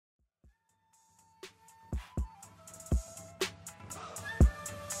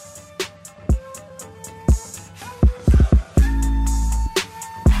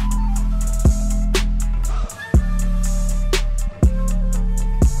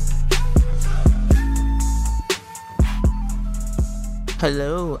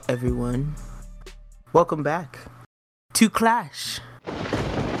Hello, everyone. Welcome back to Clash.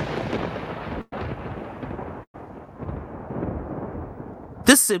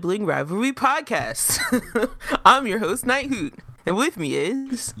 The Sibling Rivalry Podcast. I'm your host, Nighthoot, and with me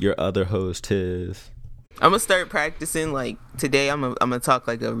is your other host, Tiz. I'm gonna start practicing. Like today, I'm gonna talk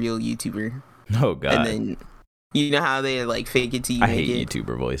like a real YouTuber. Oh God! And then you know how they like fake it till you I make hate it.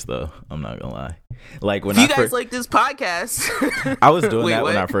 YouTuber voice though. I'm not gonna lie. Like when If you guys like this podcast, I was doing Wait, that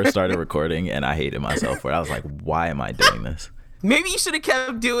what? when I first started recording, and I hated myself for it. I was like, why am I doing this? Maybe you should have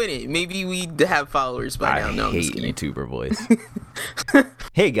kept doing it. Maybe we'd have followers by now. I No, I'm just hate kidding. YouTuber voice.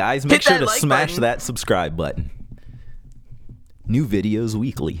 Hey guys, make Hit sure that to like smash button. that subscribe button. New videos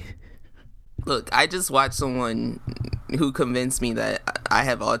weekly. Look, I just watched someone who convinced me that I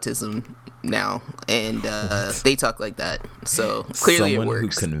have autism now, and they talk like that. So clearly Someone it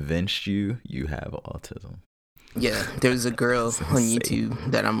works. who convinced you have autism. Yeah, there was a girl on insane.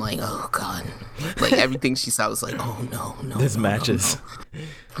 YouTube that I'm like, oh God. Like everything she saw was like, oh no. This no, matches. no.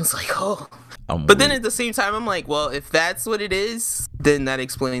 I was like, oh. I'm But then weak. at the same time, I'm like, well, if that's what it is, then that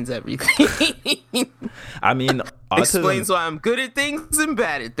explains everything. I mean, Explains autism why I'm good at things and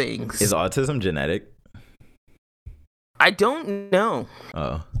bad at things. is autism genetic? I don't know.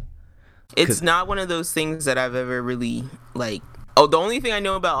 Oh. It's 'Cause- not one of those things that I've ever really like. Oh, the only thing I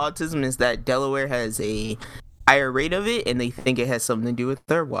know about autism is that Delaware has a higher rate of it, and they think it has something to do with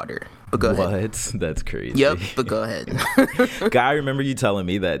their water. But go ahead. What? That's crazy. Yep, but go ahead. Guy, I remember you telling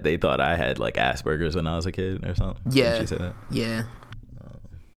me that they thought I had like Asperger's when I was a kid or something. Yeah. Didn't she say that? Yeah,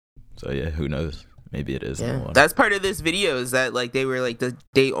 So yeah, who knows? Maybe it is. in the yeah. water. That's part of this video is that like they were like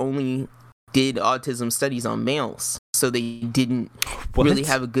they only did autism studies on males, so they didn't What? really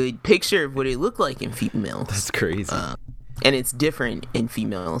have a good picture of what it looked like in females. That's crazy. And it's different in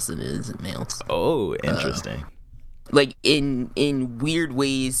females than it is in males. Oh, interesting. Like in weird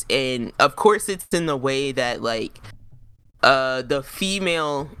ways, and of course it's in the way that like the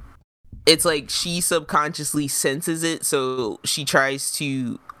female, it's like she subconsciously senses it, so she tries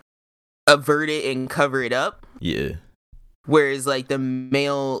to avert it and cover it up, Yeah. whereas like the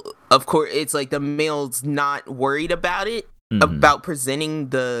male, of course it's like the male's not worried about it, Mhm. about presenting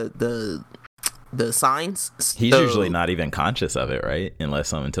the signs. He's So- usually not even conscious of it, right?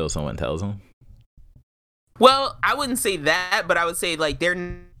 Until someone tells him. Well, I wouldn't say that, but I would say like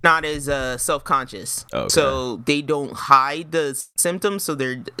they're not as self-conscious, Okay. so they don't hide the symptoms, so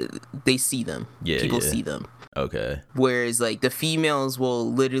they see them. Yeah, People yeah. see them. Okay. Whereas like the females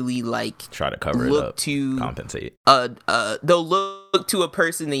will literally like Try to cover it look up. to Compensate. they'll look to a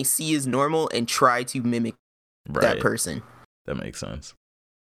person they see as normal and try to mimic Right. that person That makes sense.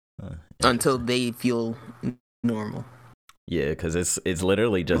 until they feel normal. Yeah, because it's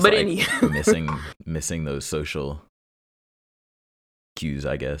literally just But like anyhow. missing those social cues,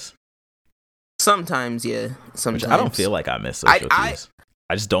 I guess. Sometimes, yeah. Sometimes Which I don't feel like I miss social cues.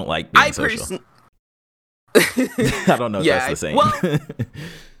 I just don't like being social. I don't know if Yeah, that's the same. well,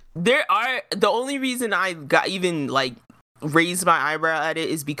 the only reason I got even like raised my eyebrow at it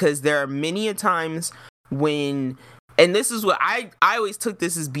is because there are many a times when, and this is what I always took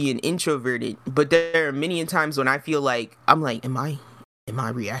this as being introverted, but there are many a times when I feel like I'm like, am I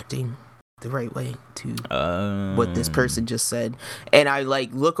reacting the right way to what this person just said? And I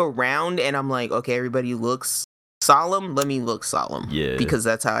like look around and I'm like, okay, everybody looks solemn, let me look solemn. Yeah. Because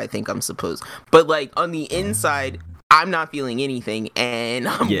that's how I think I'm supposed. But like on the inside, I'm not feeling anything, and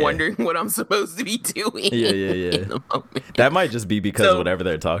I'm Yeah. wondering what I'm supposed to be doing. Yeah. In the moment. That might just be because So- whatever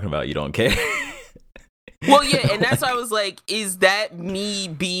they're talking about, you don't care. Well, yeah, and that's why I was like, is that me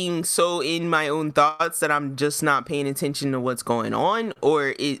being so in my own thoughts that I'm just not paying attention to what's going on?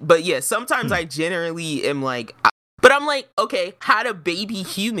 But yeah, sometimes I generally am like, but I'm like, okay, how do baby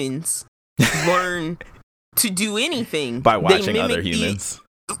humans learn to do anything? By They watching other mimic humans.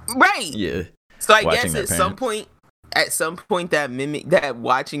 right. Yeah. So I Watching guess their at some point that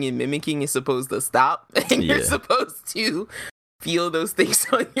watching and mimicking is supposed to stop, and you're Yeah. supposed to feel those things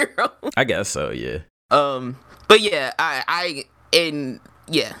on your own. I guess so, yeah. But yeah,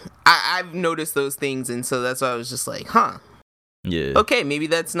 I've noticed those things, and so that's why I was just like, huh. Yeah. Okay, maybe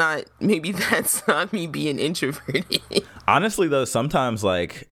that's not me being introverted. Honestly though, sometimes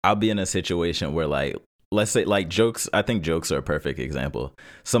like I'll be in a situation where like, let's say like jokes, I think jokes are a perfect example.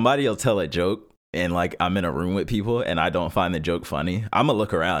 Somebody will tell a joke and like I'm in a room with people and I don't find the joke funny. I'm gonna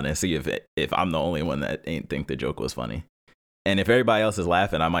look around and see if I'm the only one that ain't think the joke was funny. And if everybody else is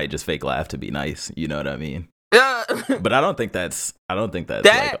laughing, I might just fake laugh to be nice. You know what I mean? But I don't think that's like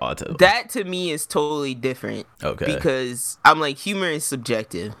autism. That to me is totally different. Okay. Because I'm like, humor is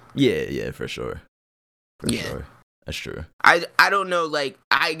subjective. Yeah, for sure. For Yeah. sure. That's true. I don't know, like,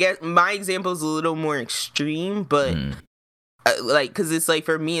 I guess my example is a little more extreme, but like, because it's like,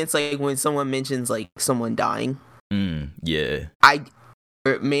 for me, it's like when someone mentions like someone dying. Yeah.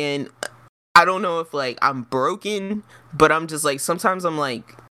 Man, I don't know if like I'm broken, but I'm just like, sometimes I'm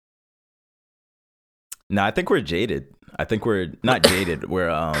like, no, I think we're jaded. I think we're not jaded.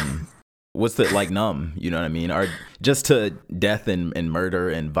 We're what's the, like, numb, you know what I mean? Or just to death and murder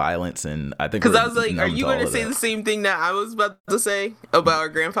and violence, and I think, because I was like, are you going to say the same thing that I was about to say about our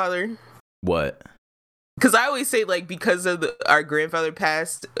grandfather? What? Because I always say, like, because of our grandfather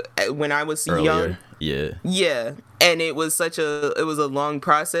passed when I was Earlier. young. Yeah, and it was a long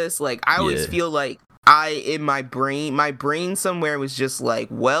process. Like, I always feel like in my brain somewhere was just like,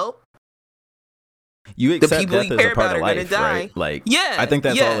 well, you accept the people death you as care a part about of are gonna life, die. right? Like, yeah, I think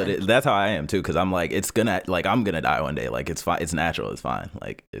that's all it is. That's how I am too, because I'm like, I'm gonna die one day. Like, it's fine. It's natural. It's fine.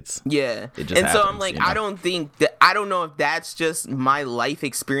 Like, it's It just and happens, so I'm like, you know? I don't know if that's just my life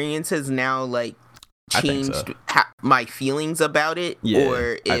experience has now like changed my feelings about it,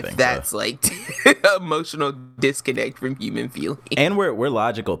 or if that's like emotional disconnect from human feeling. And we're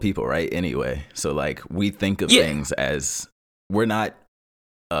logical people, right? Anyway, so like, we think of things as, we're not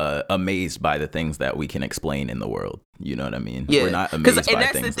amazed by the things that we can explain in the world. You know what I mean? We're not amazed by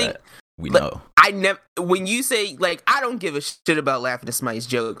things that we know. When you say, like, I don't give a shit about laughing at somebody's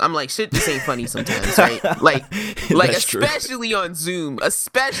joke, I'm like, shit just ain't funny sometimes, right? Like especially on Zoom. I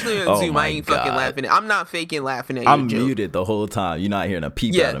ain't fucking laughing. I'm not faking laughing at your joke. I'm muted the whole time. You're not hearing a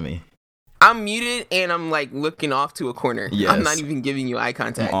peep out of me. I'm muted and I'm like looking off to a corner. Yes. I'm not even giving you eye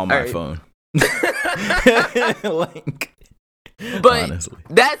contact. I'm on my phone. Like, but honestly,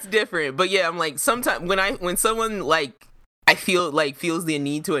 that's different. But yeah, I'm like, sometimes when someone like I feel like feels the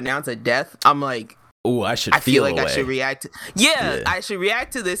need to announce a death, I'm like, oh, I should feel like I should react. I should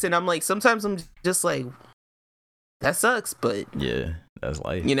react to this, and I'm like, sometimes I'm just like, that sucks, but yeah, that's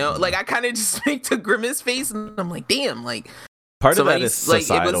life. You know, like I kind of just make the grimace face, and I'm like, damn, like part of that is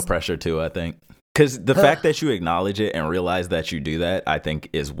societal pressure too. I think because the fact that you acknowledge it and realize that you do that, I think,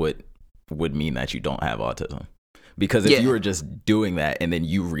 is what would mean that you don't have autism. Because if you were just doing that and then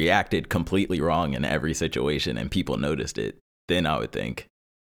you reacted completely wrong in every situation and people noticed it, then I would think,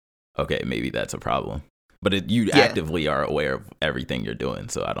 okay, maybe that's a problem. But you actively are aware of everything you're doing,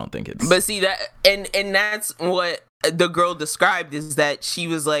 so I don't think it's... But see, that and that's what the girl described, is that she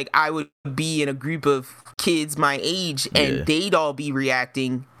was like, I would be in a group of kids my age and they'd all be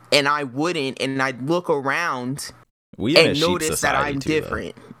reacting and I wouldn't, and I'd look around and notice that I'm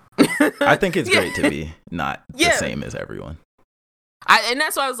different. I think it's great to be not the same as everyone. And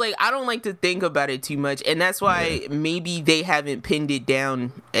that's why I was like, I don't like to think about it too much. And that's why maybe they haven't pinned it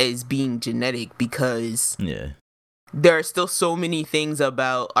down as being genetic, because there are still so many things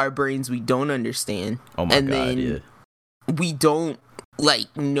about our brains we don't understand. Oh my God, we don't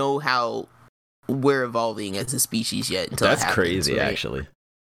like know how we're evolving as a species yet. Until that's crazy, right? Actually,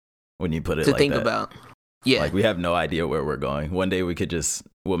 when you put it to like think that. About. Like, we have no idea where we're going. One day we could just,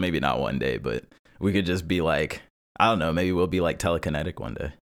 well, maybe not one day, but we could just be like, I don't know, maybe we'll be like telekinetic one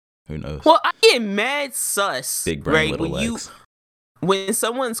day. Who knows? Well, I get mad sus. Big brain, right? Little legs. When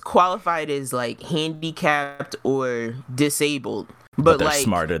someone's qualified as like handicapped or disabled, but they're like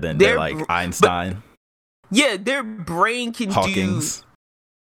smarter than they're like Einstein. Their brain can Hawkins. do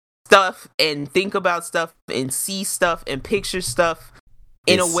stuff and think about stuff and see stuff and picture stuff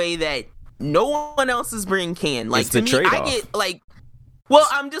in a way that no one else's brain can. Like, to me, trade-off. I get like, well,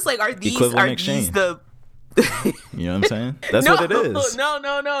 I'm just like, are these the you know what I'm saying? That's what it is. No,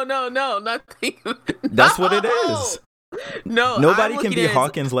 nothing. That's what it is. No, nobody can be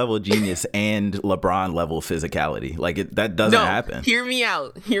Hawkins level genius and LeBron level physicality. Like, that doesn't happen. Hear me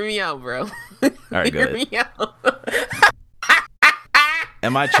out, bro. All right, hear me out.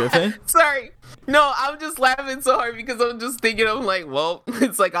 Am I tripping? Sorry. No, I'm just laughing so hard because I'm just thinking, I'm like, well,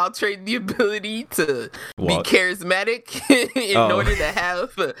 it's like I'll trade the ability to be charismatic in order to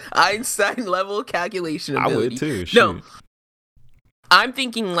have Einstein level calculation ability. I would too. Shoot. No, I'm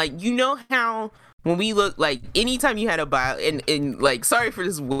thinking, like, you know how when we look, like, anytime you had a bio, and like, sorry for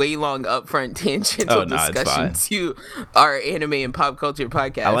this way long upfront tangential discussion to our anime and pop culture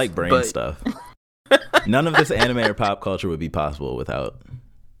podcast. I like brain stuff. None of this anime or pop culture would be possible without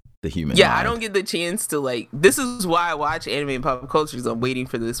the human mind. I don't get the chance to, like, this is why I watch anime and pop culture, because I'm waiting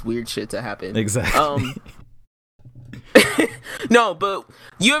for this weird shit to happen. Exactly. No, but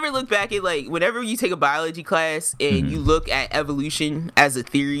you ever look back at, like, whenever you take a biology class and you look at evolution as a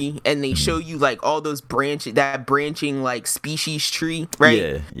theory, and they show you, like, all those branching, like, species tree,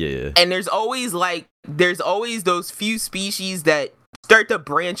 right? Yeah. And there's always those few species that start to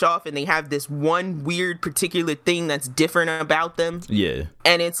branch off and they have this one weird particular thing that's different about them. Yeah.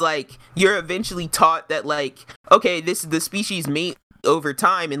 And it's like you're eventually taught that, like, okay, this is the species mate over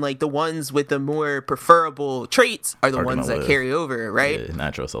time, and like the ones with the more preferable traits are the ones that carry over, right? Yeah,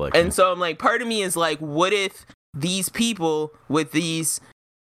 natural selection. And so I'm like, part of me is like, what if these people with these,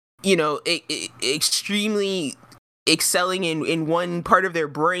 you know, extremely excelling in one part of their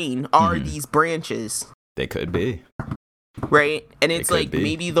brain are these branches? They could be. Right? And it's like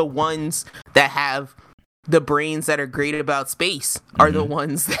maybe the ones that have the brains that are great about space are the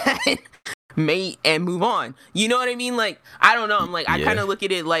ones that mate and move on. You know what I mean? Like, I don't know. I'm like, I kind of look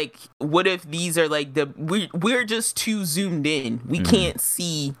at it like, what if these are like we're just too zoomed in. We can't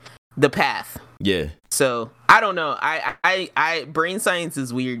see the path. Yeah. So I don't know. I brain science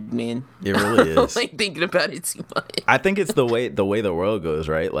is weird, man. It really is. I don't like thinking about it too much. I think it's the way the world goes,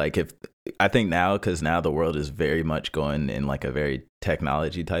 right? Like, if I think now, because now the world is very much going in like a very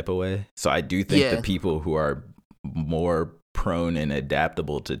technology type of way. So I do think the people who are more prone and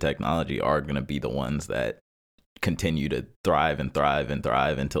adaptable to technology are going to be the ones that continue to thrive and thrive and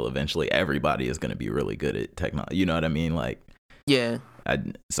thrive until eventually everybody is going to be really good at technology. You know what I mean? Like, yeah. I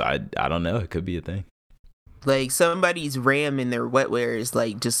don't know. It could be a thing. Like, somebody's RAM in their wetware is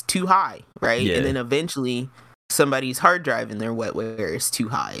like just too high, right? Yeah. And then eventually somebody's hard drive in their wetware is too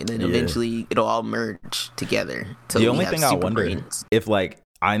high, and then eventually it'll all merge together. The only thing I wonder if like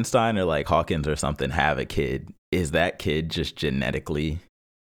Einstein or like Hawkins or something have a kid, is that kid just genetically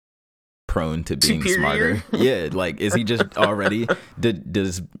prone to being smarter? Yeah, like, is he just already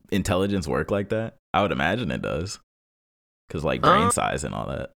does intelligence work like that? I would imagine it does, because like brain size and all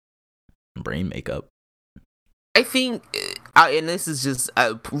that, brain makeup. I think, and this is just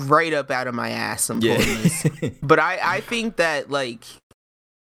right up out of my ass, I'm pulling this, but I think that like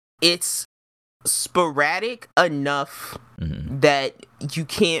it's sporadic enough that you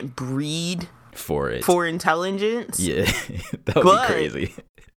can't breed for intelligence. Yeah, that would be crazy.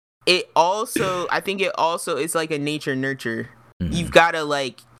 It also, I think it also is like a nature nurture. You've got to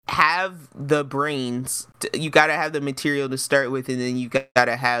like have the brains, you got to have the material to start with, and then you got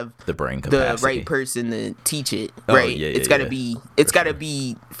to have the brain capacity, the right person to teach it. Right? It's got to be, it's got to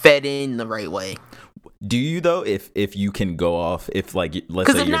be fed in the right way. Do you though? If you can go off, if like,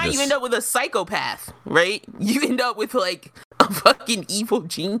 let's say, because if not, you end up with a psychopath, right? You end up with like a fucking evil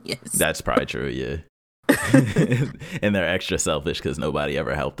genius. That's probably true. Yeah. And they're extra selfish because nobody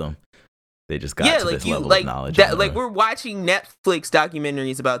ever helped them. They just got to this level of knowledge. That, like, we're watching Netflix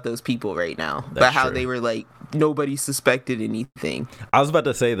documentaries about those people right now. About how they were like, nobody suspected anything. I was about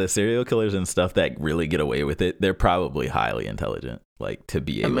to say, the serial killers and stuff that really get away with it, they're probably highly intelligent. Like, to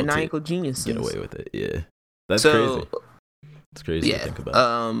be able maniacal to geniuses. Get away with it. Yeah. That's crazy. It's crazy to think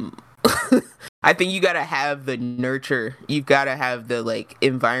about. I think you gotta have the nurture. You've gotta have the like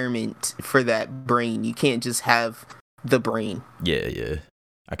environment for that brain. You can't just have the brain. Yeah.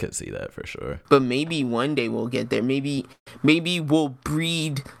 I could see that for sure. But maybe one day we'll get there. Maybe we'll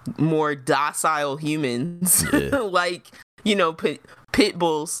breed more docile humans. Yeah. Like, you know, pit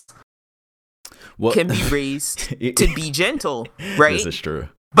bulls can be raised to be gentle, right? This is true.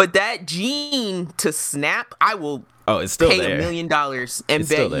 But that gene to snap, I will it's still pay there. $1 million and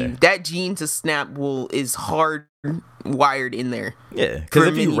bet you that gene to snap is hard wired in there. Yeah, because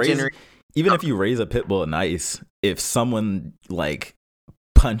if you raise a pit bull nice, if someone like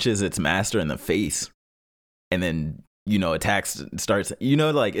punches its master in the face and then, you know, starts, you know,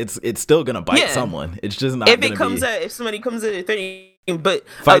 like it's still gonna bite someone. It's just not if somebody comes at a 30, but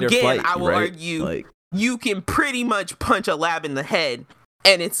fight again, or flight, I will argue, like, you can pretty much punch a lab in the head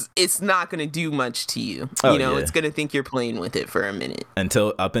and it's not gonna do much to you. It's gonna think you're playing with it for a minute.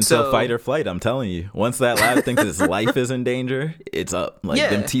 Until fight or flight, I'm telling you. Once that lab thinks its life is in danger, it's up. Like,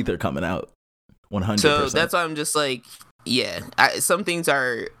 them teeth are coming out. 100%. So that's why I'm just like, some things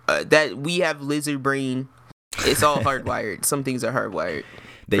are that we have lizard brain. It's all hardwired. Some things are hardwired.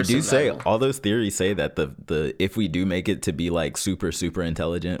 They do say, all those theories say that the if we do make it to be like super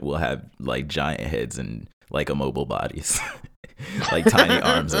intelligent, we'll have like giant heads and like immobile bodies. Like tiny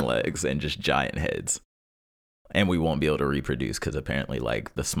arms and legs and just giant heads. And we won't be able to reproduce because apparently,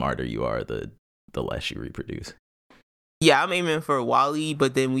 like, the smarter you are, the less you reproduce. Yeah, I'm aiming for WALL-E,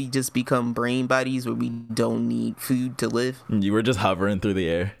 but then we just become brain bodies where we don't need food to live. You were just hovering through the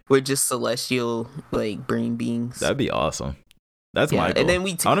air. We're just celestial, like, brain beings. That'd be awesome. That's my goal. And then I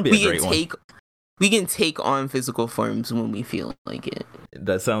want to be a great one. We can take on physical forms when we feel like it.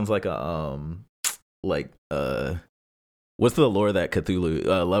 That sounds like a what's the lore that Cthulhu,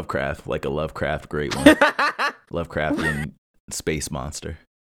 Lovecraft, like a Lovecraft great one. Lovecraftian space monster.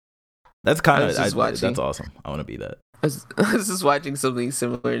 That's kind of, that's awesome. I want to be that. I was just watching something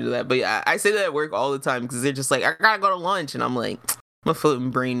similar to that. But yeah, I say that at work all the time because they're just like, I gotta go to lunch. And I'm like, I'm a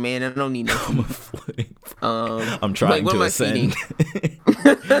floating brain, man. I don't need nothing. I'm trying to ascend.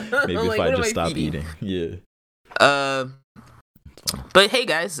 Maybe if I just stop eating. Yeah. But hey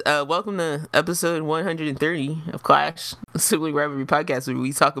guys, welcome to episode 130 of Clash, a sibling rivalry podcast where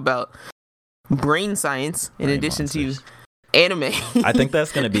we talk about brain science in addition to anime. I think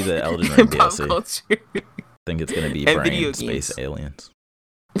that's going to be the Elden Ring pop DLC. culture. I think it's going to be And brain video space games. aliens.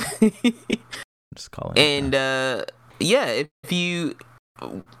 Just calling And yeah, if you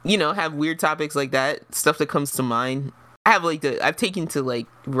have weird topics like that, stuff that comes to mind, I've taken to like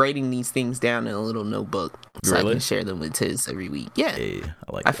writing these things down in a little notebook so I can share them with Tiz every week. Yeah, hey,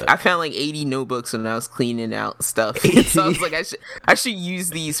 I like that. I found like 80 notebooks when I was cleaning out stuff. So I was like, I should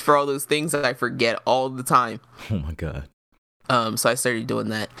use these for all those things that I forget all the time. Oh my god. So I started doing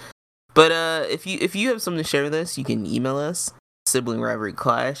that. But if you have something to share with us, you can email us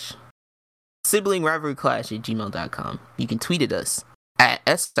siblingrivalryclash @gmail.com. You can tweet at us at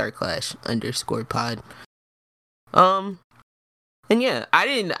 @starclash_pod. And yeah,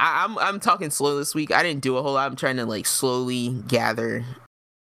 I'm talking slow this week. I didn't do a whole lot. I'm trying to like slowly gather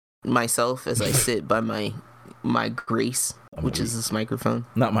myself as I sit by my grace, which is this microphone.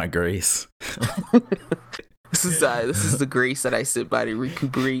 Not my grace. This is the grace that I sit by to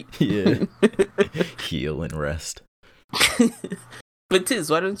recuperate. Yeah. Heal and rest. But Tiz,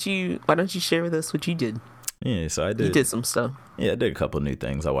 why don't you share with us what you did? Yeah, so I did. You did some stuff. Yeah, I did a couple new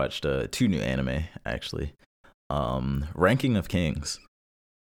things. I watched 2 new anime actually. Ranking of Kings,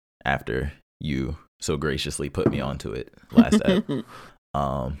 after you so graciously put me onto it last ep.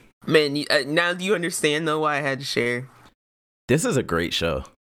 Man, now do you understand though why I had to share? This is a great show.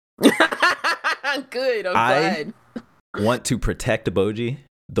 Good, I'm glad. Want to protect Boji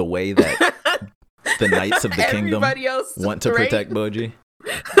the way that the Knights of the Kingdom want to protect Boji.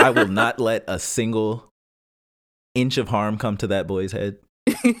 I will not let a single inch of harm come to that boy's head.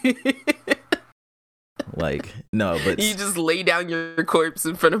 Like, no, but you just lay down your corpse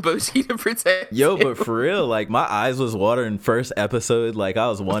in front of Boji to protect him. But for real, like my eyes was watering first episode. Like I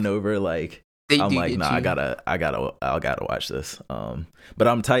was won over. Like I'm like, nah, I gotta watch this. But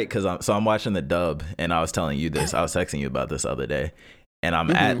I'm tight because I'm watching the dub, and I was telling you this. I was texting you about this the other day, and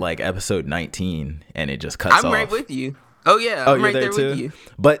I'm at like episode 19, and it just cuts off. I'm right with you. Oh yeah, I'm right there with you.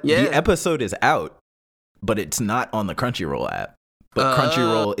 But the episode is out, but it's not on the Crunchyroll app. But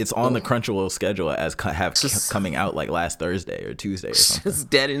Crunchyroll, it's on the Crunchyroll schedule as coming out like last Thursday or Tuesday or something. It's just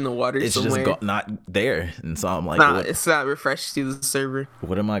dead in the water somewhere. It's just not there. And so I'm like, it's not refreshed to the server.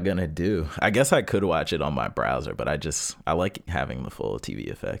 What am I going to do? I guess I could watch it on my browser, but I like having the full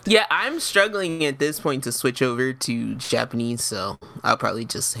TV effect. Yeah, I'm struggling at this point to switch over to Japanese, so I'll probably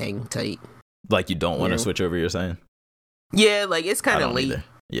just hang tight. Like you don't want to switch over, you're saying? Yeah, like it's kind of late.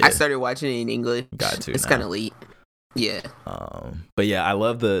 Yeah. I started watching it in English. Got to. It's kind of late. Yeah. But yeah, I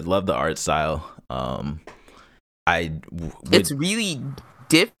love the art style. It's really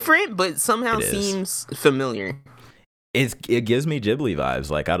different, but somehow seems familiar. It gives me Ghibli vibes.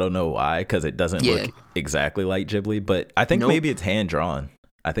 Like I don't know why, because it doesn't look exactly like Ghibli, but I think maybe it's hand drawn.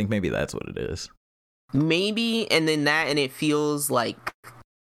 I think maybe that's what it is. Maybe, and then and it feels like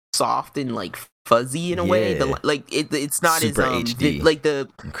soft and like fuzzy in a way. It's not super as HD, like the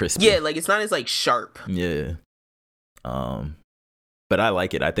crispy. Yeah, like it's not as like sharp. Yeah. But I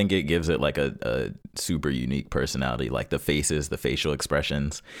like it. I think it gives it like a super unique personality. Like the faces, the facial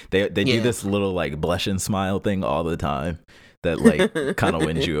expressions. They do this little like blush and smile thing all the time that like kind of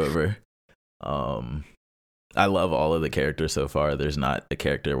wins you over. I love all of the characters so far. There's not a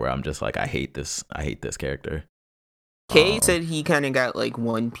character where I'm just like, I hate this character. Kay said he kind of got like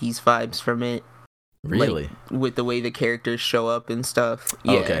One Piece vibes from it. Really? Like, with the way the characters show up and stuff.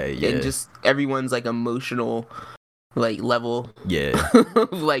 Yeah. Okay, yeah. And just everyone's like emotional like level. Yeah.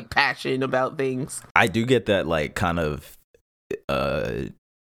 Like passion about things. I do get that like kind of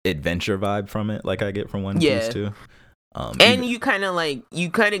adventure vibe from it, like I get from One Piece too. And you kind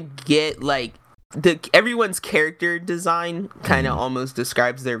of get like everyone's character design kind of almost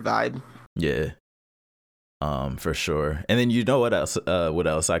describes their vibe. Yeah. For sure. And then you know what else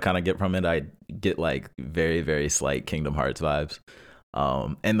I kind of get from it? I get like very, very slight Kingdom Hearts vibes.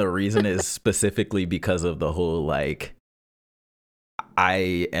 And the reason is specifically because of the whole like,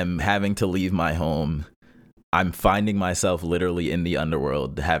 I am having to leave my home. I'm finding myself literally in the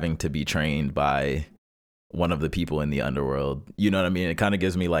underworld, having to be trained by one of the people in the underworld. You know what I mean? It kind of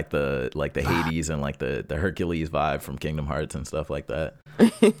gives me like the Hades and like the Hercules vibe from Kingdom Hearts and stuff like that.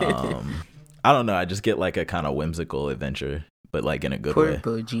 I don't know. I just get like a kind of whimsical adventure, but like in a good way.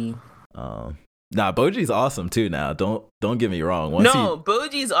 Poor Boji. Nah, Boji's awesome too. Now, don't get me wrong.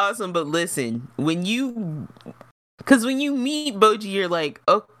 Boji's awesome, but listen, when you meet Boji, you're like,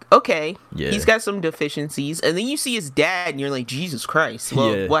 oh, okay, he's got some deficiencies, and then you see his dad, and you're like, Jesus Christ,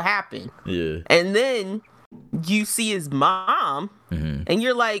 well, what happened? Yeah, and then you see his mom, and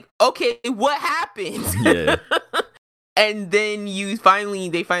you're like, okay, what happened? Yeah. And then they finally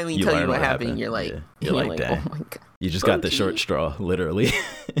tell you what happened. You're like, you're like, oh my God. You just got the short straw, literally.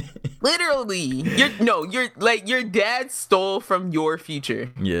 Literally, your dad stole from your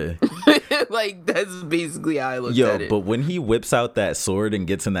future. Yeah, like that's basically how I looked at it. But when he whips out that sword and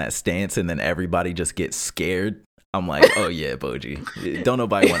gets in that stance, and then everybody just gets scared, I'm like, oh yeah, Boji, don't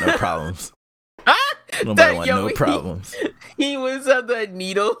nobody want no problems. Nobody want no problems. He was on that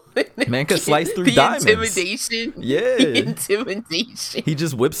needle. Man could slice through diamonds. Intimidation. Yeah. Intimidation. He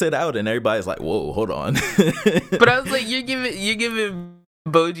just whips it out and everybody's like, whoa, hold on. But I was like, you're giving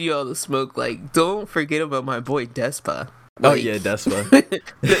Boji all the smoke. Like, don't forget about my boy Despa. Like, oh yeah,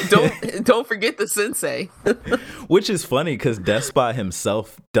 Despa. don't forget the sensei. Which is funny because Despa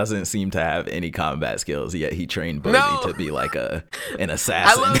himself doesn't seem to have any combat skills, yet he trained Boji to be like an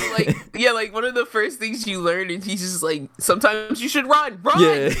assassin. I love like one of the first things you learn is he's just like, sometimes you should run.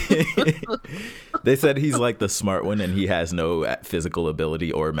 Yeah. They said he's like the smart one and he has no physical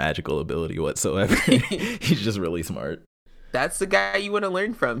ability or magical ability whatsoever. He's just really smart. That's the guy you want to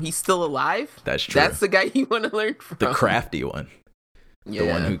learn from. He's still alive. That's true. That's the guy you want to learn from. The crafty one. Yeah.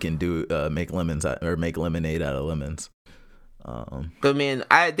 The one who can make lemonade out of lemons. But man,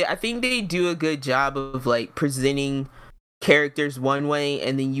 I think they do a good job of like presenting characters one way,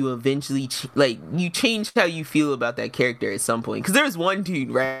 and then you eventually you change how you feel about that character at some point. Because there's one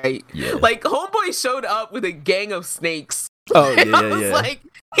dude, right? Yeah. Like Homeboy showed up with a gang of snakes. Oh yeah, I was like,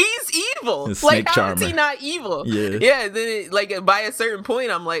 he's evil. Like, how is he not evil? Yeah. Then by a certain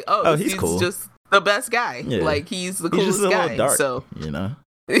point, I'm like, oh, he's cool. Just the best guy. Yeah. Like he's the coolest just a guy. Little dark, so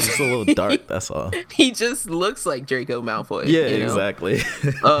he's just a little dark. That's all. He just looks like Draco Malfoy. Yeah, exactly.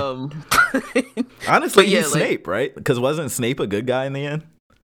 Honestly, he's Snape, right? Because wasn't Snape a good guy in the end?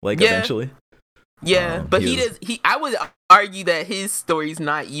 Eventually. Yeah, but I would argue that his story's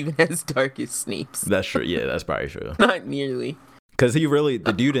not even as dark as Snape's. That's true. Yeah, that's probably true. Not nearly. Because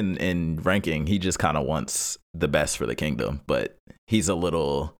the dude in ranking, he just kind of wants the best for the kingdom, but he's a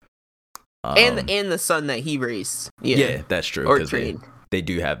little. And the son that he raised. Yeah, that's true. Or trained. They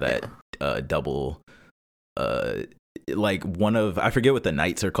do have that double. Like one of, I forget what the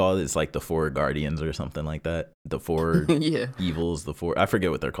knights are called. It's like the 4 guardians or something like that. The 4 evils. I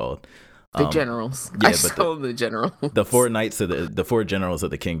forget what they're called. The generals. Yeah, I saw the general. The 4 knights of the 4 generals of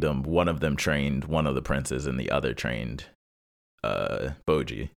the kingdom. One of them trained one of the princes, and the other trained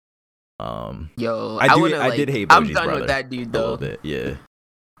Boji. I did hate Boji's I'm done brother with that dude though. A little bit, yeah.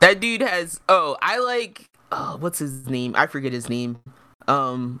 That dude has. What's his name? I forget his name.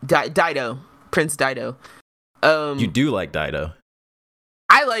 Dido, Prince Dido. You do like Dido.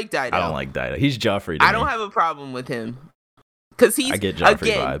 I like Dido. I don't like Dido. He's Joffrey. I don't have a problem with him because I get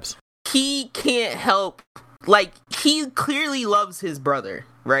Joffrey vibes. He can't help, he clearly loves his brother,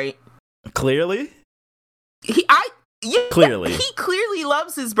 right? Clearly? Clearly. He clearly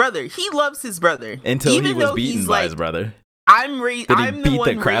loves his brother. He loves his brother. Until he was beaten by his brother. I'm beat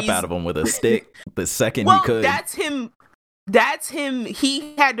the crap out of him with a stick the second he could. That's him.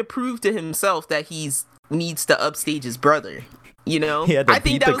 He had to prove to himself that needs to upstage his brother. You know? He had to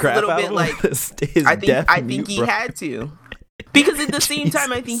beat the crap out of him I think he had to. Because at the same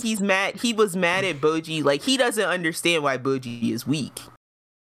time, I think he's mad. He was mad at Boji. Like, he doesn't understand why Boji is weak.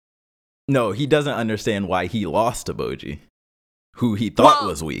 No, he doesn't understand why he lost to Boji, who he thought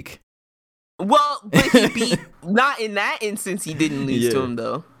was weak. Well, but he beat. Not in that instance, he didn't lose to him,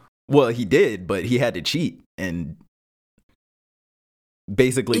 though. Well, he did, but he had to cheat and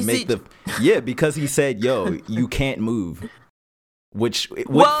basically because he said, "Yo, you can't move." What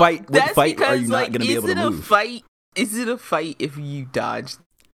fight are you not going to be able to move? Is it a fight if you dodge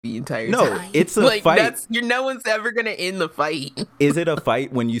the entire time? No, it's a fight. No one's ever going to end the fight. Is it a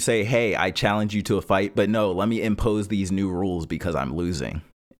fight when you say, hey, I challenge you to a fight, but no, let me impose these new rules because I'm losing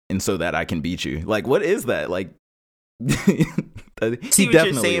and so that I can beat you? Like, what is that? Like, See what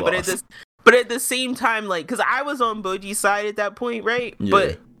you're saying, lost. But at the same time, because I was on Boji's side at that point, right? Yeah.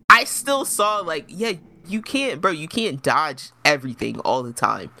 But I still saw, you can't dodge everything all the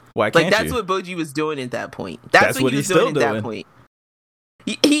time. Why can't you? That's what Boji was doing at that point. That's what he was doing at that point.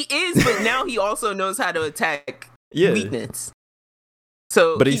 He is, but now he also knows how to attack weakness.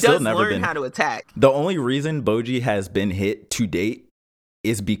 So but he still does learn how to attack. The only reason Boji has been hit to date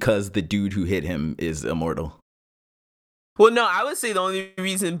is because the dude who hit him is immortal. Well, no, I would say the only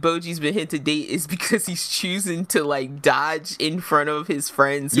reason Boji's been hit to date is because he's choosing to like dodge in front of his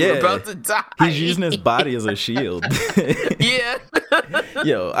friends who are about to die. He's using his body as a shield. Yeah.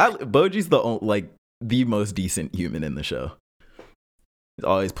 Yo, Boji's the most decent human in the show. He's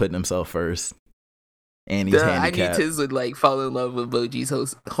always putting himself first. And he's handicapped. I need Tiz would like fall in love with Boji's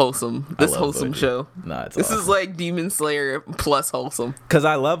wholesome Boji. show. Nah, it's this awesome. is like Demon Slayer plus wholesome. Because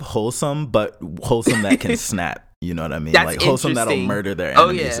I love wholesome, but wholesome that can snap. You know what I mean? That's like wholesome that'll murder their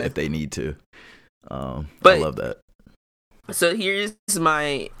enemies if they need to. But I love that. So here's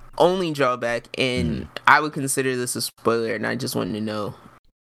my only drawback, and I would consider this a spoiler, and I just wanted to know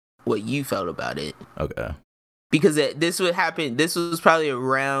what you felt about it. Okay. Because this would happen. This was probably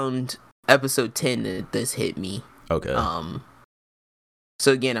around episode 10 that this hit me. Okay.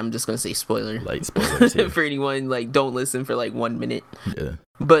 So again, I'm just gonna say spoiler. Like spoilers for anyone, like don't listen for like 1 minute. Yeah.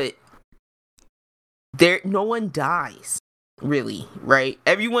 But no one dies, really, right?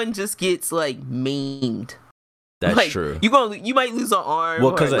 Everyone just gets like maimed. That's like, true. You might lose an arm.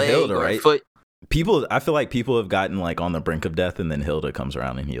 Well, because of Hilda, or right? A foot. I feel like people have gotten like on the brink of death, and then Hilda comes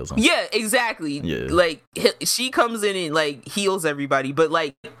around and heals them. Yeah, exactly. Yeah. Like she comes in and like heals everybody, but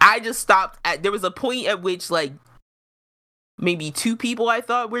like I just stopped at. There was a point at which like maybe 2 people I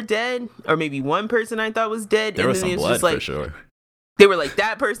thought were dead, or maybe 1 person I thought was dead. There and was then some it was blood just, like, for sure. They were like,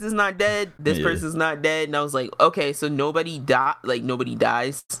 that person's not dead. This person's not dead, and I was like, okay, so nobody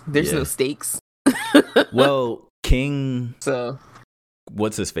dies. There's no stakes. Well, King. So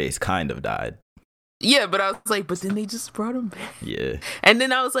what's his face? Kind of died. Yeah, but I was like, but then they just brought him back. Yeah. And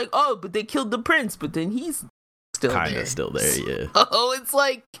then I was like, oh, but they killed the prince, but then he's kind of still there. Yeah. Oh, it's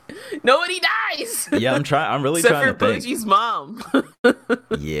like nobody dies. Yeah, I'm really trying to think. Except for Boji's mom.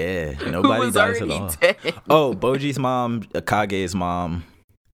 Yeah, nobody dies at all. Dead. Oh, Boji's mom, Kage's mom.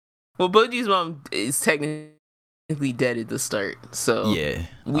 Well, Boji's mom is technically dead at the start, so yeah,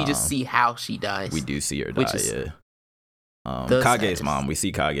 we just see how she dies. We do see her die. Yeah. Kage's mom. We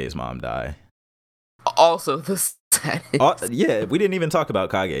see Kage's mom die. Also, the saddest. Yeah, we didn't even talk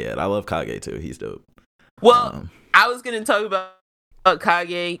about Kage yet. I love Kage too. He's dope. Well, I was gonna talk about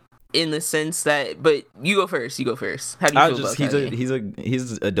Kage in the sense that, but you go first. How do you feel about Kage?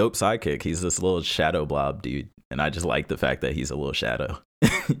 He's a dope sidekick. He's this little shadow blob dude, and I just like the fact that he's a little shadow.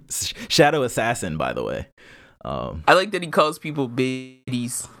 Shadow assassin, by the way. I like that he calls people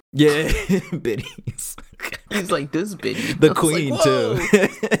biddies. Yeah, biddies. He's like, this biddy. The queen, like, too.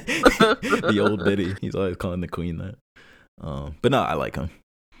 The old biddy. He's always calling the queen that. But no, I like him.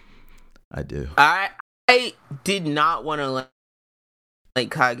 I do. I did not want to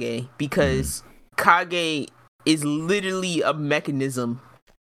like Kage because Kage is literally a mechanism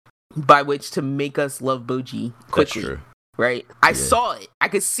by which to make us love Boji quickly. That's true. Right? I saw it. I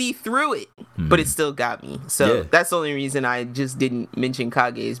could see through it, but it still got me. So that's the only reason I just didn't mention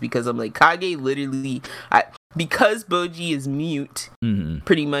Kage is because I'm like, Kage literally, because Boji is mute,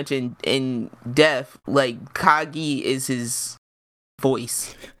 pretty much in deaf, like Kage is his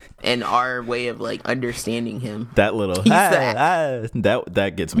voice and our way of like understanding him. That little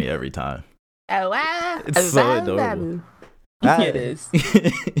that gets me every time. It's so adorable. It is.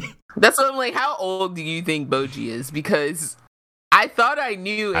 That's what I'm like, how old do you think Boji is? Because I thought I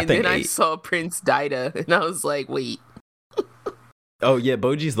knew, and then 8. I saw Prince Daida, and I was like, wait. Oh yeah,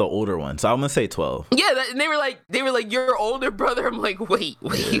 Boji's the older one, so I'm gonna say 12. Yeah, and they were like, your older brother. I'm like, wait.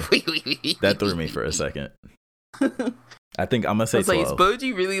 That threw me for a second. I think I'm gonna say 12. Like, is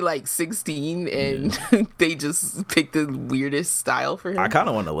Boji really like 16, and they just picked the weirdest style for him? I kind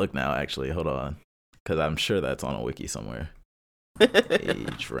of want to look now, actually. Hold on, because I'm sure that's on a wiki somewhere.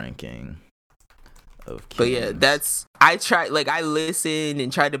 Age ranking of kings. But yeah, I listened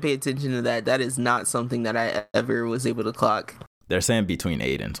and tried to pay attention to that. That is not something that I ever was able to clock. They're saying between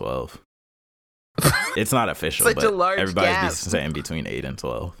 8 and 12. It's not official, Such but a large everybody's gap. saying between 8 and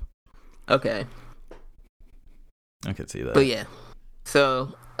 12. Okay, I could see that. But yeah,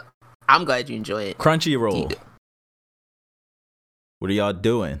 so I'm glad you enjoy it. Crunchyroll. What are y'all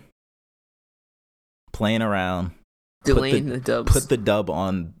doing? Playing around. Delaying the dubs. Put the dub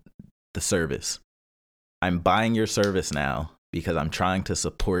on the service. I'm buying your service now because I'm trying to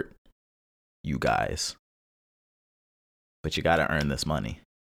support you guys. But you gotta earn this money.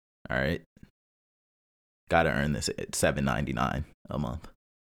 Alright? Gotta earn this at $7.99 a month.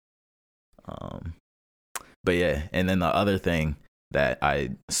 But yeah, and then the other thing that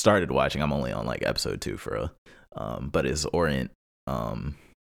I started watching, I'm only on like episode 2 for but is Orient,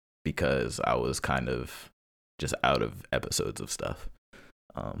 because I was kind of just out of episodes of stuff,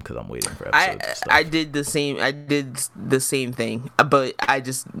 because I'm waiting for episodes of stuff. I did the same thing, but I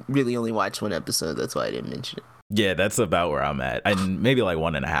just really only watched 1 episode. That's why I didn't mention it. Yeah, that's about where I'm at. And maybe like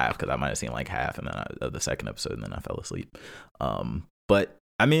 1.5 because I might have seen like half and then of the second episode and then I fell asleep. But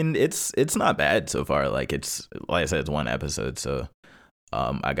I mean, it's not bad so far. Like it's like I said, it's one episode, so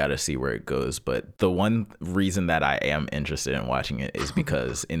I gotta see where it goes. But the one reason that I am interested in watching it is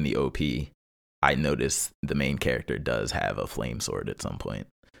because in the OP, I noticed the main character does have a flame sword at some point,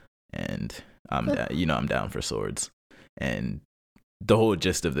 and I'm down for swords. And the whole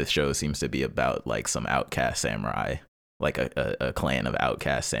gist of this show seems to be about like some outcast samurai, like a clan of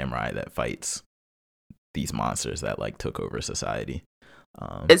outcast samurai that fights these monsters that like took over society.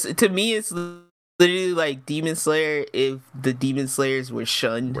 To me, it's literally like Demon Slayer if the Demon Slayers were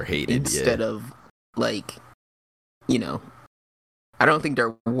shunned, were hated instead of like, I don't think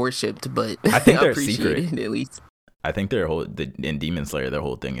they're worshipped, but I think they're appreciated secret. at least. I think in Demon Slayer, their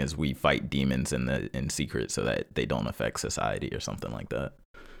whole thing is we fight demons in secret so that they don't affect society or something like that.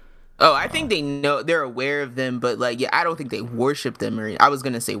 Oh, I think they know, they're aware of them, but like, yeah, I don't think they worship them. Or I was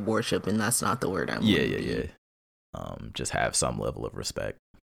gonna say worship, and that's not the word I want. Yeah. Just have some level of respect.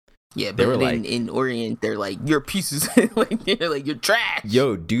 Yeah, but in Orient, they're like, you're pieces, they're like, you're trash.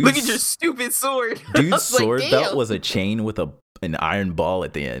 Yo, dude, look at your stupid sword. Dude's sword belt was a chain with an iron ball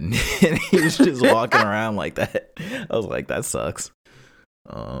at the end, and he was just walking around like that. I was like, that sucks.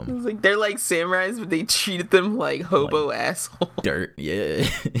 It's like they're like samurais, but they treated them like hobo assholes. Dirt, yeah.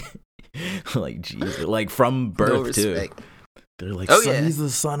 Like Jesus, like from birth too. They're like, he's the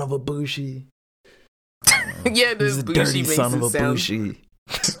son of a Bushi. Yeah, this he's a Bushi dirty makes son of it a sound Bushi.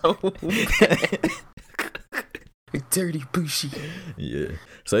 so bad. Dirty Bushi. Yeah.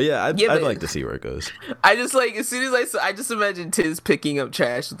 So yeah, I'd like to see where it goes. I just like, as soon as I just imagine Tiz picking up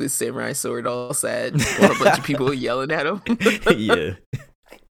trash with his samurai sword, all sad, while a bunch of people yelling at him. Yeah.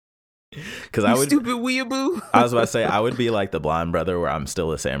 Because I would, stupid weeaboo. I was about to say I would be like the blonde brother where I'm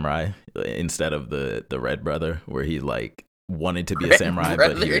still a samurai instead of the red brother where he like wanted to be a samurai,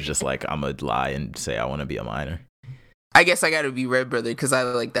 but he was just like, I'm gonna lie and say I want to be a miner. I guess I gotta be red brother because I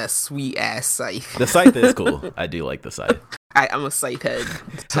like that sweet ass scythe. The scythe is cool. I do like the scythe. I'm a scythe head.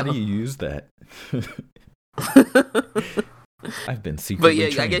 How do you use that? I've been secretly But yeah,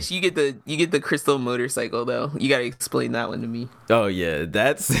 trained. I guess you get the crystal motorcycle though. You gotta explain that one to me. Oh yeah,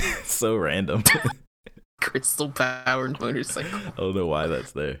 that's so random. Crystal powered motorcycle. I don't know why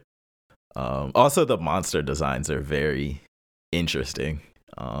that's there. Also, the monster designs are very interesting.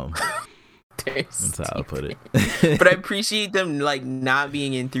 That's how I put it. But I appreciate them like not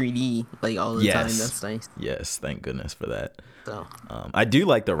being in 3D like all the time. That's nice. Yes, thank goodness for that. So I do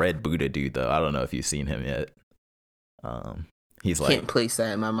like the red Buddha dude though. I don't know if you've seen him yet. He's like, can't place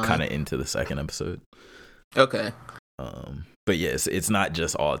that in my mind. Kind of into the second episode. Okay. But yes, it's not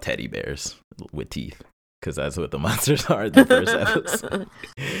just all teddy bears with teeth, because that's what the monsters are in the first episode.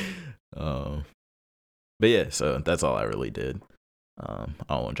 But yeah, so that's all I really did. I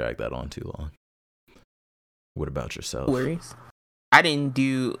won't drag that on too long. What about yourself? Worries. I didn't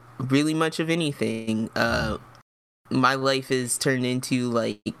do really much of anything. My life is turned into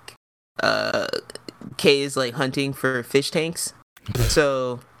like Kay is like hunting for fish tanks.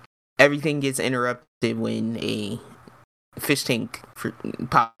 So everything gets interrupted when a fish tank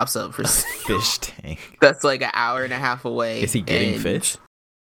pops up for fish tank. That's like an hour and a half away. Is he getting fish?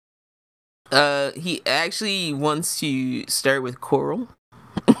 He actually wants to start with coral.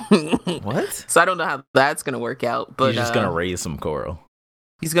 What? So I don't know how that's gonna work out, but he's just gonna raise some coral.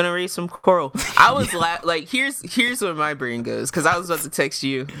 He's gonna raise some coral. I was like, here's where my brain goes, because I was about to text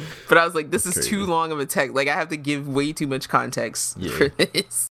you, but I was like, this is Crazy. too long of a text. Like I have to give way too much context for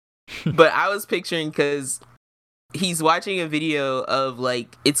this. But I was picturing, because he's watching a video of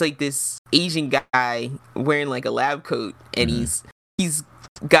like, it's like this Asian guy wearing like a lab coat, and he's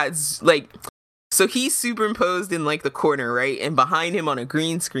got like, so he's superimposed in like the corner, right? And behind him on a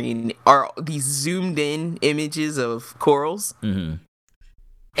green screen are these zoomed in images of corals. Mm-hmm.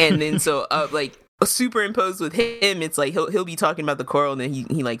 And then so like superimposed with him, it's like he'll be talking about the coral, and then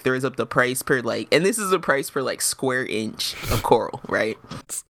he like throws up the price per like, and this is a price per like square inch of coral, right?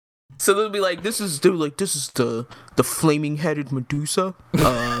 So they'll be like, this is the flaming headed Medusa.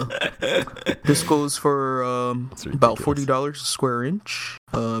 This goes for about $40 a square inch.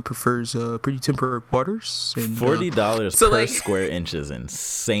 Prefers pretty temperate waters. And $40 so per like, square inch is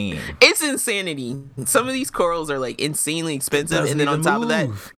insane. It's insanity. Some of these corals are like insanely expensive, and then on top of that,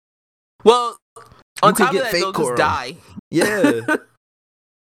 well, on top of that, they'll just die. Yeah.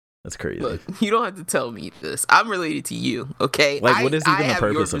 That's crazy. Look, you don't have to tell me this. I'm related to you, okay? Like, what is even the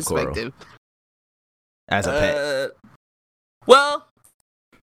purpose of coral? As a pet? Well,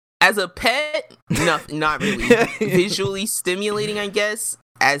 as a pet, not really. Visually stimulating, I guess.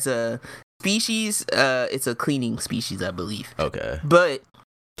 As a species, it's a cleaning species, I believe. Okay. But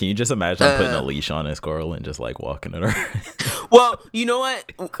can you just imagine putting a leash on a squirrel and just like walking it around? well, you know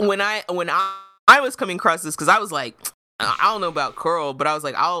what? When I was coming across this, because I was like, I don't know about coral, but I was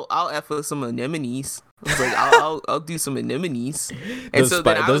like, I'll F with some anemones. I was like, I'll do some anemones. And so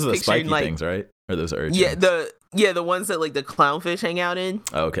then I was those are the picturing spiky like things, right? Or those urchins? Yeah, the ones that like the clownfish hang out in.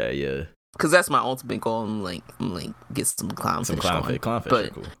 Okay, yeah. Because that's my ultimate goal. I'm like get some clownfish. Some clownfish are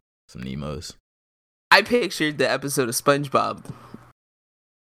cool. Some Nemos. I pictured the episode of SpongeBob,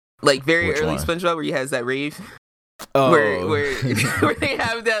 like very Which early one? SpongeBob, where he has that rave. Oh, where they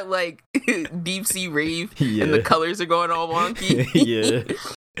have that like deep sea rave, yeah. and the colors are going all wonky. Yeah.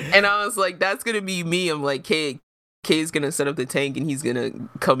 And I was like, that's gonna be me. I'm like, K's gonna set up the tank, and he's gonna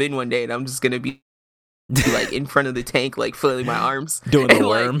come in one day, and I'm just gonna be like in front of the tank, like flailing my arms, doing the and,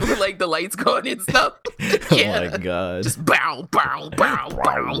 worm, like the lights going and stuff. Yeah. Oh my god! Just bow, bow, bow,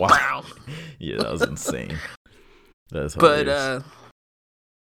 bow, bow. Yeah, that was insane. That's hilarious. But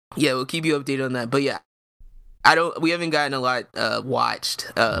yeah, we'll keep you updated on that. But yeah, we haven't gotten a lot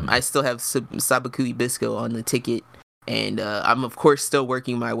watched. I still have Sabakui Bisco on the ticket, and I'm of course still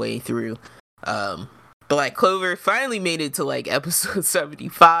working my way through. Black Clover finally made it to like episode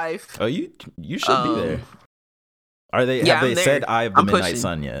 75. Oh, you should be there. Are they? Yeah, have they said "Eye of the Midnight pushing.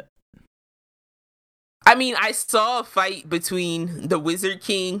 Sun" yet? I mean, I saw a fight between the Wizard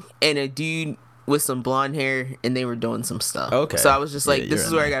King and a dude with some blonde hair, and they were doing some stuff. Okay. So I was just like, Yeah, this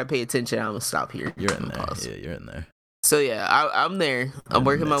is you're where in I gotta pay attention. I'm gonna stop here. You're in there. Pause. Yeah, you're in there. So yeah, I'm there. I'm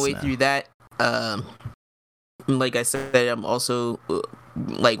working my way through that. Like I said, I'm also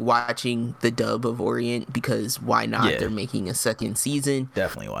like watching the dub of Orient, because why not? Yeah. They're making a second season.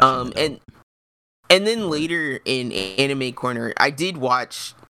 Definitely watching. And then later in Anime Corner, I did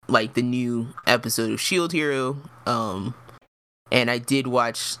watch like the new episode of Shield Hero. And I did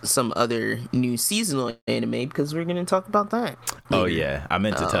watch some other new seasonal anime, because we're gonna talk about that later. Oh yeah, I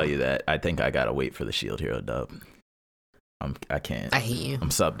meant to tell you that. I think I gotta wait for the Shield Hero dub. I can't. I hate you. I'm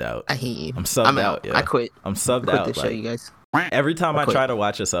subbed out. I hate you. I'm subbed out. Yeah. I quit. I'm subbed Quit out. the show, Like, you guys. every time I try to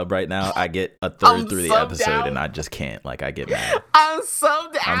watch a sub right now, I get a third through the subbed episode, out. and I just can't. Like, I get mad. I'm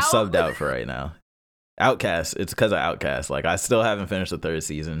subbed out. I'm subbed out for right now. Outcast. It's because of Outcast. Like, I still haven't finished the third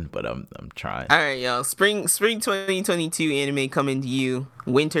season, but I'm trying. All right, y'all. Spring 2022 anime coming to you.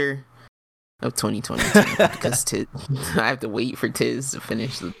 Winter of 2022, because I have to wait for Tiz to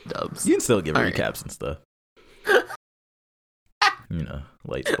finish the dubs. You can still give All recaps and stuff. You know,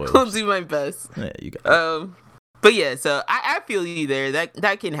 light spoilers. I'll do my best. Yeah, you got it. But yeah, so I feel you there.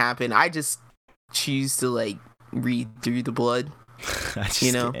 That can happen. I just choose to like read through the blood. I just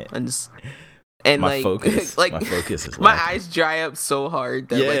You know, can't. and My like focus. like My focus is my lacking. eyes dry up so hard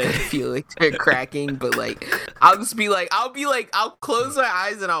that like Yeah. I feel like they're cracking. But like I'll close my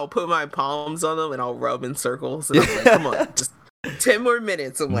eyes and I'll put my palms on them and I'll rub in circles. And I'm like, come on, just 10 more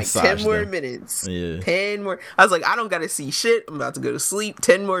minutes. I'm like, Massage 10 more them. minutes. Yeah. 10 more. I was like, I don't gotta see shit. I'm about to go to sleep.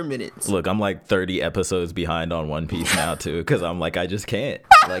 10 more minutes. Look, I'm like 30 episodes behind on One Piece now too, because I'm like, I just can't.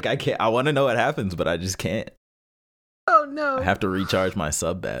 Like, I can't. I want to know what happens, but I just can't. Oh no. I have to recharge my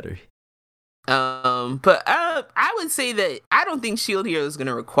sub battery. But I would say that I don't think Shield Hero is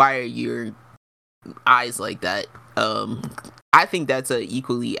gonna require your eyes like that. I think that's a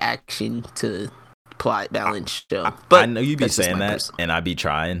equally action to plot balance show. But I know you be that's just saying my that, personal- and I be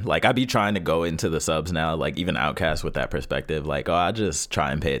trying. Like, I be trying to go into the subs now, like even Outcast with that perspective. Like, oh, I just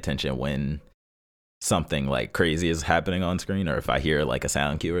try and pay attention when something like crazy is happening on screen, or if I hear like a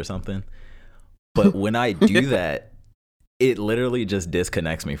sound cue or something. But when I do that, it literally just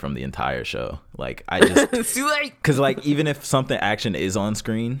disconnects me from the entire show. Like, I just See, like, because like even if something action is on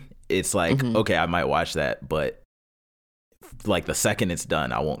screen, it's like okay, I might watch that, but like the second it's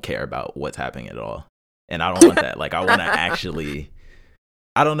done, I won't care about what's happening at all. And I don't want that. Like, I want to actually,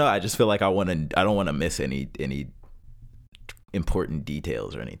 I don't know. I just feel like I don't want to miss any important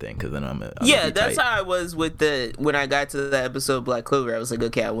details or anything. Cause then that's how I was with when I got to the episode of Black Clover. I was like,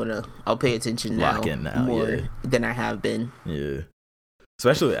 okay, I'll pay attention now, Lock in now, more yeah. than I have been. Yeah.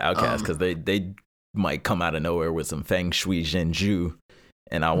 Especially with Outcast, because they might come out of nowhere with some Feng Shui Zhenju.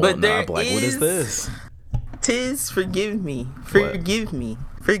 And I won't know. I'll be like, what is this? Tiz, forgive me,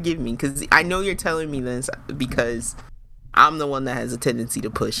 because I know you're telling me this because I'm the one that has a tendency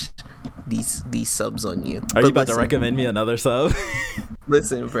to push these subs on you. Are you about to recommend me another sub?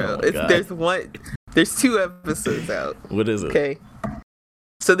 Listen, bro, Oh my God. there's 2 episodes out. What is it? Okay,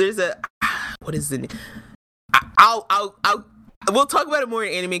 so there's what is the name? We'll talk about it more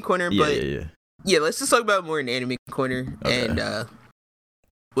in Anime Corner, but yeah, let's just talk about it more in Anime Corner, Okay. and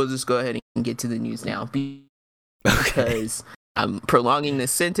we'll just go ahead and get to the news now. Okay. Because I'm prolonging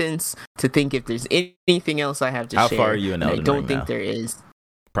this sentence to think if there's anything else I have to How share. far are you in Elden I don't Ring think now? there is.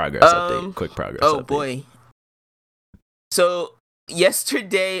 Progress update. Quick progress update. Oh boy. So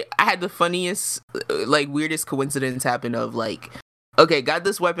yesterday I had the funniest, like weirdest coincidence happen of like, okay, got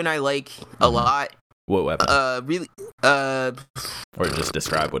this weapon I like a lot. What weapon? Really, or just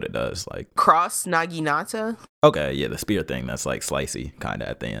describe what it does. Like Cross Naginata. Okay, yeah, the spear thing that's like slicey kind of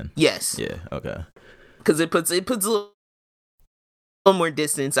at the end. Yes. Yeah. Okay. Because it puts a little more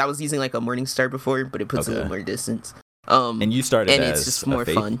distance. I was using like a Morning Star before, but it puts a little more distance. And you started and as it's just more a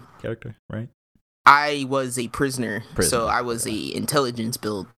Faith fun character, right? I was a prisoner, so I was a intelligence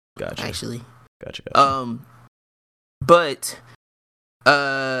build. Gotcha. Actually. Gotcha. But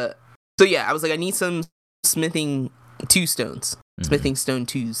so yeah, I was like, I need some smithing 2 stones, smithing stone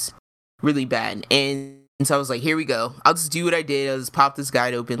 2s, really bad. And so I was like, here we go. I'll just do what I did. I'll just pop this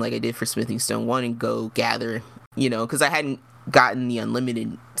guide open like I did for smithing stone 1 and go gather, because I hadn't gotten the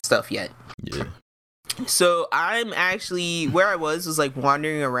unlimited stuff yet. Yeah. So I'm actually, where I was like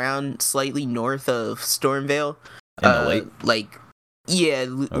wandering around slightly north of Stormvale. In the lake? Like, yeah,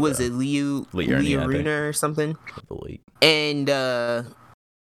 was it Liurnia or something? The lake. And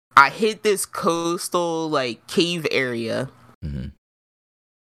I hit this coastal like cave area,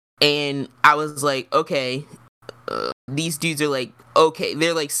 and I was like, okay, these dudes are like, okay,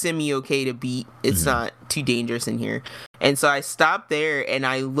 they're like semi-okay to beat. It's not too dangerous in here. And so I stopped there and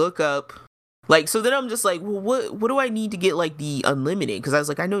I look up. Like, so then I'm just like, well, what do I need to get, like, the unlimited? Because I was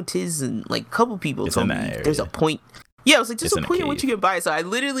like, I know Tiz and, like, a couple people told me there's a point. Yeah, I was like, there's a point at which you can buy it. So I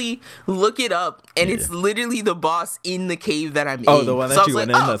literally look it up, and it's literally the boss in the cave that I'm in. Oh, the one that you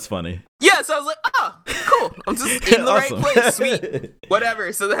went in? That's funny. Yeah, so I was like, cool. I'm just in the right place. Sweet.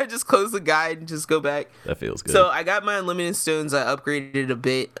 Whatever. So then I just close the guide and just go back. That feels good. So I got my unlimited stones. I upgraded a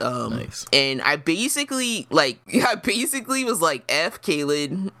bit. Nice. And I basically was like, F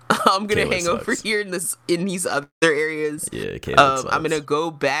Caelid. I'm going to hang over here in these other areas. Yeah, Caelid I'm going to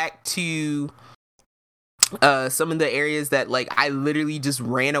go back to some of the areas that like I literally just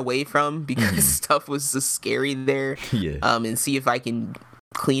ran away from because stuff was just scary there. Yeah. And see if I can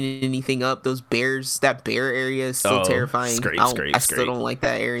clean anything up. That bear area is still terrifying. I still don't like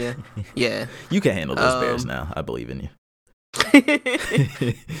that area. Yeah. You can handle those bears now. I believe in you.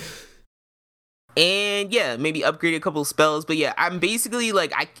 And yeah, maybe upgrade a couple of spells. But yeah, I'm basically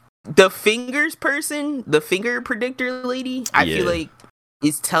like the finger predictor lady, I feel like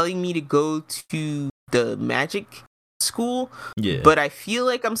is telling me to go to the magic school. Yeah. But I feel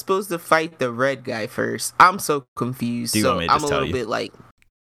like I'm supposed to fight the red guy first. I'm so confused. So I'm a little bit like,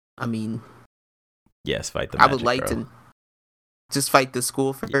 I mean, yes, fight the magic I would like to just fight the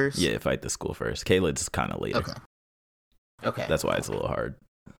school first. Yeah, fight the school first. Caelid's kind of later. Okay. That's why it's a little hard.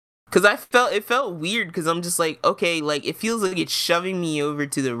 Because it felt weird because I'm just like, okay, like it feels like it's shoving me over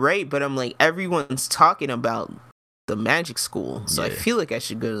to the right, but I'm like, everyone's talking about the magic school. So I feel like I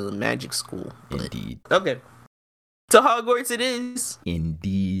should go to the magic school. Indeed. Okay. To Hogwarts it is.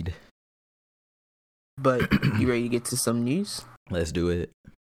 Indeed. But you ready to get to some news? Let's do it.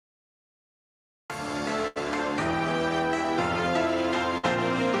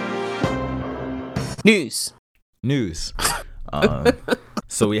 News.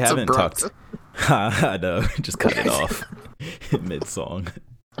 So we haven't talked. I know, just cut it off mid-song.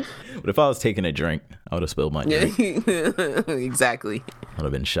 But if I was taking a drink, I would have spilled my drink. Exactly. I would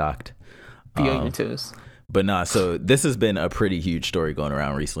have been shocked. Be on your toes. But nah, so this has been a pretty huge story going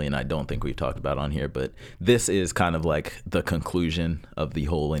around recently, and I don't think we've talked about it on here, but this is kind of like the conclusion of the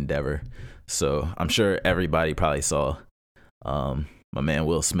whole endeavor. So I'm sure everybody probably saw my man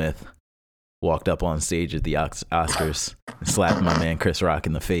Will Smith walked up on stage at the Oscars and slapped my man Chris Rock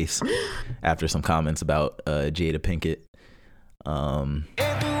in the face after some comments about Jada Pinkett.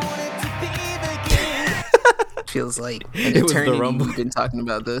 Feels like an eternity we've been talking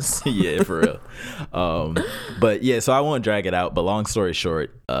about this. Yeah, for real. But yeah, so I won't drag it out, but long story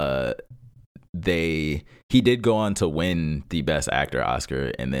short, he did go on to win the Best Actor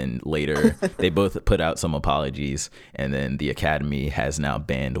Oscar, and then later they both put out some apologies, and then the Academy has now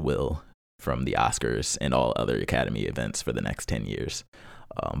banned Will from the Oscars and all other Academy events for the next 10 years.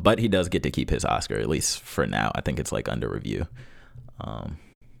 But he does get to keep his Oscar, at least for now. I think it's like under review.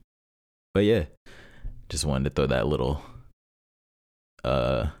 But yeah, just wanted to throw that little,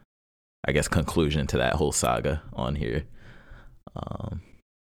 I guess, conclusion to that whole saga on here.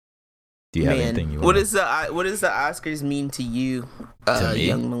 Do you have anything you want? What does the Oscars mean to you, to me?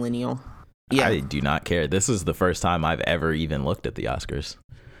 Young millennial? Yeah, I do not care. This is the first time I've ever even looked at the Oscars.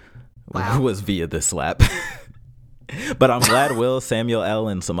 Wow. Was via the slap. But I'm glad Will, Samuel L.,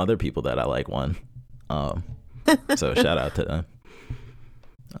 and some other people that I like won. So shout out to them.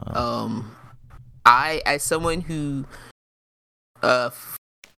 I, as someone who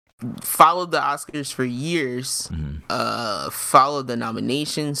followed the Oscars for years, followed the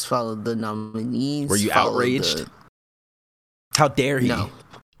nominations, followed the nominees. Were you outraged? How dare he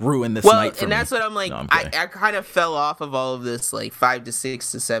ruin this night for me? Well, and that's what I'm like. No, I kind of fell off of all of this like 5 to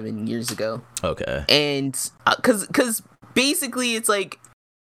 6 to 7 years ago. Okay. And because basically it's like,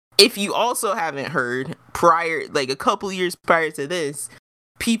 if you also haven't heard, prior, like a couple years prior to this,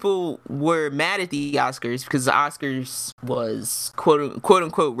 people were mad at the Oscars because the Oscars was quote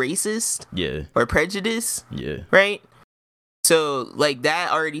unquote racist, or prejudice, right? So like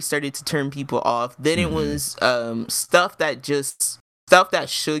that already started to turn people off. Then it was stuff that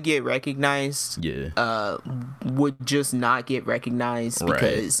should get recognized would just not get recognized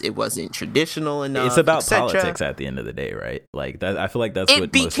because it wasn't traditional enough. It's about politics at the end of the day, right? Like that, I feel like that's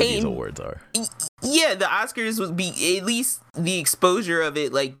what most of these awards are. Yeah, the Oscars would be at least the exposure of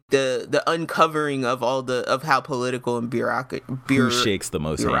it, like the uncovering of all of how political and who shakes the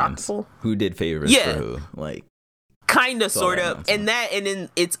most hands, who did favors for who, like kind of, sort of, and then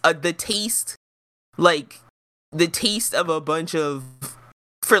it's the taste, like the taste of a bunch of,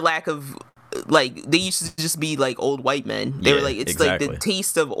 for lack of, like, they used to just be like old white men. They were like, it's like the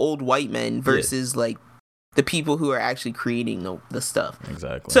taste of old white men versus like the people who are actually creating the stuff.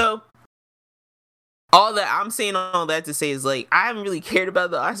 Exactly. So I'm saying all that to say is like, I haven't really cared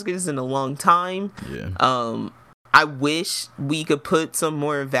about the Oscars in a long time. I wish we could put some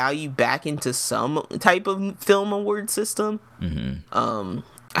more value back into some type of film award system.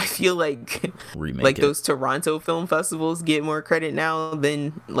 I feel like those Toronto film festivals get more credit now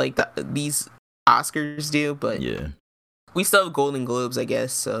than like these Oscars do, but we still have Golden Globes, I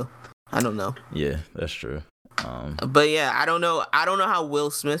guess, so I don't know. Yeah, that's true. But yeah, I don't know how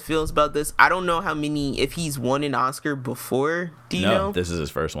Will Smith feels about this. I don't know if he's won an Oscar before. Do you know? This is his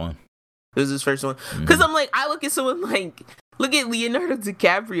first one. This is his first one. Because I'm like, I look at someone like, look at Leonardo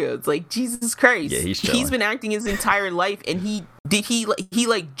DiCaprio. It's like, Jesus Christ. Yeah, he's been acting his entire life, and he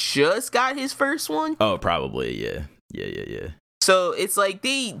just got his first one. Oh, probably. Yeah. So it's like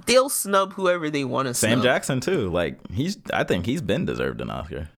they'll snub whoever they want to snub. Sam Jackson too. Like I think he's been deserved an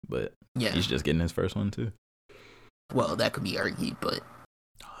Oscar, but he's just getting his first one too. Well, that could be argued, but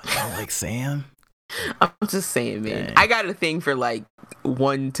you don't like Sam? I'm just saying, man. Dang. I got a thing for like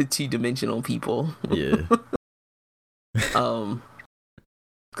 1 to 2 dimensional people. Yeah. Because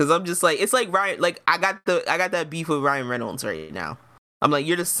I'm just like, it's like Ryan. Like I got that beef with Ryan Reynolds right now. I'm like,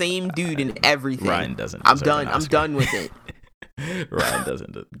 you're the same dude in everything. Ryan doesn't. I'm done with it. Ryan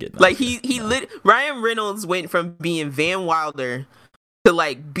doesn't get like Ryan Reynolds went from being Van Wilder to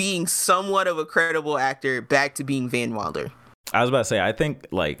like being somewhat of a credible actor back to being Van Wilder. I was about to say, I think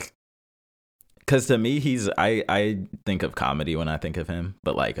like, because to me I think of comedy when I think of him,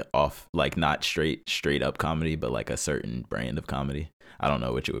 but like off, like not straight up comedy, but like a certain brand of comedy. I don't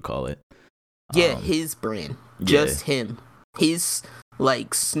know what you would call it. Yeah, his brand, just him. His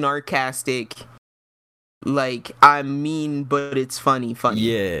like snarkastic, like I'm mean but it's funny.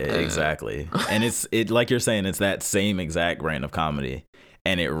 Yeah, exactly. And it like you're saying, it's that same exact brand of comedy,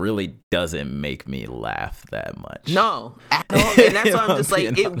 and it really doesn't make me laugh that much. No, at all. And that's why I'm just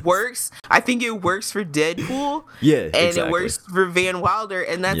like, it works. I think it works for Deadpool. Yeah, and it works for Van Wilder,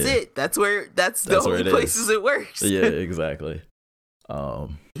 and that's it. That's the only places it works. Yeah, exactly.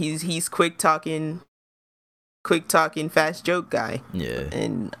 He's quick talking, fast joke guy. Yeah,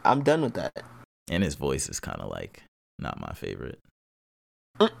 and I'm done with that. And his voice is kind of like not my favorite.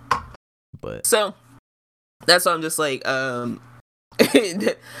 But so that's why I'm just like,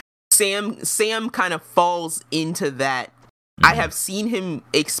 Sam kind of falls into that. I have seen him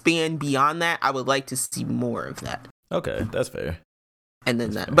expand beyond that. I would like to see more of that. Okay, that's fair. And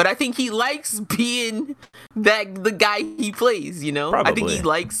then but I think he likes being the guy he plays, you know? Probably. I think he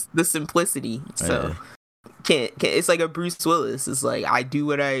likes the simplicity. So can't it's like a Bruce Willis. It's like, I do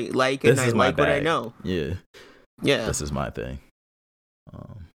what I like and I like what I know. Yeah. This is my thing.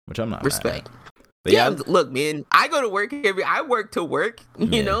 Which I'm not respect. Mad at. But yeah, look, man, I go to work I work to work,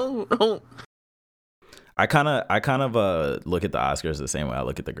 you know? I kind of look at the Oscars the same way I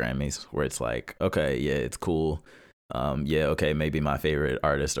look at the Grammys, where it's like, okay, yeah, it's cool. Okay, maybe my favorite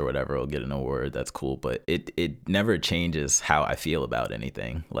artist or whatever will get an award. That's cool, but it never changes how I feel about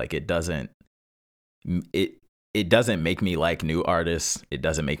anything. Like it doesn't make me like new artists. It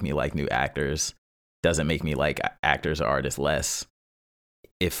doesn't make me like new actors. Doesn't make me like actors or artists less.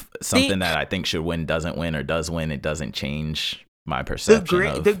 If something that I think should win doesn't win or does win, it doesn't change my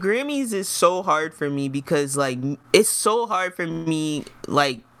perception. The Grammys is so hard for me because like it's so hard for me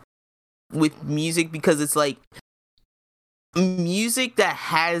like with music, because it's like music that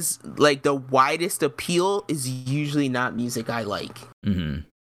has like the widest appeal is usually not music I like.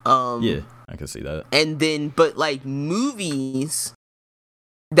 Yeah, I can see that. And then, but like movies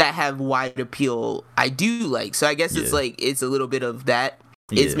that have wide appeal, I do like. So I guess it's like it's a little bit of that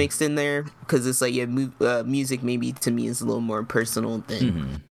is mixed in there because it's like music maybe to me is a little more personal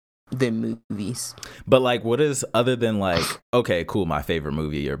than movies. But like, what is other than like, okay, cool, my favorite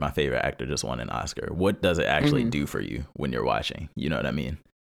movie or my favorite actor just won an Oscar? What does it actually do for you when you're watching? You know what I mean?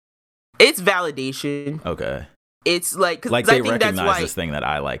 It's validation. Okay. It's like, cause like they I think recognize that's why, this thing that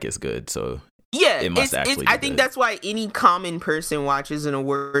I like is good, so yeah, it must actually. I think that's why any common person watches an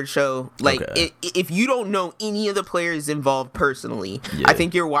award show. Like, if you don't know any of the players involved personally, I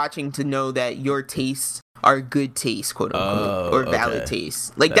think you're watching to know that your tastes are good taste, quote unquote, or valid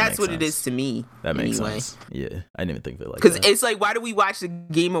taste. Like that's what it is to me. That makes sense. Yeah, I didn't even think of it like that. Because that. it's like, why do we watch the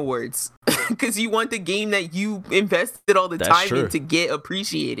Game Awards? Because you want the game that you invested all the time in to get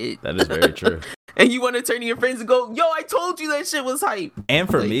appreciated. That is very true. And you want to turn to your friends and go, yo, I told you that shit was hype. And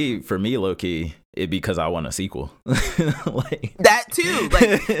for me, low-key, it because I want a sequel. Like that too.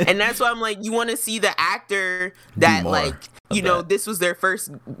 Like, and that's why I'm like, you want to see the actor that like, you know, this was their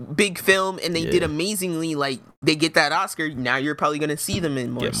first big film and they did amazingly. Like they get that Oscar. Now you're probably going to see them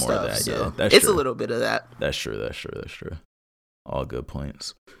in more stuff. Of that, so it's true. A little bit of that. That's true. All good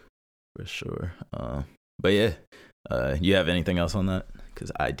points for sure. But yeah, you have anything else on that?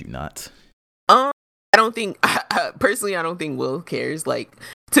 Because I do not. I don't think personally. I don't think Will cares. Like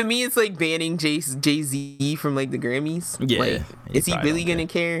to me, it's like banning Jay-Z from like the Grammys. Yeah, like, is he really gonna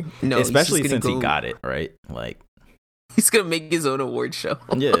care? No, especially since he got it right. Like he's gonna make his own award show.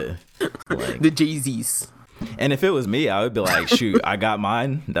 Yeah, like, the Jay-Z's. And if it was me, I would be like, shoot, I got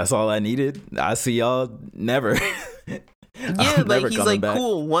mine. That's all I needed. I see y'all never. Yeah, like he's like, back.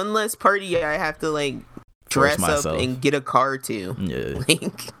 Cool. One less party I have to like dress up and get a car to. Yeah,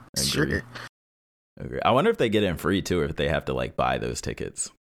 like sure. I wonder if they get in free too, or if they have to like buy those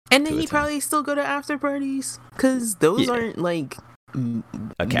tickets. And then he probably still go to after parties because those aren't like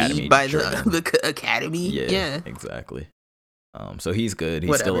Academy by the Academy. Yeah, exactly. So he's good.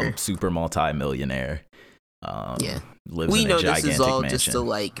 He's still a super multi-millionaire. Lives we in know a gigantic this is all mansion. just to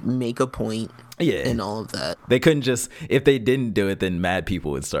like make a point. Yeah, and all of that. They couldn't just, if they didn't do it, then mad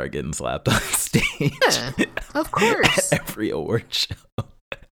people would start getting slapped on stage. Yeah, of course. At every award show.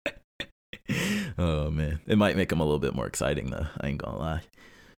 Oh man, it might make them a little bit more exciting though. I ain't gonna lie.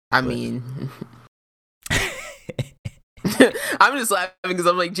 I mean, I'm just laughing because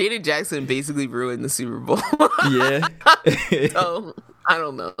I'm like, Janet Jackson basically ruined the Super Bowl. Yeah. So I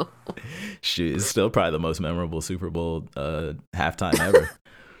don't know. Shoot, it's still probably the most memorable Super Bowl halftime ever.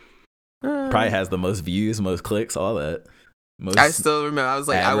 Probably has the most views, most clicks, all that. I still remember. I was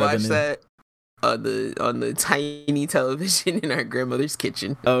like, I watched that on the tiny television in our grandmother's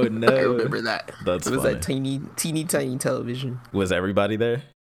kitchen. Oh no! I remember that. That's it was funny. That teeny tiny television. Was everybody there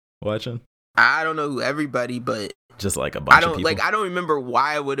watching? I don't know who everybody, but just like a bunch of people. I don't remember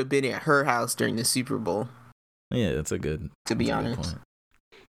why I would have been at her house during the Super Bowl. Yeah, that's a good. To be honest.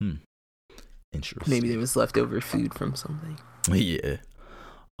 Interesting. Maybe there was leftover food from something. Yeah.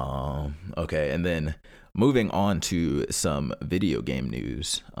 Okay, and then moving on to some video game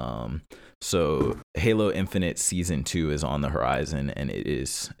news. So Halo Infinite Season 2 is on the horizon, and it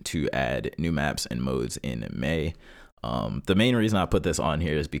is to add new maps and modes in May. The main reason I put this on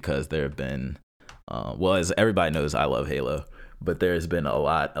here is because there have been, well, as everybody knows, I love Halo, but there's been a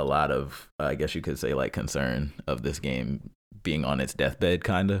lot of, I guess you could say, like, concern of this game being on its deathbed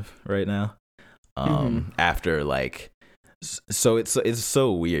kind of right now. After like, so it's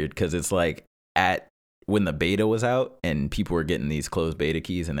so weird because it's like when the beta was out and people were getting these closed beta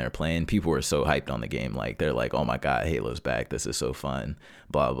keys and they're playing, people were so hyped on the game. Like they're like, oh my God, Halo's back. This is so fun,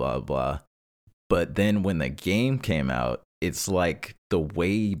 blah, blah, blah. But then when the game came out, it's like the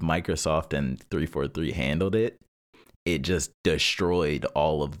way Microsoft and 343 handled it, it just destroyed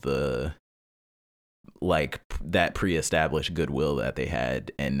all of the, like, that pre-established goodwill that they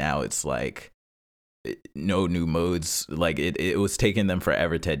had. And now it's like, no new modes. Like it was taking them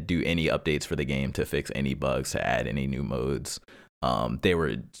forever to do any updates for the game, to fix any bugs, to add any new modes. They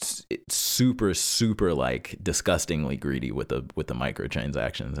were super like disgustingly greedy with the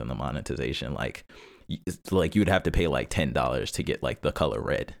microtransactions and the monetization. Like you would have to pay like $10 to get like the color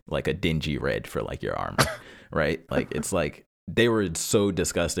red, like a dingy red for like your armor, right? Like it's like they were so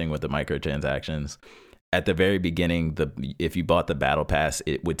disgusting with the microtransactions. At the very beginning, if you bought the battle pass,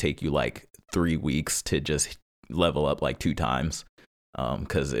 it would take you like 3 weeks to just level up like 2 times,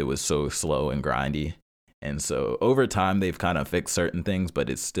 because it was so slow and grindy. And so over time they've kind of fixed certain things, but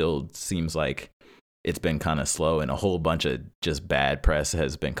it still seems like it's been kind of slow, and a whole bunch of just bad press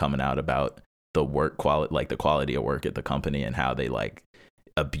has been coming out about the work quality, like the quality of work at the company, and how they like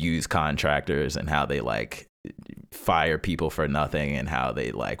abuse contractors, and how they like fire people for nothing, and how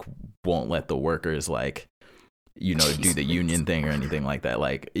they like won't let the workers like, you know, do the union thing or anything like that.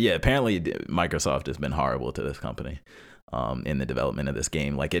 Like, yeah, apparently Microsoft has been horrible to this company in the development of this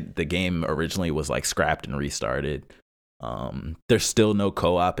game. Like the game originally was like scrapped and restarted. There's still no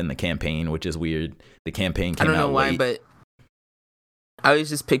co-op in the campaign, which is weird. The campaign came out late. I don't know why, but I always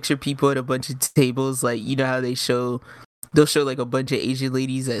just picture people at a bunch of tables, like, you know how they'll show like a bunch of Asian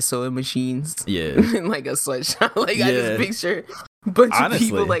ladies at sewing machines, and like a sweatshop. Like, I just picture a bunch of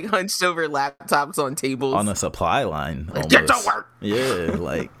people like hunched over laptops on tables on a supply line, like, get to work. Yeah,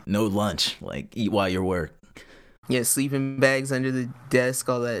 like no lunch, like eat while you work. Yeah, sleeping bags under the desk,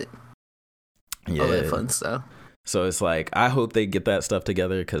 all that fun stuff. So it's like, I hope they get that stuff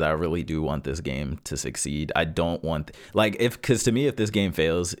together, because I really do want this game to succeed. I don't want, like, because to me, if this game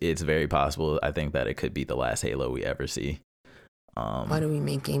fails, it's very possible, I think, that it could be the last Halo we ever see. Why do we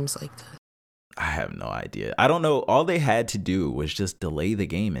make games like that? I have no idea. I don't know. All they had to do was just delay the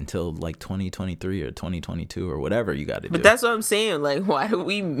game until like 2023 or 2022 or whatever you got to do. But that's what I'm saying. Like, why do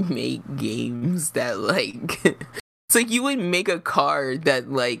we make games that like, it's like you would make a car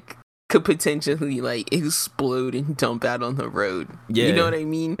that like could potentially like explode and dump out on the road. Yeah, you know what I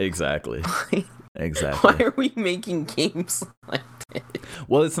mean? Exactly. Exactly. Why are we making games like that?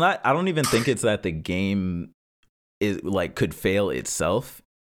 Well, it's not. I don't even think it's that the game is like could fail itself.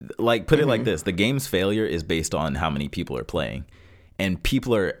 Like, put it like this: the game's failure is based on how many people are playing, and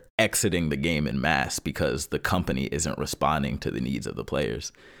people are exiting the game in mass because the company isn't responding to the needs of the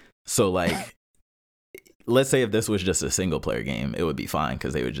players. So like, let's say if this was just a single player game, it would be fine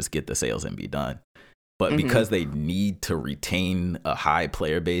because they would just get the sales and be done. But because they need to retain a high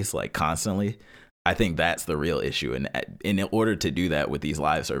player base like constantly, I think that's the real issue. And in order to do that with these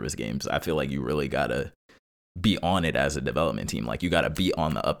live service games, I feel like you really gotta be on it as a development team. Like, you gotta be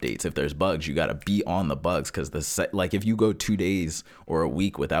on the updates. If there's bugs, you gotta be on the bugs, because like if you go 2 days or a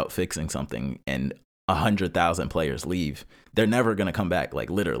week without fixing something and 100,000 players leave, they're never gonna come back. Like,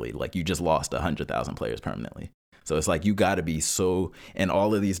 literally, like you just lost 100,000 players permanently. So it's like you gotta be so, and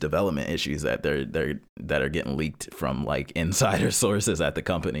all of these development issues that that are getting leaked from like insider sources at the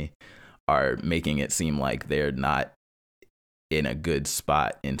company are making it seem like they're not in a good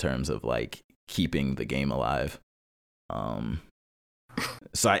spot in terms of like keeping the game alive. I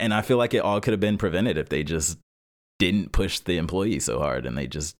feel like it all could have been prevented if they just didn't push the employees so hard, and they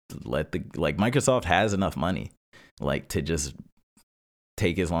just let Microsoft has enough money like to just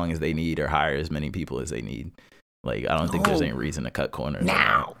take as long as they need or hire as many people as they need. Like, I don't think there's any reason to cut corners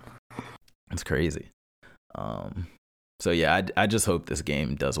now. It's crazy. So yeah, I just hope this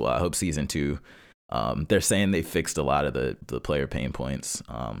game does well. I hope season 2, they're saying they fixed a lot of the player pain points.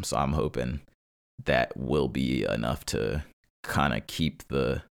 So I'm hoping that will be enough to kind of keep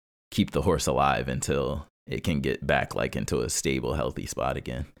the horse alive until it can get back like into a stable, healthy spot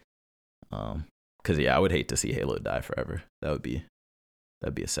again. Cause yeah, I would hate to see Halo die forever. That'd be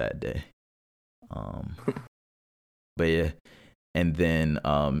a sad day. But yeah, and then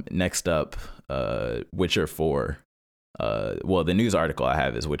next up, Witcher 4. Well, the news article I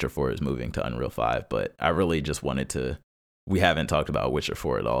have is Witcher 4 is moving to Unreal 5, but I really just wanted to. We haven't talked about Witcher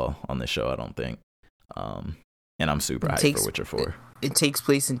 4 at all on this show, I don't think. And I'm super hyped for Witcher 4. It takes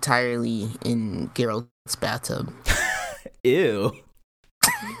place entirely in Geralt's bathtub. Ew.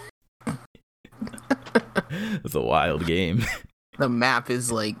 It's a wild game. The map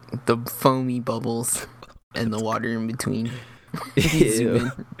is like the foamy bubbles and the water in between.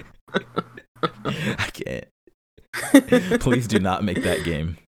 Ew. I can't. Please do not make that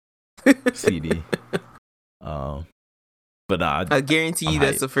game, CD. But nah, I guarantee you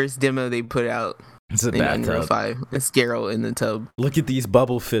that's the first demo they put out. It's a bathtub. It's Geralt in the tub. Look at these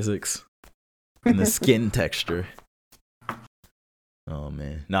bubble physics and the skin texture. Oh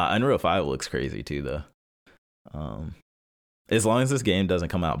man, nah, Unreal 5 looks crazy too though. As long as this game doesn't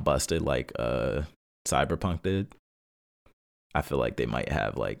come out busted like Cyberpunk did, I feel like they might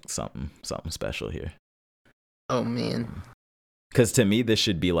have like something special here. Oh man, because to me this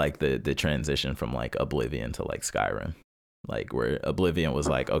should be like the transition from like Oblivion to like Skyrim, like where Oblivion was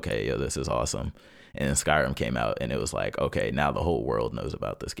like, okay, yo, this is awesome, and then Skyrim came out and it was like, okay, now the whole world knows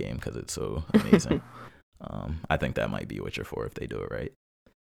about this game because it's so amazing. I think that might be Witcher 4 if they do it right.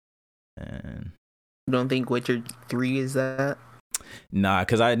 And you don't think Witcher 3 is that? Nah,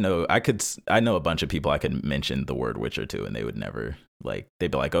 because I know a bunch of people I could mention the word Witcher to, and they would never like.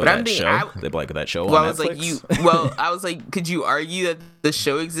 They'd be like, "Oh, that show." They'd be like, "That show on Netflix." I was like, could you argue that the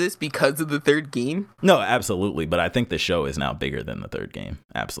show exists because of the third game? No, absolutely, but I think the show is now bigger than the third game.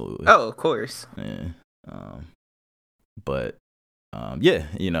 Absolutely. Oh, of course. Yeah. But yeah,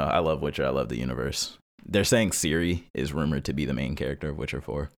 you know, I love Witcher. I love the universe. They're saying Ciri is rumored to be the main character of Witcher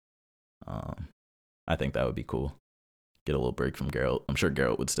 4. I think that would be cool. Get a little break from Geralt. I'm sure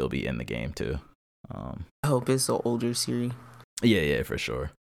Geralt would still be in the game too. I hope it's the older Ciri. Yeah, for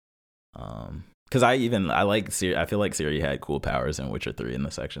sure. Because I like Ciri. I feel like Ciri had cool powers in Witcher 3 in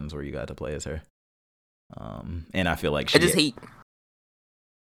the sections where you got to play as her. And I feel like I just hate.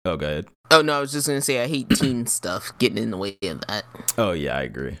 Oh, go ahead. Oh no, I was just gonna say I hate teen stuff getting in the way of that. Oh yeah, I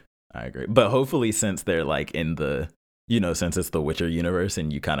agree. But hopefully, since they're like in the, you know, since it's the Witcher universe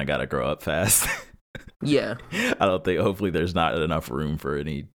and you kind of got to grow up fast. Yeah. I don't think, hopefully there's not enough room for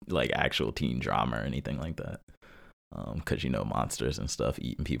any like actual teen drama or anything like that. Because, you know, monsters and stuff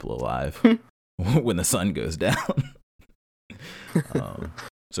eating people alive when the sun goes down.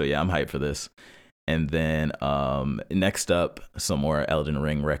 So yeah, I'm hyped for this. And then next up, some more Elden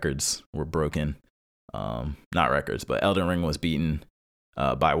Ring records were broken. Not records, but Elden Ring was beaten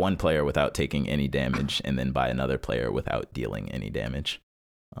by one player without taking any damage, and then by another player without dealing any damage.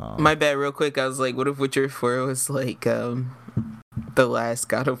 My bad, real quick. I was like, what if Witcher 4 was like the last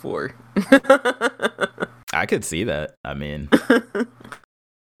God of War? I could see that. I mean, to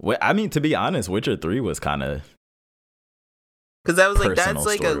be honest, Witcher 3 was kind of, because I was like, that's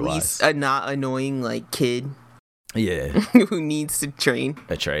like at least a not annoying like kid. Yeah. Who needs to train.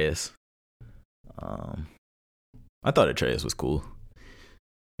 Atreus. I thought Atreus was cool.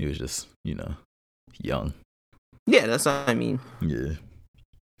 He was just, you know, young. Yeah, that's what I mean. Yeah.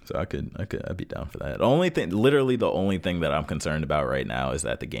 So I'd be down for that. Literally the only thing that I'm concerned about right now is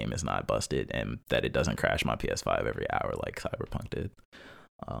that the game is not busted and that it doesn't crash my PS5 every hour like Cyberpunk did.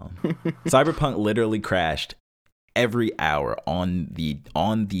 Cyberpunk literally crashed every hour on the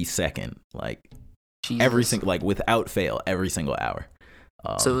second, like Jesus. Every single, like without fail, every single hour.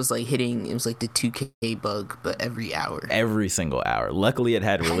 So it was like the 2K bug, but every hour. Every single hour. Luckily, it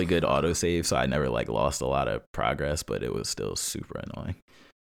had really good autosave, so I never like lost a lot of progress, but it was still super annoying.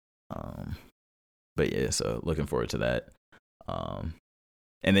 But yeah, so looking forward to that.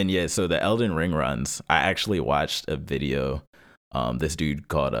 And then yeah, so the Elden Ring runs. I actually watched a video. This dude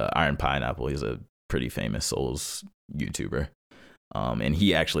called Iron Pineapple. He's a pretty famous Souls YouTuber. And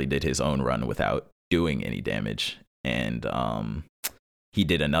he actually did his own run without doing any damage. And he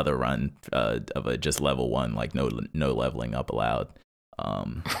did another run of a just level 1, like no leveling up allowed.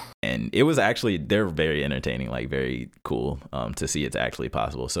 And it was actually, they're very entertaining, like very cool to see it's actually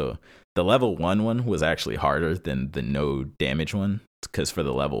possible. So the level 1 was actually harder than the no damage one, because for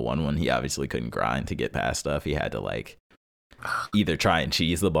the level 1 he obviously couldn't grind to get past stuff. He had to like either try and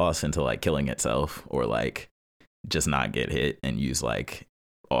cheese the boss into like killing itself, or like just not get hit and use like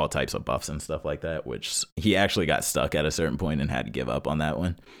all types of buffs and stuff like that, which he actually got stuck at a certain point and had to give up on that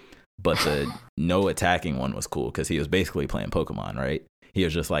one. But the no attacking one was cool because he was basically playing Pokemon, right? He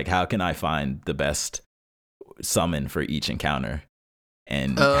was just like, how can I find the best summon for each encounter?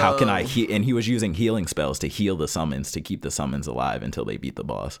 And how can I and he was using healing spells to heal the summons, to keep the summons alive until they beat the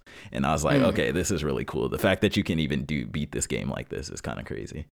boss. And I was like, okay, this is really cool. The fact that you can even beat this game like this is kind of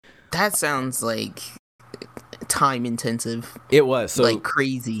crazy. That sounds like time intensive. It was so like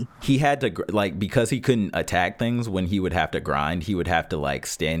crazy. He had to like, because he couldn't attack things when he would have to grind, he would have to like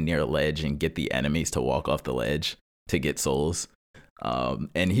stand near a ledge and get the enemies to walk off the ledge to get souls.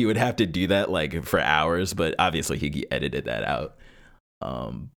 And he would have to do that like for hours, but obviously he edited that out.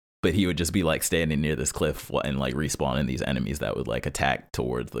 But he would just be like standing near this cliff and like respawning these enemies that would like attack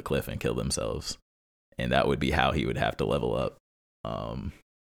towards the cliff and kill themselves. And that would be how he would have to level up.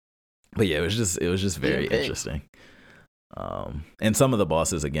 But yeah, it was just very interesting. And some of the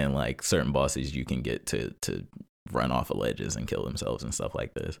bosses, again, like certain bosses you can get to run off of ledges and kill themselves and stuff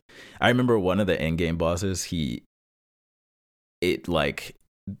like this. I remember one of the end game bosses,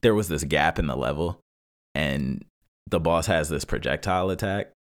 there was this gap in the level, and the boss has this projectile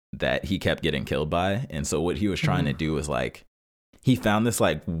attack that he kept getting killed by. And so what he was trying to do was like, he found this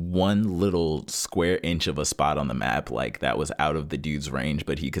like one little square inch of a spot on the map, like that was out of the dude's range,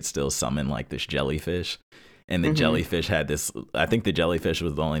 but he could still summon like this jellyfish. And the jellyfish had this, I think the jellyfish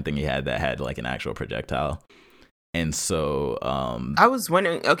was the only thing he had that had like an actual projectile. And so I was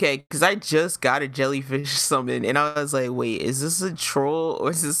wondering, okay, because I just got a jellyfish summon and I was like, wait, is this a troll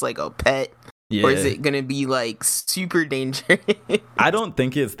or is this like a pet? Yeah. Or is it gonna be like super dangerous? I don't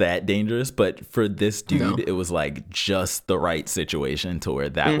think it's that dangerous, but for this dude, No. it was like just the right situation to where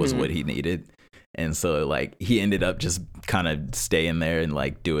that was what he needed. And so like he ended up just kind of staying there and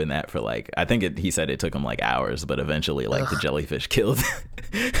like doing that for like, I think he said it took him like hours, but eventually like the jellyfish killed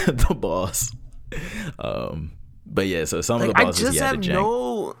the boss. But yeah, so some of the bosses he had to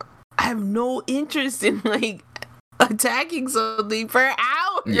jank. I have no interest in like attacking something for hours.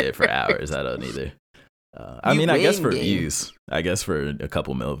 Yeah, for hours. I don't either. I mean, I guess for views. I guess for a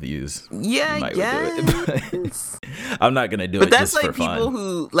couple mil views. Yeah, you might do it. I'm not gonna do but it that's just like for fun. people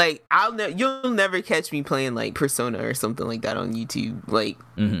who like you'll never catch me playing like Persona or something like that on YouTube. Like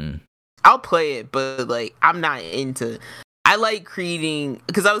I'll play it, but like I'm not into. I like creating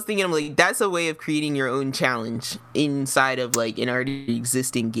because I was thinking I'm like that's a way of creating your own challenge inside of like an already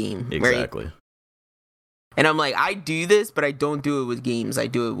existing game. Exactly. Right? And I'm like, I do this, but I don't do it with games. I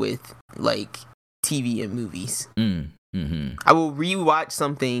do it with like TV and movies. I will rewatch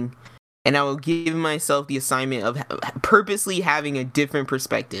something and I will give myself the assignment of purposely having a different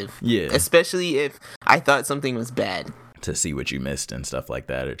perspective. Yeah. Especially if I thought something was bad. To see what you missed and stuff like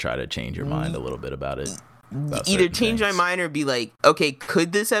that, or try to change your mind a little bit about it. Either change my mind or be like, okay,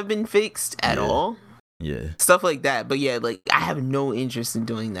 could this have been fixed at all? Yeah. Stuff like that. But yeah, like I have no interest in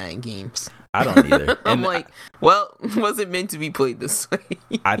doing that in games. I don't either. I'm like, well, was it meant to be played this way?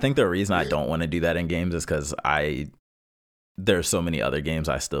 I think the reason I don't want to do that in games is because there's so many other games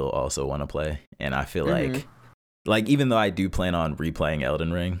I still also want to play. And I feel like even though I do plan on replaying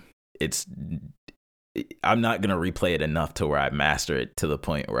Elden Ring, I'm not going to replay it enough to where I master it to the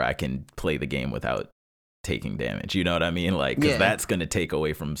point where I can play the game without taking damage. You know what I mean? Like, because that's going to take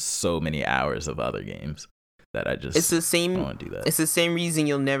away from so many hours of other games that I just don't want to do that. It's the same reason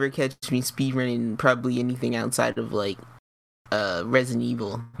you'll never catch me speedrunning probably anything outside of like Resident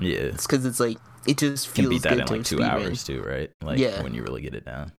Evil. Yeah. It's because it's like it just feels can beat that good in like 2 hours too, right? Like when you really get it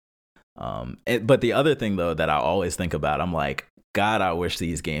down. But the other thing though that I always think about, I'm like, God, I wish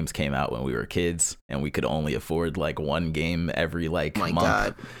these games came out when we were kids and we could only afford like one game every like month.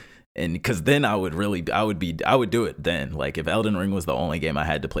 God. And because then I would do it then. Like if Elden Ring was the only game I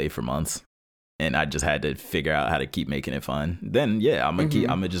had to play for months and I just had to figure out how to keep making it fun, then yeah, I'm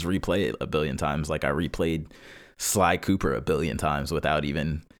gonna just replay it a billion times. Like I replayed Sly Cooper a billion times without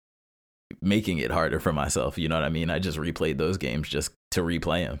even making it harder for myself. You know what I mean? I just replayed those games just to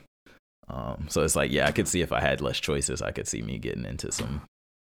replay them. So it's like, yeah, I could see if I had less choices, I could see me getting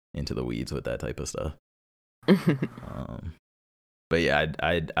into the weeds with that type of stuff. But yeah,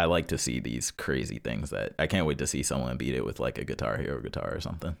 I like to see these crazy things that I can't wait to see someone beat it with like a Guitar Hero guitar or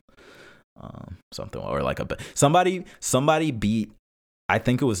something. Something or like somebody beat, I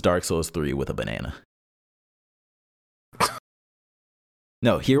think it was Dark Souls 3 with a banana.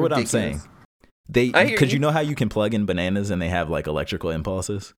 No, hear what I'm saying. Because you know how you can plug in bananas and they have like electrical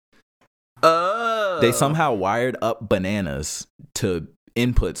impulses? Oh. They somehow wired up bananas to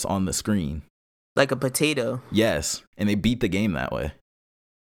inputs on the screen. Like a potato. Yes, and they beat the game that way.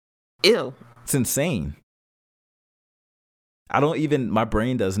 Ew. It's insane. My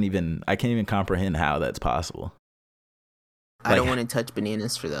brain I can't even comprehend how that's possible. I don't want to touch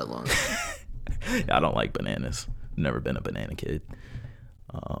bananas for that long. I don't like bananas. Never been a banana kid.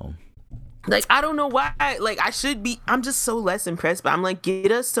 Like, I don't know why. Like, I'm just so less impressed. But I'm like,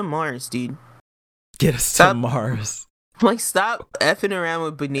 get us to Mars, dude. Get us to Mars. Like, stop effing around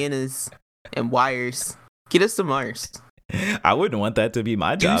with bananas and wires. Get us to Mars. I wouldn't want that to be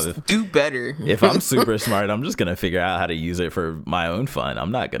my job. Do better. If I'm super smart, I'm just gonna figure out how to use it for my own fun.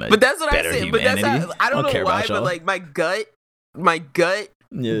 I'm not gonna. But that's what better I said. humanity. But that's how, I don't know why, but like my gut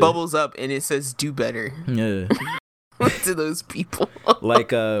bubbles up and it says "do better." Yeah. To those people.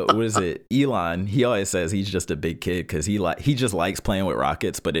 Like what is it? Elon, he always says he's just a big kid because he just likes playing with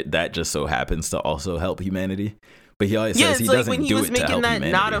rockets, but that just so happens to also help humanity. But he always says he doesn't do it to help humanity. Yeah, it's like when he was making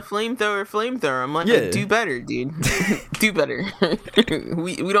that not a flamethrower. I'm like, do better, dude. Do better.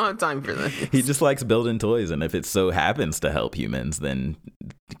 we don't have time for that. He just likes building toys, and if it so happens to help humans, then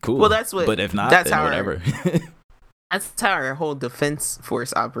cool. Well, that's what. But if not, that's then how whatever. That's how our whole defense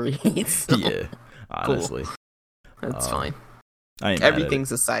force operates. So. Yeah, honestly. Cool. That's fine.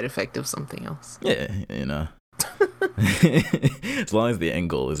 Everything's a side effect of something else. Yeah, you know. As long as the end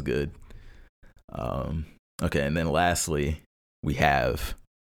goal is good. Okay, and then lastly, we have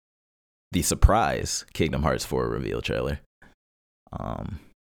the surprise Kingdom Hearts 4 reveal trailer.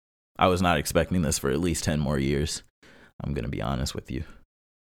 I was not expecting this for at least 10 more years. I'm going to be honest with you.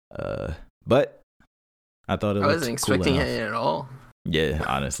 But I thought I wasn't expecting it at all. Yeah,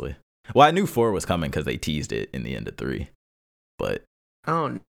 honestly. Well, I knew 4 was coming because they teased it in the end of 3. But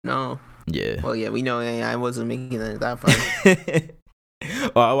oh, no. Yeah. Well, yeah, we know AI wasn't making it that far.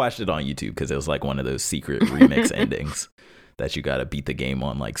 Well, I watched it on YouTube because it was like one of those secret remix endings that you gotta beat the game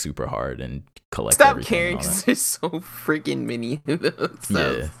on like super hard and collect. Stop everything caring and all because that. there's so freaking many of those. So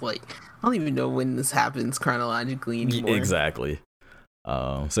Yeah. it's like, I don't even know when this happens chronologically anymore. Exactly.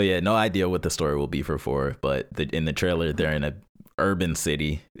 So yeah, no idea what the story will be for 4, but in the trailer they're in a urban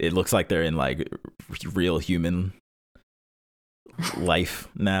city. It looks like they're in like real human life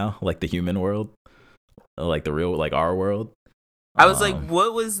now, like the human world, like the real, like our world. I was like,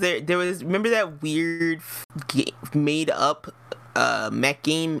 what was there? There was, remember that weird made up mech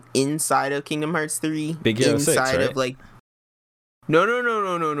game inside of Kingdom Hearts 3? Big Hero 6, inside right? of like, no.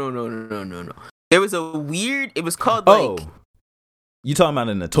 There was a weird, it was called like, you talking about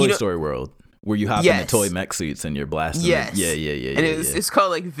in the Toy You know- Story world where you hop in Yes. the toy mech suits and you're blasting. Yes. Yeah. and it's called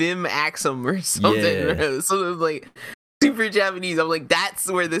like Vim Axum or something. Yeah. So it was like super Japanese. I'm like, that's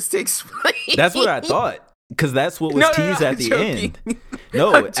where this takes place. That's what I thought. Because that's what was teased I'm at the joking. end.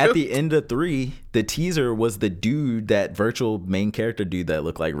 No, I'm at joking. the end of 3, the teaser was the dude, that virtual main character dude that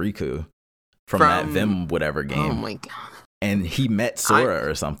looked like Riku from that Vim whatever game. Oh my god. And he met Sora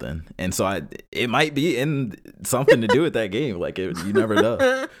or something. And so it might be in something to do with that game. Like, you never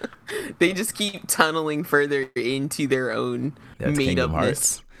know. They just keep tunneling further into their own That's made Kingdom upness.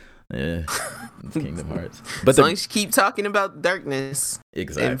 Hearts. Yeah, it's Kingdom Hearts. But As long as you keep talking about darkness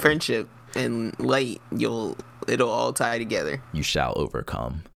exactly, and friendship and light, it'll all tie together. you shall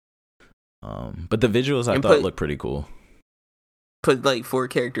overcome. But the visuals I And thought put- looked pretty cool. Put like 4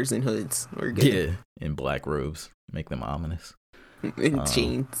 characters in hoods. We're good. Yeah, in black robes, make them ominous. In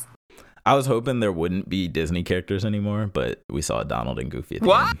chains. I was hoping there wouldn't be Disney characters anymore, but we saw Donald and Goofy at the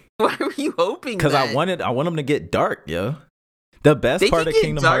Why? end. Why were you hoping? Because I that? want them to get dark, yo. The best They part can of get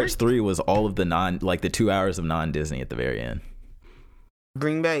Kingdom dark? Hearts 3 was all of the the 2 hours of non-Disney at the very end.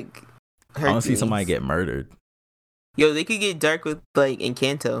 Bring back. I want to see Hercules. somebody get murdered. Yo, they could get dark with like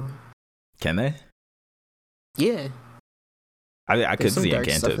Encanto. Can they? Yeah, I could some see dark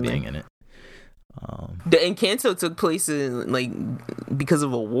stuff Encanto in being there. in it. the Encanto took place in like because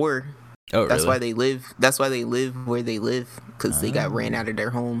of a war. Oh, That's really? why they live. That's why they live where they live, because they got Oh. ran out of their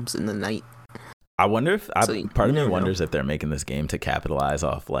homes in the night. I wonder if So part of you me never know. wonders if they're making this game to capitalize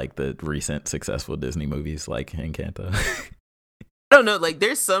off like the recent successful Disney movies like Encanto. I don't know. Like,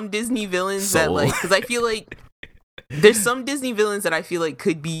 there's some Disney villains that Soul. like, because I feel like there's some Disney villains that I feel like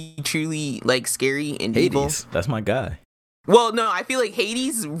could be truly like scary and evil. Hades, that's my guy. Well, no, I feel like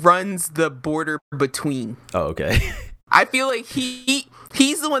Hades runs the border between. Oh, okay. I feel like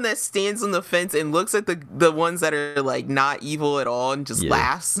he's the one that stands on the fence and looks at the ones that are like not evil at all and just Yeah.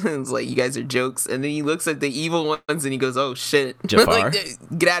 laughs and it's like, you guys are jokes, and then he looks at the evil ones and he goes, oh shit. Jafar? Like,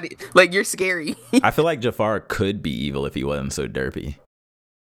 get out of here. Like, you're scary. I feel like Jafar could be evil if he wasn't so derpy.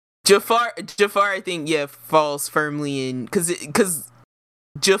 Jafar I think, yeah, falls firmly in because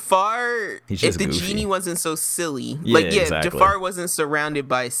Jafar, He's if just the goofy. genie wasn't so silly, Yeah, like, yeah, exactly. Jafar wasn't surrounded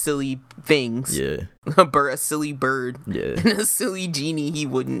by silly things, Yeah, a silly bird yeah. and a silly genie, he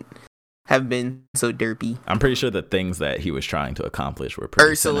wouldn't have been so derpy. I'm pretty sure the things that he was trying to accomplish were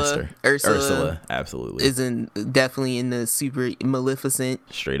pretty sinister. Ursula Absolutely. isn't definitely in the super Maleficent.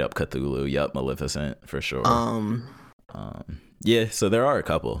 Straight up Cthulhu. Yup, Maleficent for sure. Yeah, so there are a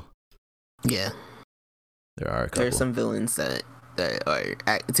couple. Yeah, There are a couple. there's some villains that are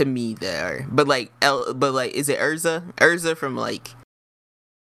to me that are, but like is it Urza from like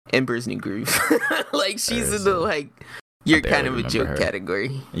Emperor's New Groove? Like, she's in the Urza. like, you're barely kind of a remember joke her.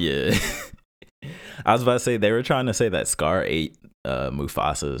 category. Yeah. I was about to say they were trying to say that Scar ate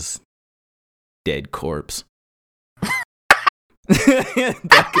Mufasa's dead corpse.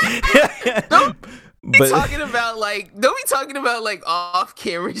 Don't be talking about like off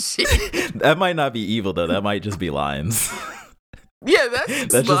camera shit. that might not be evil though. That might just be lions. Yeah,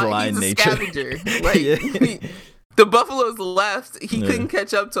 that's Just like, lion he's a nature. scavenger. Like, Yeah. the buffaloes left. He Yeah. couldn't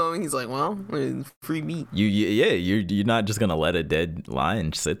catch up to him. He's like, well, free meat. You're not just gonna let a dead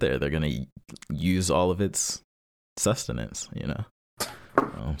lion sit there. They're gonna use all of its sustenance, you know.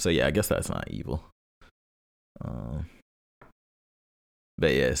 So yeah, I guess that's not evil.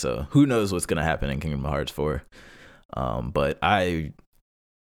 But yeah, so who knows what's gonna happen in Kingdom Hearts 4? But I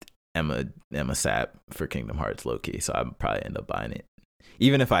am a sap for Kingdom Hearts low key, so I'll probably end up buying it.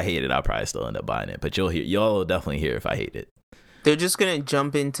 Even if I hate it, I'll probably still end up buying it. But y'all will definitely hear if I hate it. They're just gonna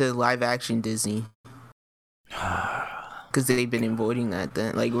jump into live action Disney because they've been avoiding that.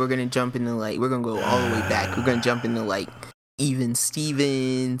 Then, like, we're gonna jump into we're gonna go all the way back. We're gonna jump into Even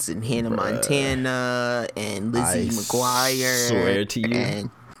Stevens and Hannah Bruh. Montana and Lizzie I McGuire. swear to you. And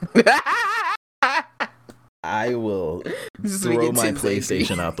I will Just throw making my Tiz angry.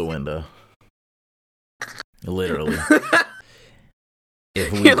 PlayStation out the window. Literally.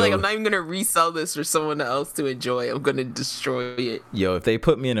 If we You're like, go- I'm not even gonna resell this for someone else to enjoy. I'm gonna destroy it. Yo, if they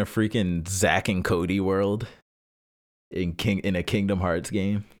put me in a freaking Zack and Cody world in a Kingdom Hearts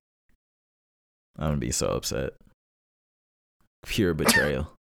game, I'm gonna be so upset. Pure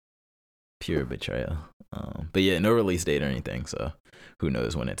betrayal. Pure betrayal. But yeah, no release date or anything, so who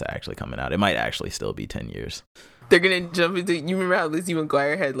knows when it's actually coming out. It might actually still be 10 years. They're gonna jump into. You remember how Lizzie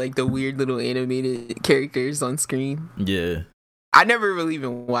McGuire had like the weird little animated characters on screen? Yeah. I never really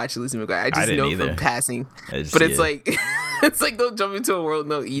even watched Lizzie McGuire. I just didn't know either. from passing. It's Like it's like they'll jump into a world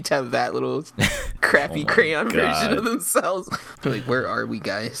and they'll each have that little crappy Oh my crayon version God. of themselves. They're like, where are we,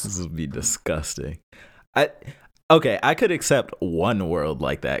 guys? This would be disgusting. I could accept one world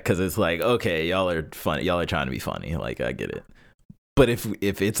like that because it's like, okay, y'all are funny, y'all are trying to be funny, like I get it. But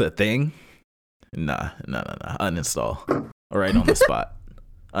if it's a thing, nah, uninstall right on the spot.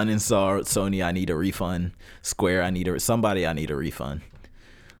 Uninstall Sony. I need a refund. Square. I need a refund.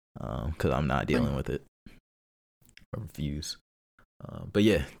 Because I'm not dealing with it. I refuse. But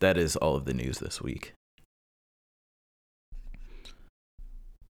yeah, that is all of the news this week.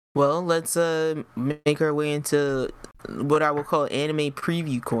 Well, let's make our way into what I will call anime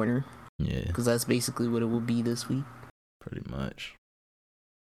preview corner, Yeah, because that's basically what it will be this week. pretty much.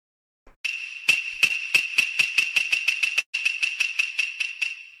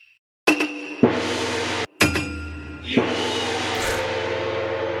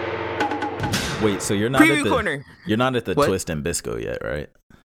 Wait, so you're not Preview at the corner. you're not at the What? Twist and Bisco yet, right?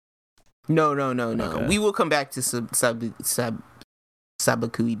 No. Okay. We will come back to Sabakui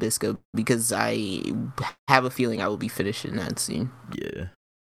Bisco because I have a feeling I will be finishing that soon. Yeah.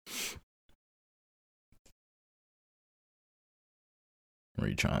 Where are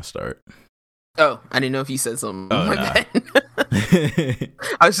you trying to start? Oh, I didn't know if you said something. Oh, My nah. bad.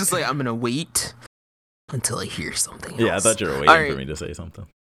 I was just like, I'm gonna wait until I hear something else. Yeah, I thought you were waiting All right. for me to say something.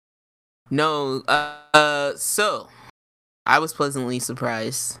 No, so I was pleasantly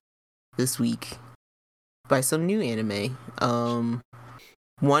surprised this week by some new anime.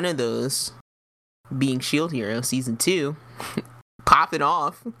 One of those being Shield Hero Season 2, popping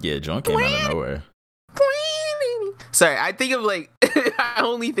off. Yeah, John came out of nowhere. Sorry, I think of like, I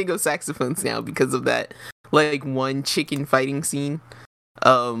only think of saxophones now because of that, like, one chicken fighting scene,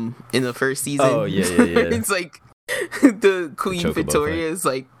 in the first season. Oh, yeah. It's like, the Queen Chocobo Victoria is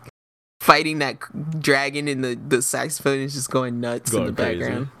like, fighting that dragon and the saxophone is just going nuts in the Crazy.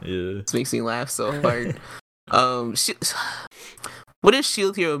 background. Yeah. This makes me laugh so hard. What does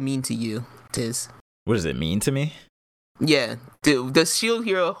Shield Hero mean to you, Tiz? What does it mean to me? Yeah, does Shield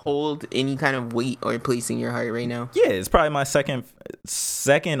Hero hold any kind of weight or place in your heart right now? Yeah, it's probably my second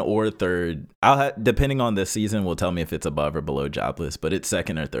or third. Depending on the season, will tell me if it's above or below Jobless, but it's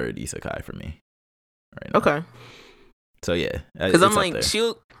second or third isekai for me. Right now. Okay, So yeah, because it's I'm up like there.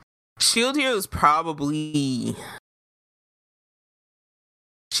 Shield Hero is probably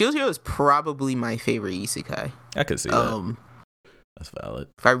my favorite isekai. I could see that. That's valid.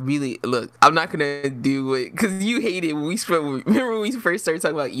 If I really look, I'm not gonna do it because you hate it when we remember when we first started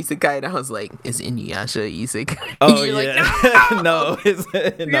talking about isekai, and I was like, "Is Inuyasha isekai?" Oh You're yeah, like, no,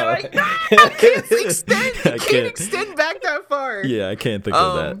 You're no. like, no, I can't extend. I You can't can't. extend back that far. Yeah, I can't think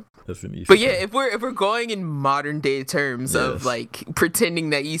of that. That's an isekai. But yeah, if we're going in modern day terms of Yes. like pretending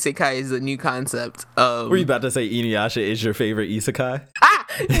that isekai is a new concept, were you about to say Inuyasha is your favorite isekai?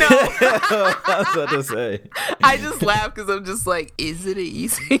 no, I was about to say. I just laugh because I'm just like, is it an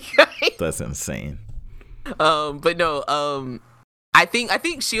isekai? That's insane. But no, I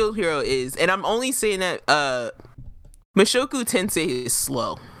think Shield Hero is, and I'm only saying that Mushoku Tensei is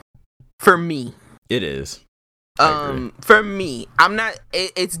slow for me. It is. I agree. For me, I'm not.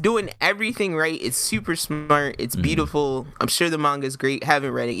 It's doing everything right. It's super smart. It's beautiful. I'm sure the manga is great.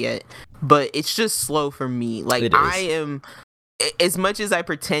 Haven't read it yet, but it's just slow for me. Like It is. I am, as much as I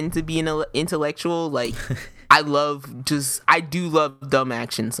pretend to be an intellectual, like I do love dumb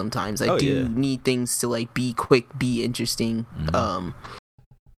action sometimes. I do need things to like be quick, be interesting.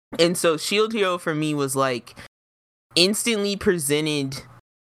 And so Shield Hero for me was like instantly presented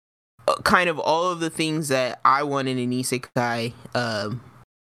kind of all of the things that I want in an isekai,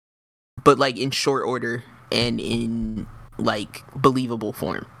 but like in short order and in like believable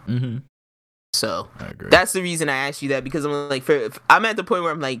form. Mm-hmm. So I agree. that's the reason I asked you that, because I'm like, I'm at the point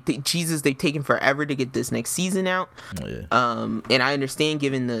where I'm like, Jesus, they've taken forever to get this next season out. Oh, yeah. And I understand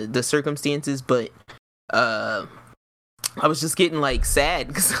given the circumstances, but I was just getting like sad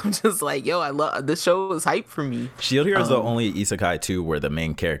because I'm just like, yo, I love this show was hype for me. Shield Hero is the only isekai too where the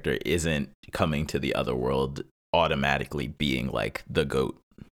main character isn't coming to the other world automatically being like the GOAT.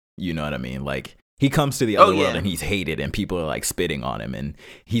 You know what I mean? Like he comes to the other world and he's hated and people are like spitting on him and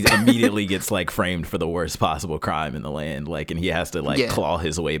he immediately gets like framed for the worst possible crime in the land. Like, and he has to like claw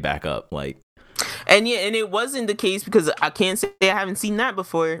his way back up. Like, and it wasn't the case because I can't say I haven't seen that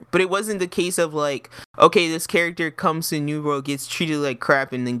before, but it wasn't the case of like, okay, this character comes to New World, gets treated like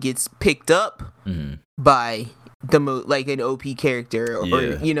crap, and then gets picked up by like an OP character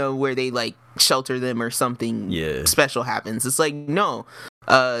or you know, where they like shelter them or something special happens. It's like, no,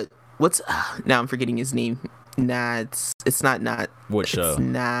 what's now I'm forgetting his name. It's not what show? It's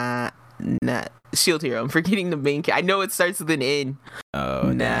not Shield Hero. I'm forgetting the main I know it starts with an N.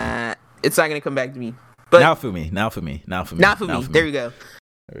 Oh, nah. It's not gonna come back to me. But Naofumi. There we go.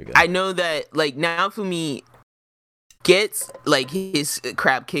 I know that like Naofumi gets like his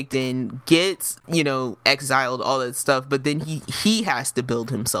crap kicked in, gets, you know, exiled, all that stuff, but then he has to build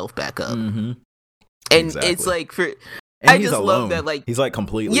himself back up. And it's like I just alone. love that, like he's like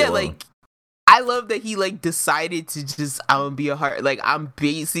completely alone. Like I love that he like decided to just I'm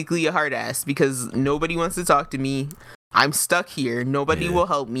basically a hard ass because nobody wants to talk to me. I'm stuck here. Nobody will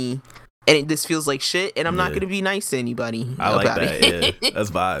help me. And this feels like shit, and I'm not gonna be nice to anybody about it. Yeah, that's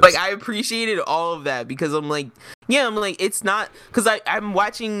vibes. Like, I appreciated all of that because I'm like, it's not because I'm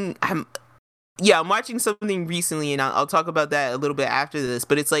watching something recently, and I'll talk about that a little bit after this.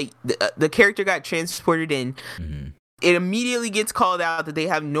 But it's like the character got transported in. It immediately gets called out that they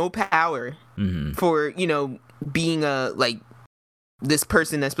have no power for, you know, being a like this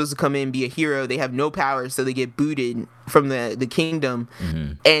person that's supposed to come in and be a hero. They have no power, so they get booted from the kingdom,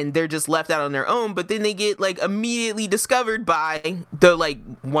 and they're just left out on their own. But then they get like immediately discovered by the like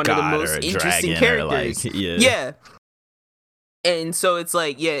one of the most interesting characters. And so it's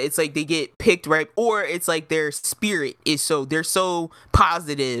like they get picked right, or it's like their spirit is they're so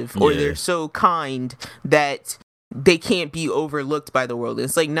positive or they're so kind that they can't be overlooked by the world.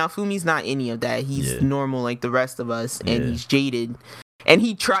 It's like Naofumi's not any of that. He's normal like the rest of us, and he's jaded. And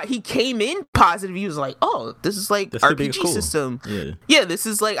he came in positive. He was like, "Oh, this is like this RPG system. Yeah, this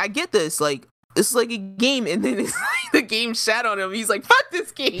is like I get this. Like this is like a game." And then it's like the game shat on him. He's like, "Fuck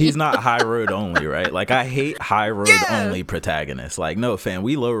this game." He's not high road only, right? Like I hate high road only protagonists. Like no, fam,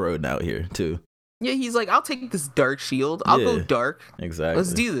 we low road out here too. Yeah, he's like, "I'll take this dark shield. I'll go dark. Exactly.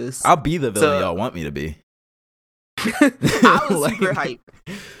 Let's do this. I'll be the villain y'all want me to be." I was super hyped.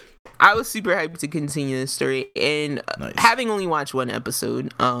 I was super hyped to continue this story, and having only watched one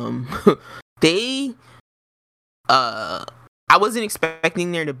episode, I wasn't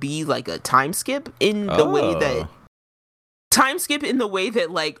expecting there to be like a time skip in the way that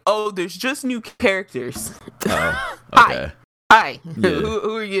like, oh, there's just new characters. Oh, okay. Hi.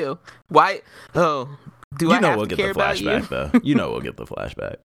 Who are you? Why? Oh, do I have to care about you? You know we'll get the flashback though. You know we'll get the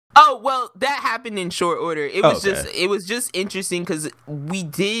flashback. Oh, well, that happened in short order. It was just interesting because we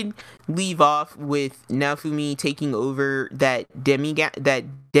did leave off with Naofumi taking over that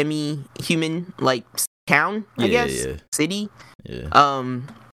demi-human like town, I guess, city. Yeah.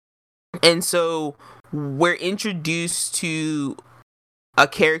 And so we're introduced to a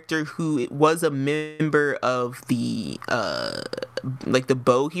character who was a member of the like the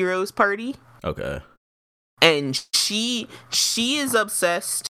Bow Heroes party. Okay. And she is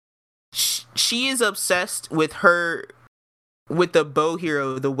obsessed. She is obsessed with the Bow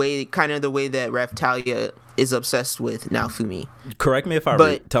Hero, the way that Raphtalia is obsessed with Naofumi. Correct me if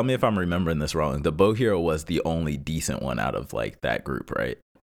tell me if I'm remembering this wrong. The Bow Hero was the only decent one out of like that group, right?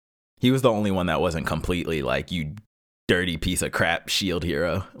 He was the only one that wasn't completely like, you dirty piece of crap shield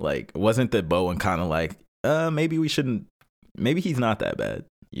hero. Like, wasn't the Bow one kind of like, maybe we shouldn't, maybe he's not that bad,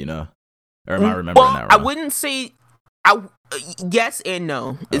 you know? Or am I remembering that wrong? I wouldn't say. Yes and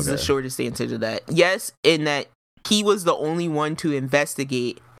no is the shortest answer to that. Yes, in that he was the only one to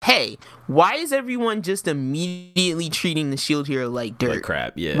investigate. Hey, why is everyone just immediately treating the shield hero like dirt? Like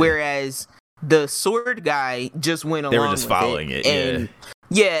crap, yeah. Whereas the sword guy just went along. They were just following it.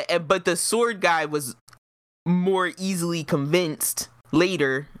 But the sword guy was more easily convinced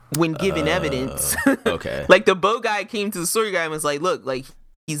later when given evidence. Okay. Like the bow guy came to the sword guy and was like, "Look, like."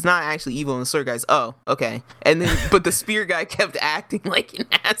 He's not actually evil, and the sword guy's, oh, okay. And then, but the spear guy kept acting like an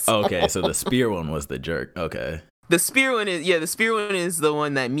asshole. Okay, so the spear one was the jerk. Okay. The spear one is the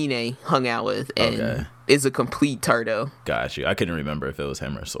one that Mine hung out with and is a complete tardo. Got you. I couldn't remember if it was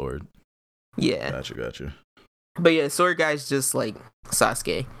him or sword. Yeah. Got you. But yeah, sword guy's just like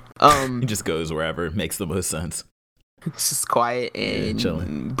Sasuke. He just goes wherever it makes the most sense. It's just quiet and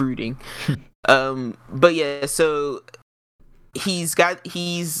chilling. brooding. But yeah, so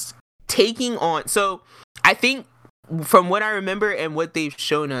he's taking on. So I think from what I remember and what they've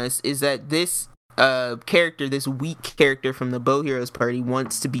shown us is that this character, this weak character from the Bow Heroes party,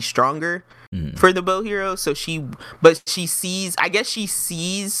 wants to be stronger for the Bow Heroes. So she sees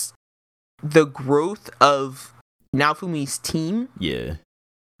the growth of Naofumi's team. Yeah.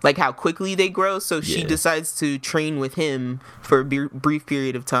 Like how quickly they grow. So she decides to train with him for a brief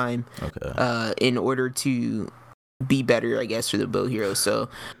period of time. Okay. In order to be better, I guess, for the Bow Heroes. So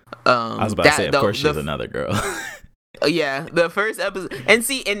I was about to say, of course she's another girl. Yeah, the first episode, and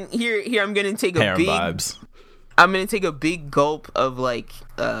here I'm gonna take Harem vibes. I'm gonna take a big gulp of like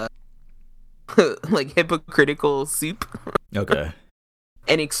like hypocritical soup. Okay.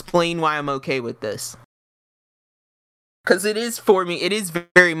 And explain why I'm okay with this. Because it is, for me, it is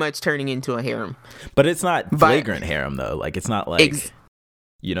very much turning into a harem. But it's not flagrant harem though. Like it's not like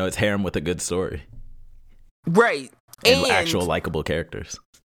it's harem with a good story. Right. And actual likable characters.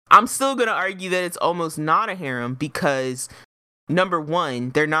 I'm still going to argue that it's almost not a harem because, number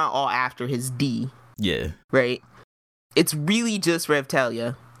one, they're not all after his D. Yeah. Right? It's really just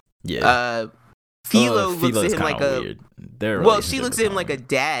Revtalia. Yeah. Philo looks at him like a... Weird. She looks at him like a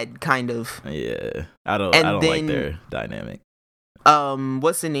dad, kind of. Yeah. I don't like their dynamic.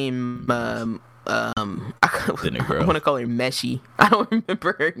 What's the name? The new girl. I want to call her Meshi. I don't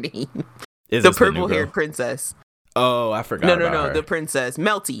remember her name. Is the purple-haired princess. Oh, I forgot. No, the princess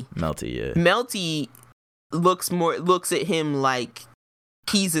Melty. Yeah. Melty looks at him like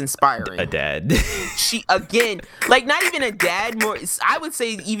he's inspiring. A dad. She again, like not even a dad. More, I would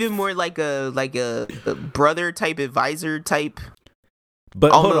say even more like a brother type, advisor type.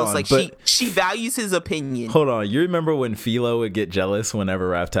 But almost like she values his opinion. Hold on, you remember when Philo would get jealous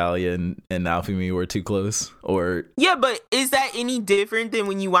whenever Raftalia and Naofumi were too close? Or yeah, but is that any different than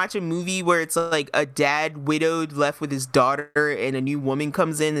when you watch a movie where it's like a dad widowed left with his daughter and a new woman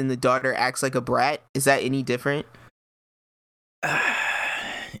comes in and the daughter acts like a brat? Is that any different?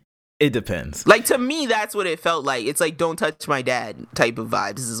 It depends. Like to me, that's what it felt like. It's like don't touch my dad type of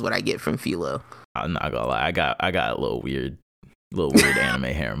vibes. This is what I get from Philo. I'm not gonna lie, I got a little weird anime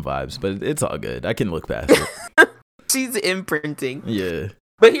harem vibes, but it's all good. I can look past it. She's imprinting. Yeah.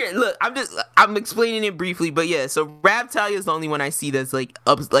 But here, look, I'm explaining it briefly, but yeah, so Raftalia is the only one I see that's like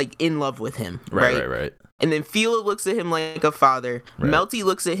in love with him. Right. And then Philo looks at him like a father. Right. Melty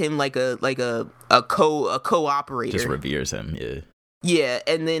looks at him like a co-operator. Just reveres him, yeah. Yeah,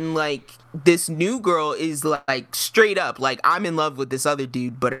 and then like this new girl is like straight up like I'm in love with this other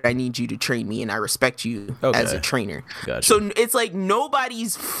dude, but I need you to train me and I respect you as a trainer. Gotcha. So it's like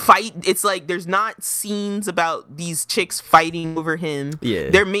nobody's fight. It's like there's not scenes about these chicks fighting over him.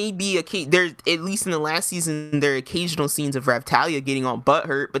 Yeah, there may be there's at least in the last season there are occasional scenes of Raftalia getting all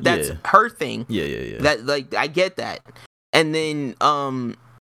butthurt, but that's her thing. Yeah. That like I get that, and then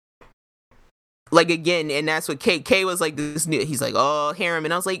like again, and that's what K was like this new. He's like, oh, harem,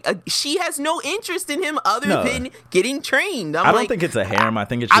 and I was like, she has no interest in him other than getting trained. I don't think it's a harem. I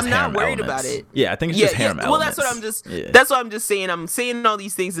think it's just. I'm not worried about it. Yeah, I think it's just harem elements. Well, that's what I'm just. Yeah. That's what I'm just saying. I'm saying all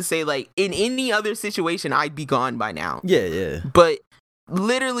these things to say like in any other situation, I'd be gone by now. Yeah. But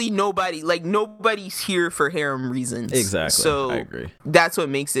literally nobody's here for harem reasons. Exactly. So I agree. That's what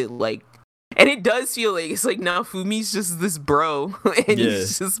makes it like. And it does feel like it's like now Fumi's just this bro and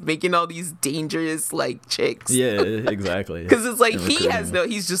he's just making all these dangerous like chicks. Yeah, exactly. Because it's like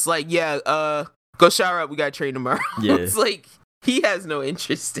he's just like, go shower up, we gotta train tomorrow. Yeah. It's like he has no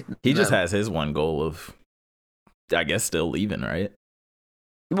interest in He just has his one goal of I guess still leaving, right?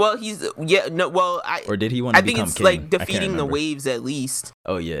 Well, or did he want to become king? I think it's like defeating the waves at least.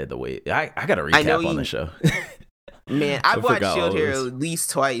 Oh yeah, the wave. I got a recap on the show. Man, I've watched Shield Hero at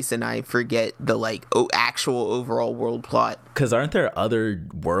least twice, and I forget the like actual overall world plot. Because aren't there other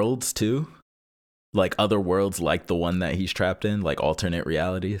worlds too? Like other worlds, like the one that he's trapped in, like alternate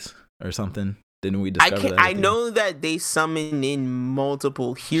realities or something. Didn't we discover that? I know that they summon in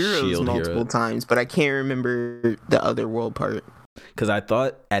multiple heroes multiple times, but I can't remember the other world part. Because I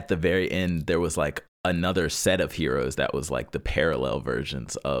thought at the very end there was like another set of heroes that was like the parallel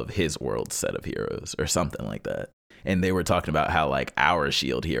versions of his world set of heroes or something like that. And they were talking about how like our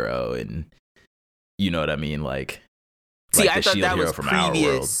shield hero and you know what I mean, like see, like I thought that was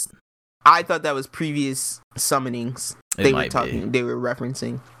previous. I thought that was previous summonings. They were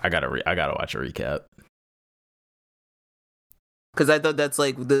referencing. I gotta watch a recap because I thought that's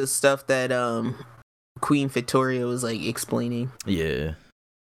like the stuff that Queen Victoria was like explaining. Yeah,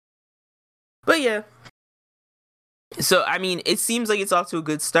 but yeah. So I mean, it seems like it's off to a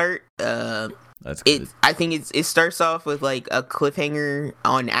good start. That's good. I think it starts off with like a cliffhanger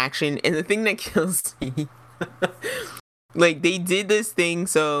on action, and the thing that kills me like they did this thing,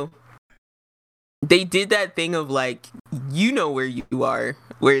 so they did that thing of like, you know where you are,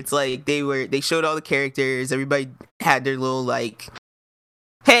 where it's like they showed all the characters, everybody had their little like,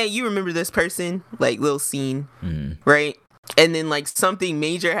 hey, you remember this person, like little scene, right? And then like something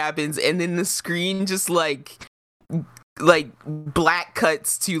major happens, and then the screen just like black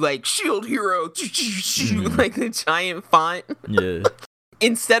cuts to like shield hero, like the giant font. Yeah.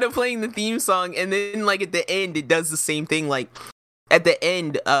 Instead of playing the theme song, and then like at the end it does the same thing. Like at the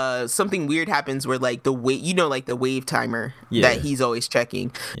end, something weird happens where like the like the wave timer that he's always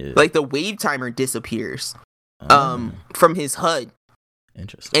checking, like the wave timer disappears from his HUD.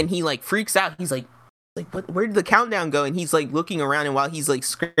 Interesting. And he like freaks out. He's like what, where did the countdown go? And he's like looking around, and while he's like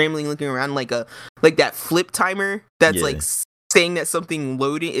scrambling looking around, like that flip timer that's like saying that something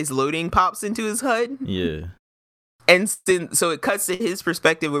loading pops into his HUD. Yeah. And so it cuts to his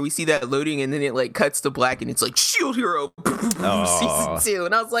perspective where we see that loading, and then it like cuts to black, and it's like Shield Hero season 2.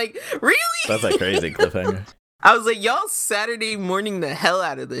 And I was like, really? That's a crazy cliffhanger. I was like, y'all Saturday morning the hell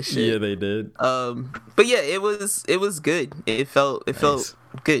out of this shit. Yeah, they did. But yeah, it was good. It felt good.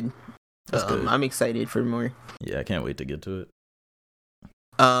 Good. I'm excited for more. Yeah, I can't wait to get to it.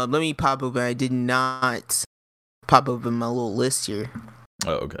 Let me pop open. I did not pop open my little list here.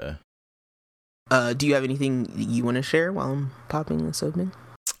 Oh, okay. Do you have anything you want to share while I'm popping this open?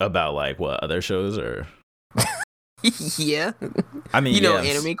 About like what other shows or? Yeah. I mean,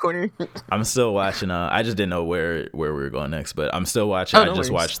 Anime Corner. I'm still watching. I just didn't know where we were going next, but I'm still watching. I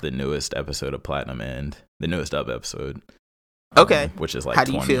just watched the newest episode of Platinum End, the newest episode. Okay. Which is like how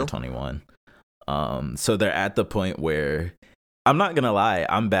do you 20 feel? or 21. So they're at the point where I'm not gonna lie,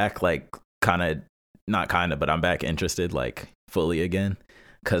 I'm back like but I'm back interested like fully again.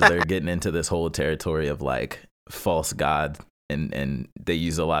 Because they're getting into this whole territory of like false god, and they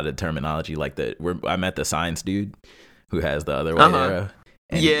use a lot of terminology like I met the science dude who has the other white arrow,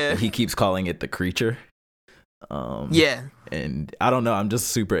 and he keeps calling it the creature. And I don't know, I'm just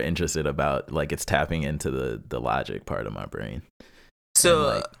super interested about like it's tapping into the logic part of my brain.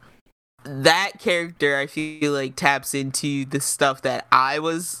 So that character I feel like taps into the stuff that I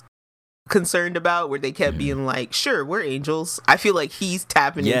was concerned about, where they kept being like, sure, we're angels. I feel like he's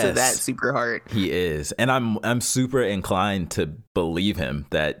tapping into that super hard. He is, and I'm super inclined to believe him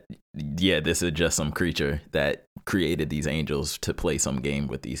that this is just some creature that created these angels to play some game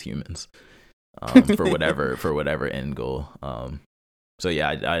with these humans for whatever end goal. So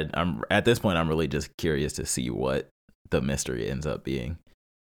yeah, I'm at this point I'm really just curious to see what the mystery ends up being.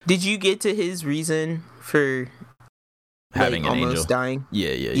 Did you get to his reason for having an almost angel dying?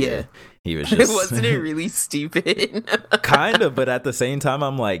 Yeah. He was just wasn't it really stupid? Kind of, but at the same time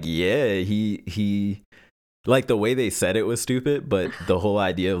I'm like, he like the way they said it was stupid, but the whole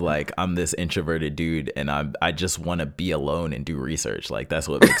idea of like I'm this introverted dude and I just want to be alone and do research, like that's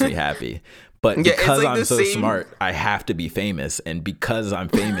what makes me happy. But because I'm so smart, I have to be famous, and because I'm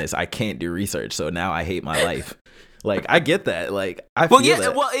famous, I can't do research. So now I hate my life. Like, I get that. Like, I feel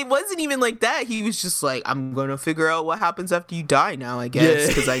that. Well, it wasn't even like that. He was just like, I'm going to figure out what happens after you die now, I guess.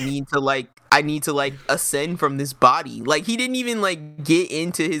 Because I need to ascend from this body. Like, he didn't even, like, get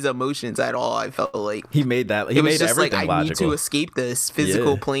into his emotions at all, I felt like. He made just everything like, logical. I need to escape this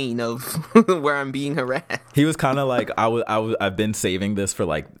physical plane of where I'm being harassed. He was kind of like, I've been saving this for,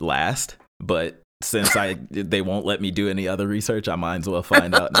 like, last, but since they won't let me do any other research, I might as well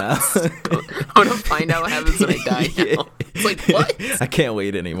find out now. I want to find out what happens when I die now. It's like, what? I can't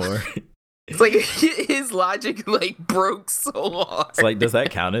wait anymore. It's like his logic like broke so hard. It's like, does that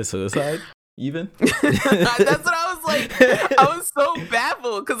count as suicide even? That's what I was like. I was so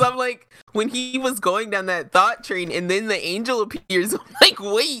baffled because I'm like, when he was going down that thought train and then the angel appears, I'm like,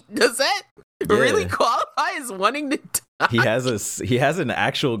 wait, does that really qualify as wanting to die? He has an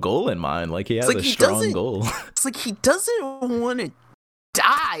actual goal in mind. Like, he has a strong goal. It's like he doesn't want to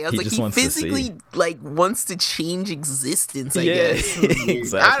die. I was like, he physically like wants to change existence, I guess.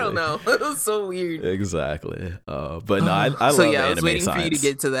 Exactly. I don't know. It was so weird. Exactly. But no, I love anime science. I was waiting for you to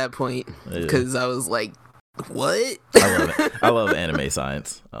get to that point because I was like, what? I love it. I love anime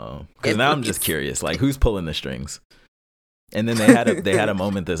science. Because now I'm just curious, like, who's pulling the strings? And then they had a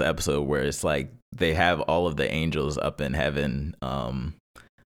moment this episode where it's like they have all of the angels up in heaven.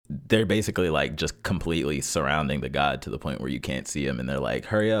 They're basically like just completely surrounding the god to the point where you can't see him, and they're like,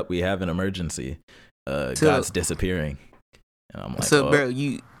 "Hurry up, we have an emergency. God's disappearing." And I'm like, bro,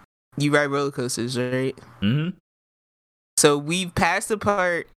 you ride roller coasters, right? Mm-hmm. So we've passed the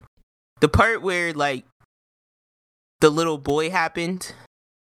part where like the little boy happened.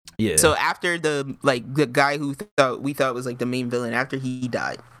 Yeah. So after the guy who we thought was like the main villain, after he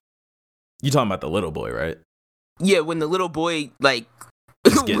died. You talking about the little boy, right? when the little boy like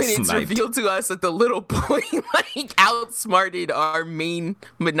Just when get it's sniped. revealed to us that the little boy like outsmarted our main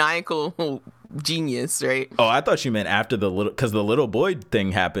maniacal genius, right? Oh, I thought you meant after the little, because the little boy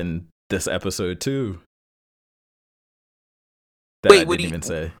thing happened this episode too. That Wait, I what didn't do you- even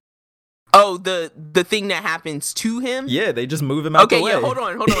say. Oh, the thing that happens to him? Yeah, they just move him out the way. Yeah,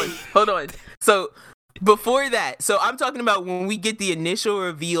 hold on. So before that, so I'm talking about when we get the initial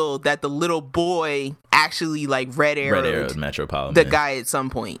reveal that the little boy actually like red arrowed Metropolitan. the guy at some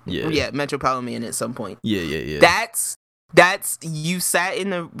point. Yeah. Metropolitan Man at some point. Yeah. That's you sat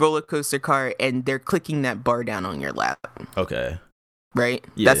in the roller coaster car and they're clicking that bar down on your lap, Okay. right?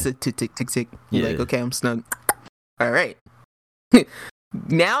 Yeah. That's a tick tick tick tick. You're Yeah. like, okay, I'm snug. All right.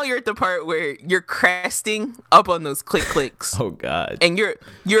 Now you're at the part where you're cresting up on those click clicks. Oh God. And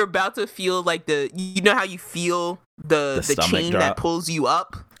you're about to feel like you know how you feel the stomach chain drop? that pulls you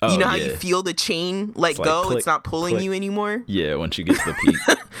up? Oh, you know how yeah. you feel the chain let It's like go? click, It's not pulling click. you anymore? Yeah, once you get to the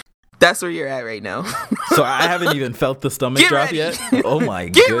peak. That's where you're at right now. So I haven't even felt the stomach Get drop ready. yet. Oh my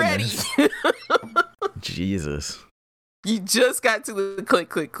Get goodness. ready. Jesus. You just got to the click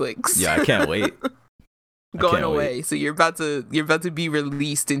click clicks. Yeah, I can't wait. Going can't away. wait. So you're about to be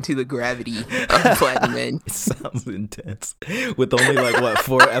released into the gravity of Platinum Men. It sounds intense. With only like what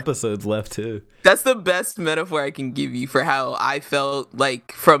 4 episodes left too. That's the best metaphor I can give you for how I felt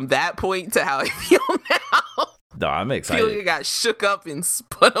like from that point to how I feel now. No, I'm I feel like I excited. got shook up and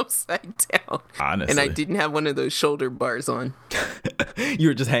spun upside down. Honestly. And I didn't have one of those shoulder bars on. You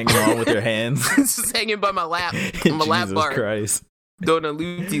were just hanging on with your hands. It's just hanging by my lap. On my lap Jesus bar. Christ. Doing a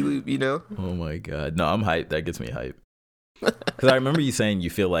loop-de-loop, you know? Oh my God. No, I'm hyped. That gets me hyped. Because I remember you saying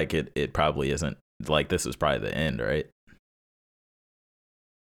you feel like it probably isn't, like this is probably the end, right?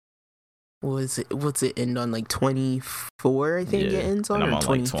 What's it end on, like 24, I think Yeah. it ends on? And I'm or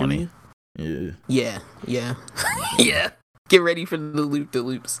on, like, 23? 20. Yeah. Yeah. Get ready for the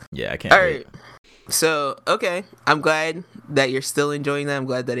loop-de-loops. Yeah, I can't All wait. right. So, okay. I'm glad that you're still enjoying that. I'm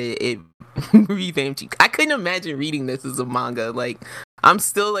glad that it revamped you. I couldn't imagine reading this as a manga. Like, I'm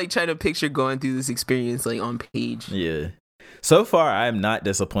still, like, trying to picture going through this experience, like, on page. Yeah. So far, I'm not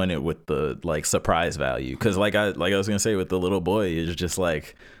disappointed with the, like, surprise value. Because, like I was going to say, with the little boy, it's just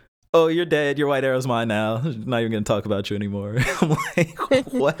like, oh, you're dead. Your White Arrow's mine now. I'm not even going to talk about you anymore. I'm like,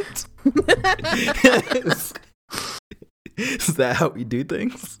 what? Is that how we do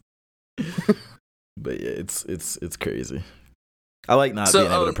things? But yeah, it's crazy. I like not being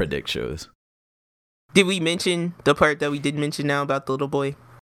able to predict shows. Did we mention the part that we did mention now about the little boy?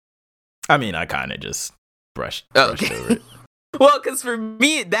 I mean, I kind of just brushed Okay. over it. Well, because for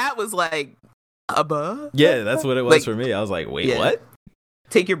me, that was like, Yeah, that's what it was Like, for me. I was like, wait, yeah. what?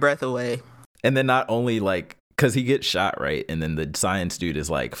 Take your breath away. And then not only like, because he gets shot, right? And then the science dude is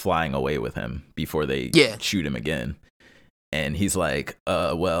like flying away with him before they shoot him again. And he's like,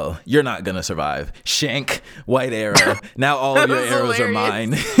 well, you're not going to survive. Shank, White Arrow. Now all of your That was arrows are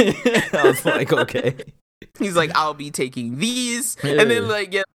mine. I was like, okay. He's like, I'll be taking these. Yeah. And then,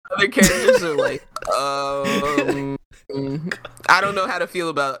 like, other characters are like, I don't know how to feel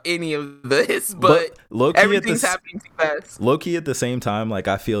about any of this, but Loki everything's happening too fast. Loki at the same time, like,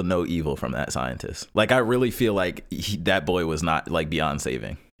 I feel no evil from that scientist. Like, I really feel like that boy was not, like, beyond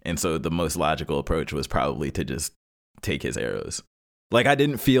saving. And so the most logical approach was probably to just take his arrows. Like, I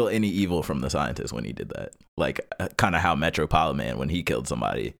didn't feel any evil from the scientist when he did that. Like, kind of how Metropolitan Man, when he killed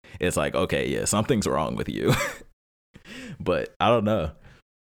somebody, it's like, okay, yeah, something's wrong with you. But I don't know.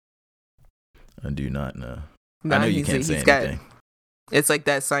 I do not know. I know you can't say anything. It's like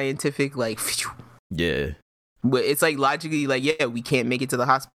that scientific, like, phew. Yeah. But it's like logically, like, yeah, we can't make it to the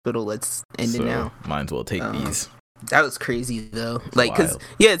hospital. Let's end it now. Might as well take these. That was crazy, though. Like, because,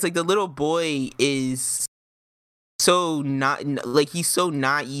 it's like the little boy is so not, like, he's so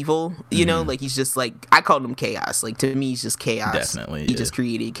not evil, you know? Like, he's just, like, I called him chaos. Like, to me, he's just chaos. Definitely, He just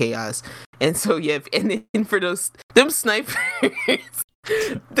created chaos. And so, and then for them snipers...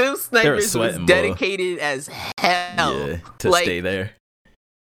 Those snipers was dedicated as hell. Yeah, to like, stay there.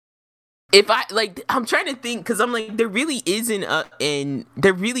 If I'm trying to think, because I'm like, there really isn't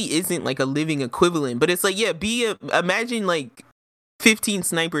like a living equivalent. But it's like, imagine like 15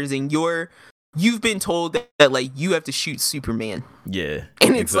 snipers and you've been told that like you have to shoot Superman. Yeah,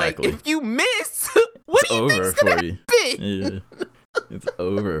 and it's like, if you miss, what do you think's gonna happen? Yeah, it's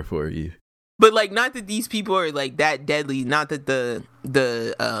over for you. But like, not that these people are like that deadly. Not that the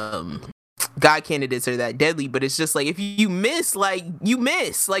God candidates are that deadly. But it's just like, if you miss, like you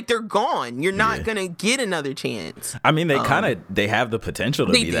miss, like they're gone. You're not gonna get another chance. I mean, they have the potential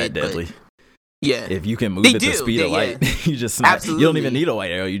to be that deadly. Yeah. If you can move They at the do. speed of light, Yeah. you just snap. Absolutely. You don't even need a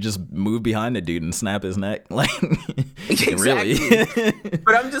white arrow. You just move behind the dude and snap his neck. Like, Exactly. really.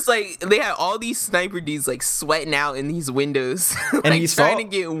 But I'm just like, they had all these sniper dudes like sweating out in these windows, like And he trying saw- to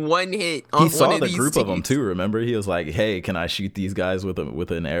get one hit on He saw one of the these group of them dudes. too. Remember, he was like, "Hey, can I shoot these guys with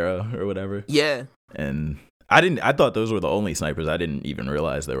an arrow or whatever?" Yeah. And I thought those were the only snipers. I didn't even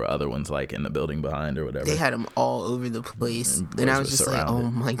realize there were other ones like in the building behind or whatever. They had them all over the place. And And I boys was were just like, oh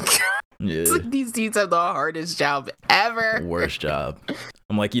surrounded. my God. Yeah. It's like these dudes have the hardest job ever. Worst job.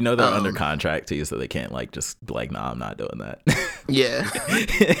 I'm like, they're under Um, contract too, so they can't like just be like, nah, I'm not doing that. Yeah.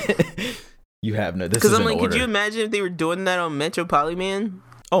 You have no. This Because is I'm an like, order. could you imagine if they were doing that on Metro Polyman?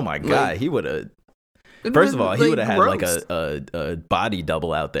 Oh my god, like- he would have. First of all, he would have had like gross. a body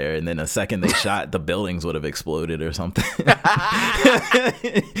double out there, and then a second they shot, the buildings would have exploded or something.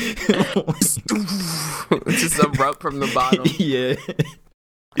 Just erupt from the bottom. Yeah.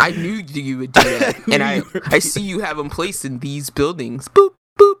 I knew you would do that. And I see you have them placed in these buildings. Boop,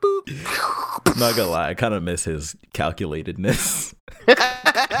 boop, boop. Not gonna lie, I kind of miss his calculatedness,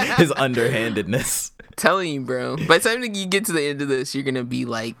 his underhandedness. Telling you, bro. By the time that you get to the end of this, you're gonna be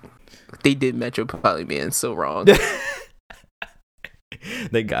like, they did Metro Polyman so wrong.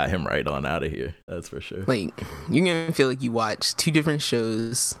 They got him right on out of here. That's for sure. Like, you're gonna feel like you watched two different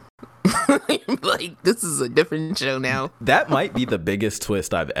shows. Like, this is a different show now. That might be the biggest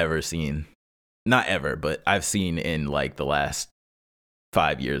twist I've ever seen. Not ever, but I've seen in like the last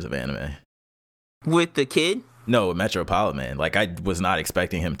 5 years of anime. With the kid? No, Metropolitan. Like, I was not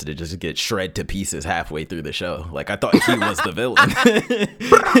expecting him to just get shred to pieces halfway through the show. Like, I thought he was the villain.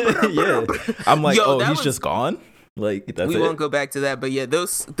 Yeah. I'm like, Yo, that he's was- just gone? Like, that's We it? won't go back to that, but yeah,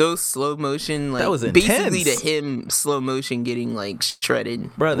 those slow motion, like, That was basically intense. to him, slow motion getting like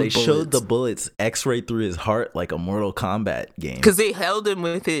shredded. Bro, they with showed the bullets. bullets x-ray through his heart like a Mortal Kombat game. Because they held him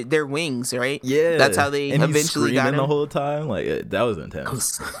with their wings, right? Yeah. That's how they and he's eventually got screaming him. the whole time. Like, that was intense. It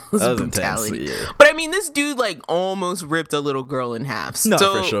was That was brutality. intense, yeah. But I mean, this dude like almost ripped a little girl in half. No,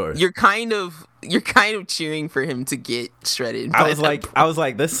 so for sure. You're kind of cheering for him to get shredded. I by was that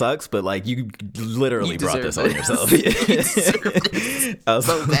like, this sucks, but like, you literally You brought this deserve on this. yourself. You deserve this I was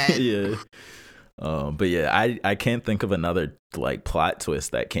so bad. Yeah. But yeah, I can't think of another like plot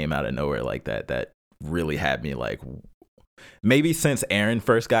twist that came out of nowhere like that really had me like, maybe since Aaron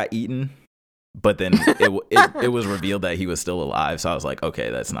first got eaten, but then it was revealed that he was still alive. So I was like,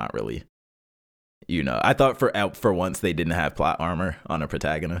 okay, that's not really, I thought for once they didn't have plot armor on a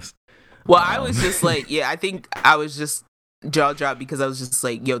protagonist. Well, I was just like, yeah, I think I was just jaw dropped because I was just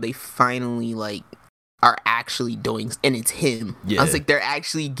like, yo, they finally like are actually doing, and it's him. I Yeah. was like, they're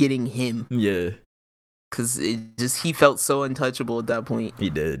actually getting him Yeah, because he felt so untouchable at that point. he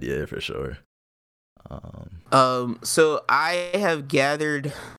did. Yeah, for sure. So I have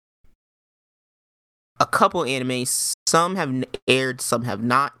gathered a couple animes. Some have aired, some have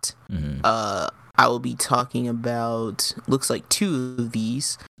not. Mhm. I will be talking about, looks like 2 of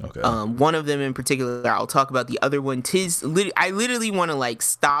these. Okay. One of them in particular, I'll talk about. The other one, Tiz. I literally want to like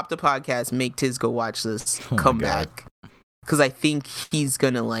stop the podcast, make Tiz go watch this, Oh my come God. back, because I think he's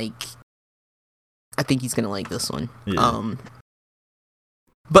gonna like. I think he's gonna like this one. Yeah.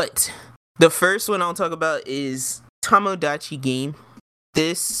 But the first one I'll talk about is Tomodachi Game.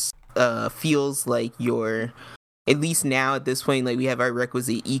 This feels like your, at least now at this point, like we have our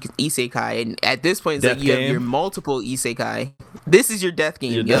requisite isekai, and at this point it's Death like you have game? your multiple isekai. This is your death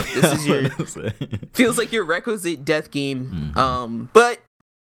game. Your Yep, death- this is your feels like your requisite death game. But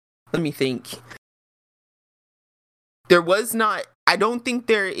let me think. There was not. I don't think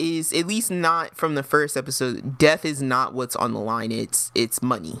there is, at least not from the first episode. Death is not what's on the line. It's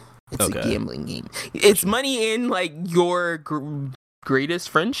money. It's a Okay. gambling game. It's money in like your greatest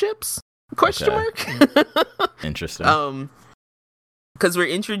friendships? Question Okay. mark. Interesting. Because we're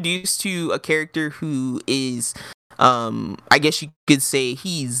introduced to a character who is, I guess you could say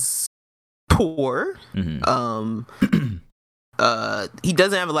he's poor. Mhm. He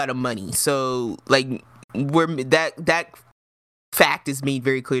doesn't have a lot of money, so like that fact is made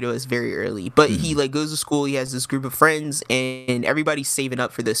very clear to us very early. But he like goes to school. He has this group of friends, and everybody's saving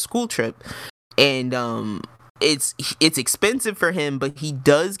up for this school trip. And it's expensive for him, but he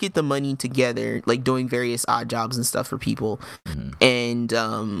does get the money together, like doing various odd jobs and stuff for people. And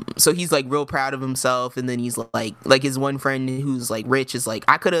so he's like real proud of himself. And then he's like his one friend who's like rich is like,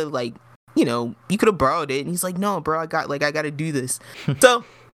 I could have like, you could have borrowed it. And he's like, no, bro, I got to do this. So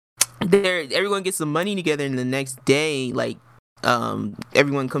everyone gets the money together, and the next day, like,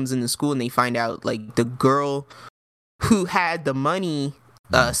 everyone comes into school and they find out like the girl who had the money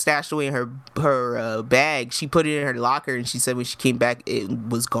stashed away in her bag. She put it in her locker, and she said when she came back, it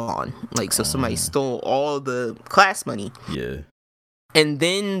was gone. Like, so somebody stole all the class money. Yeah. And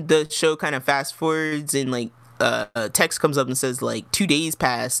then the show kind of fast forwards, and like a text comes up and says like 2 days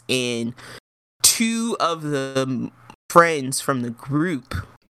pass, and 2 of the friends from the group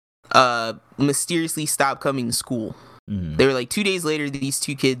mysteriously stop coming to school. They were like 2 days later, these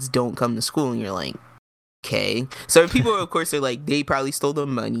 2 kids don't come to school, and you're like, okay. So people, of course, are like, they probably stole the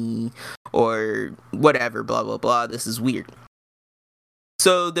money or whatever, blah blah blah. This is weird.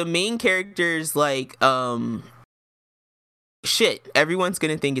 So the main character's like, shit, everyone's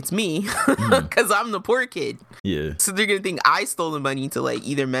gonna think it's me because I'm the poor kid. Yeah. So they're gonna think I stole the money to like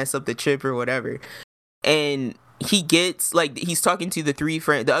either mess up the trip or whatever. And he gets like, he's talking to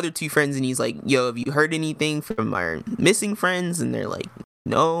the other 2 friends, and he's like, yo, have you heard anything from our missing friends? And they're like,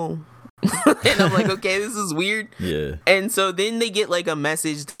 no. And I'm like, okay, this is weird. Yeah. And so then they get like a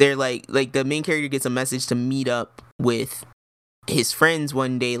message. They're like the main character gets a message to meet up with his friends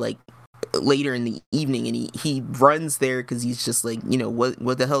one day, like later in the evening, and he runs there because he's just like, you know,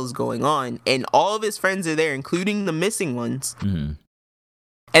 what the hell is going on? And all of his friends are there, including the missing ones.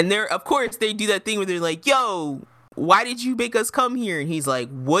 And they're, of course, they do that thing where they're like, yo, why did you make us come here? And he's like,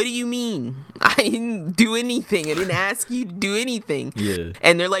 what do you mean? I didn't do anything. I didn't ask you to do anything. Yeah.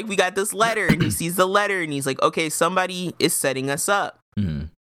 And they're like, we got this letter. And he sees the letter, and he's like, okay, somebody is setting us up.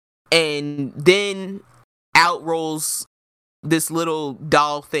 And then out rolls this little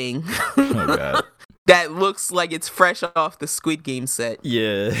doll thing. Oh, God. That looks like it's fresh off the Squid Game set.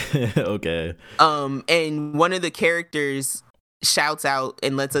 Yeah. Okay. And one of the characters shouts out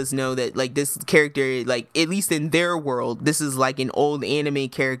and lets us know that like this character, like at least in their world, this is like an old anime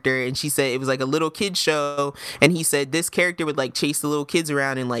character. And she said it was like a little kid show, and he said this character would like chase the little kids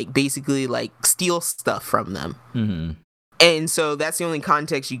around and like basically like steal stuff from them. And so that's the only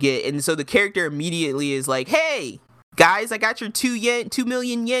context you get. And so the character immediately is like, hey guys, I got your 2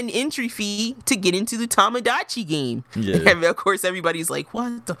 million yen entry fee to get into the Tamagotchi game. Yeah. And of course everybody's like,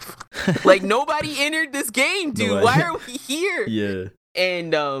 what the fuck? Like, nobody entered this game, dude. Nobody. Why are we here? Yeah.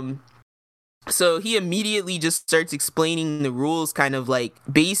 And so he immediately just starts explaining the rules, kind of like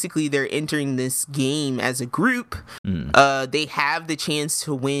basically they're entering this game as a group. They have the chance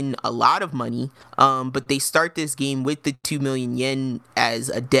to win a lot of money, but they start this game with the 2 million yen as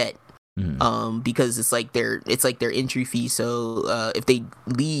a debt. Because it's like their entry fee. So if they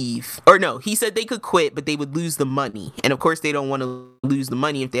leave, or no, he said they could quit, but they would lose the money, and of course they don't want to lose the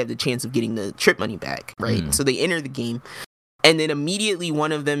money if they have the chance of getting the trip money back, right? So they enter the game, and then immediately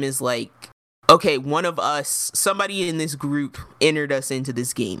one of them is like, okay, one of us, somebody in this group entered us into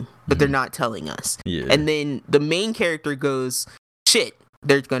this game, but they're not telling us. Yeah. And then the main character goes, shit,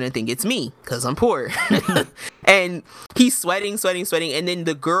 they're gonna think it's me because I'm poor. And he's sweating, and then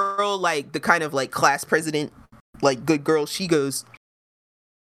the girl, like the kind of like class president, like good girl, she goes,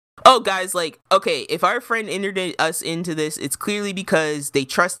 oh guys, like, okay, if our friend entered us into this, it's clearly because they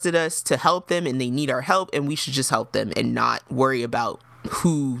trusted us to help them and they need our help, and we should just help them and not worry about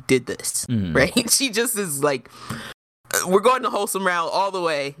who did this. Right? She just is like, we're going the wholesome route all the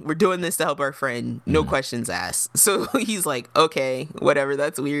way. We're doing this to help our friend. No questions asked. So he's like, okay, whatever.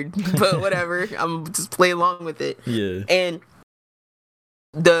 That's weird, but whatever. I'm just playing along with it. Yeah. And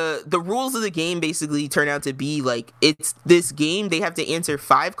the rules of the game basically turn out to be like, it's this game. They have to answer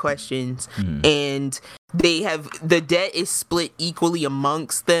 5 questions, and they have, the debt is split equally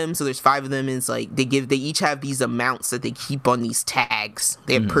amongst them. So there's 5 of them. And it's like they each have these amounts that they keep on these tags.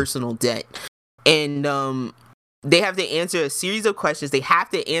 They have personal debt, and they have to answer a series of questions. They have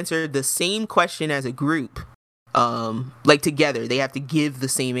to answer the same question as a group, like together. They have to give the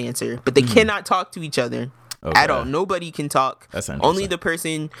same answer, but they cannot talk to each other at all. Nobody can talk. Only the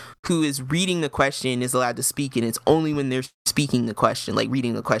person who is reading the question is allowed to speak, and it's only when they're speaking the question, like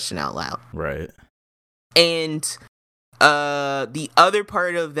reading the question out loud. Right. And the other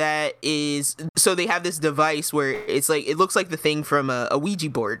part of that is, so they have this device where it's like, it looks like the thing from a Ouija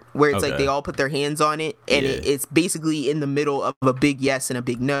board, where it's like they all put their hands on it, and it's basically in the middle of a big yes and a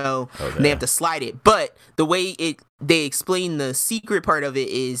big no, and they have to slide it. But the way they explain the secret part of it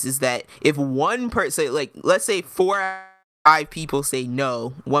is that if one person, like let's say 4 out of 5 people say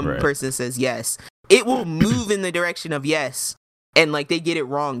no, one person says yes, it will move in the direction of yes, and like they get it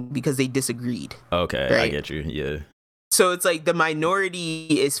wrong because they disagreed. Okay, right? I get you. Yeah. So it's like the minority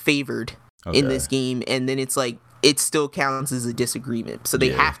is favored in this game, and then it's like it still counts as a disagreement. So they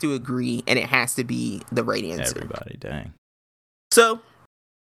have to agree, and it has to be the right answer. Everybody, dang. So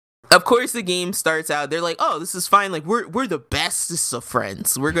of course the game starts out, they're like, oh, this is fine, like we're the bestest of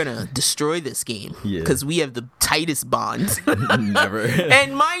friends, we're gonna destroy this game because we have the tightest bond. Never.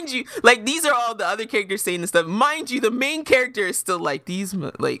 And mind you, like, these are all the other characters saying this stuff. Mind you, the main character is still like, these,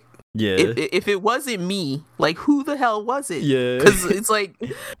 like, if it wasn't me, like, who the hell was it? Because it's like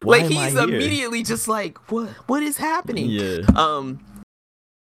like he's immediately just like, what is happening?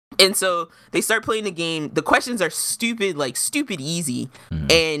 And so they start playing the game. The questions are stupid easy.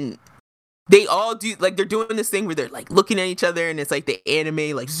 And they all do, like, they're doing this thing where they're like looking at each other, and it's like the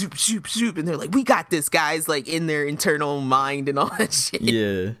anime, like, zoop, zoop, zoop, and they're like, we got this, guys, like, in their internal mind and all that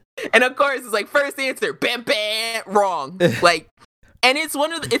shit. And of course, it's like, first answer, bam, bam, wrong. Like, and it's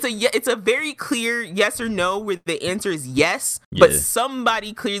it's a very clear yes or no where the answer is yes, but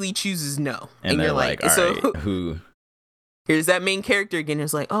somebody clearly chooses no. And you're like, so right, who? Here's that main character again.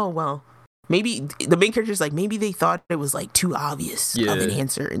 It's like, oh, well, maybe the main character's like, maybe they thought it was like too obvious of an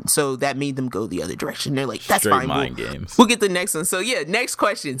answer, and so that made them go the other direction. They're like, that's fine, mind games. We'll get the next one. So yeah, next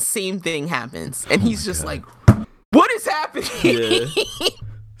question, same thing happens, and he's just like, what is happening?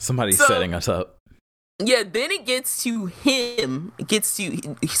 Somebody's setting us up. Yeah, then it gets to him.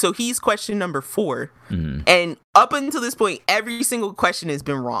 So he's question number 4, and up until this point, every single question has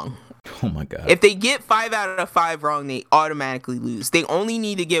been wrong. Oh my god! If they get 5 out of 5 wrong, they automatically lose. They only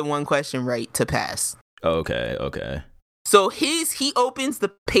need to get one question right to pass. Okay. So he opens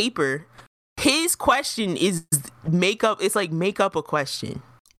the paper. His question is it's like make up a question,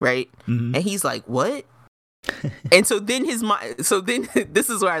 right? And he's like, what? And so then this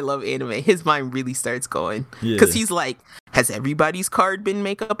is where I love anime. His mind really starts going, because he's like, has everybody's card been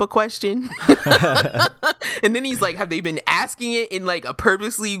make up a question? And then he's like, have they been asking it in like a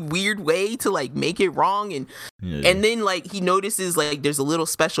purposely weird way to like make it wrong? And then like he notices like there's a little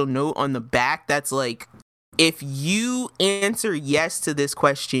special note on the back that's like, if you answer yes to this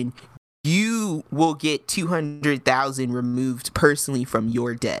question, you will get 200,000 removed personally from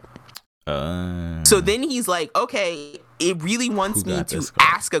your debt. So then he's like, okay, it really wants me to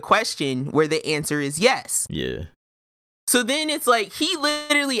ask a question where the answer is yes. So then it's like, he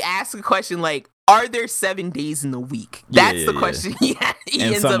literally asks a question like, are there 7 days in the week? That's the question he ends up asking.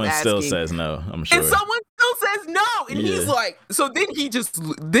 And someone still says no, I'm sure. And someone still says no. And he's like, so then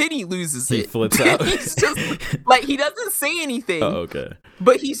he loses it. He flips out. He's just like, he doesn't say anything. Oh, okay.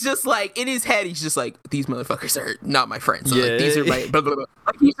 But he's just like, in his head, he's just like, these motherfuckers are not my friends. So like, these are my blah, blah, blah.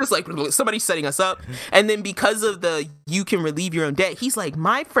 Like, he's just like, blah, blah, somebody's setting us up. And then because of the you can relieve your own debt, he's like,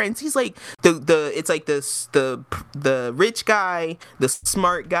 my friends, he's like it's like the rich guy, the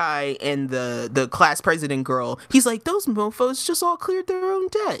smart guy, and the class president girl. He's like, those mofos just all cleared their own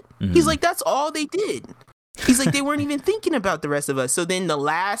debt. He's like, that's all they did. He's like, they weren't even thinking about the rest of us. So then the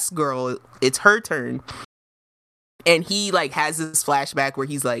last girl, it's her turn. And he like has this flashback where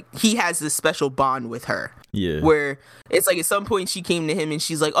he's like, he has this special bond with her. Where it's like at some point she came to him and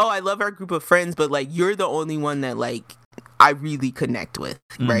she's like, oh, I love our group of friends, but like you're the only one that like I really connect with,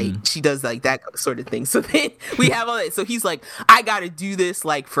 right? She does like that sort of thing. So then we have all that. So he's like, I gotta do this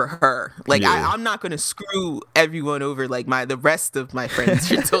like for her. Like I'm not gonna screw everyone over like the rest of my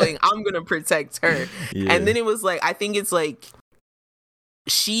friends are doing. I'm gonna protect her. And then it was like, I think it's like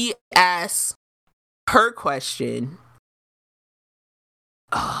she asks her question.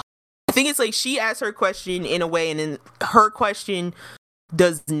 I think it's like she asks her question in a way, and then her question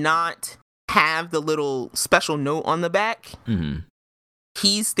does not have the little special note on the back.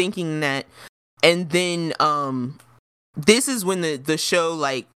 He's thinking that, and then this is when the show,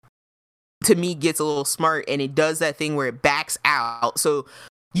 like, to me, gets a little smart, and it does that thing where it backs out. So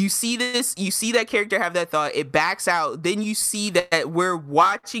you see that character have that thought, it backs out, then you see that we're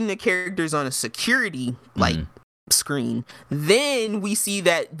watching the characters on a security like screen. Then we see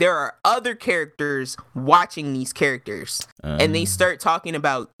that there are other characters watching these characters, and they start talking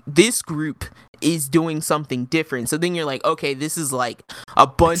about this group is doing something different. So then you're like, okay, this is like a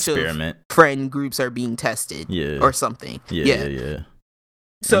bunch of friend groups are being tested or something.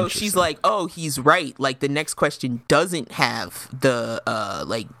 So she's like, oh, he's right. Like, the next question doesn't have the,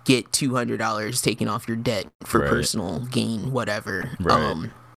 like, get $200 taken off your debt for personal gain, whatever.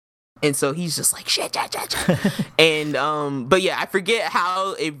 And so he's just like, shit. And, but yeah, I forget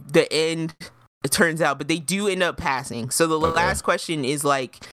how the end turns out, but they do end up passing. So the last question is,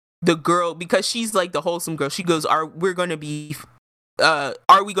 like, the girl, because she's, like, the wholesome girl, she goes, are we going to be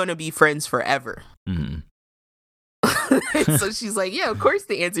friends forever? So she's like, yeah, of course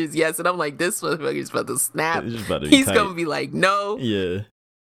the answer is yes. And I'm like, this motherfucker's about to snap. He's gonna be like, no.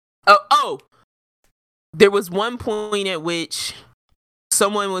 Oh, there was one point at which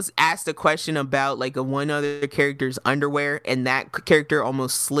someone was asked a question about like a one other character's underwear, and that character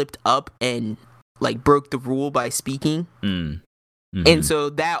almost slipped up and like broke the rule by speaking. Mm-hmm. And so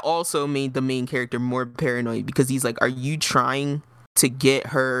that also made the main character more paranoid, because he's like, are you trying to get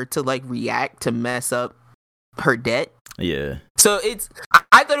her to like react to mess up her debt? Yeah. So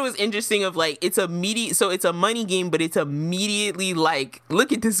I thought it was interesting of like, it's a money game, but it's immediately like,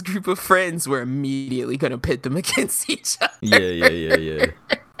 look at this group of friends, we're immediately gonna pit them against each other. Yeah.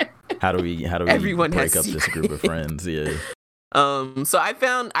 How do we Everyone break has up this group of friends? Yeah. So I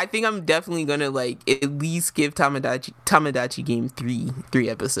think I'm definitely gonna like at least give Tamagotchi Game three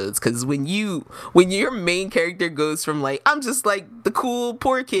episodes, because when your main character goes from like, I'm just like the cool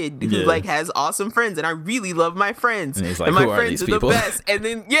poor kid who like has awesome friends and I really love my friends and, he's like, and my who friends are the people? best, and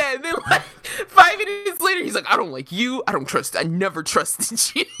then like 5 minutes later he's like, I don't like you, I never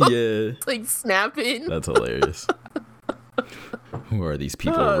trusted you. Yeah. Like snapping. That's hilarious. Who are these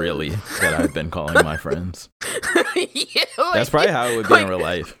people really that I've been calling my friends? Yeah, like, that's probably how it would be in real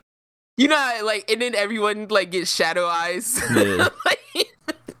life. You know how, like, and then everyone like gets shadow eyes. Yeah.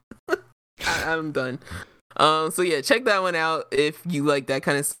 I'm done. So yeah, check that one out if you like that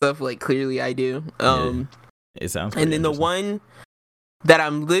kind of stuff. Like, clearly I do. It sounds. And then the one that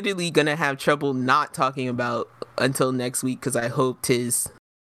I'm literally gonna have trouble not talking about until next week, because I hope Tiz.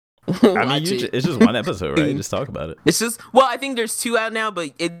 I mean, it's just one episode, right? Just talk about it. It's just, well, I think there's 2 out now,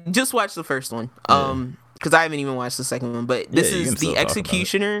 but just watch the first one. Because I haven't even watched the second one. But this is The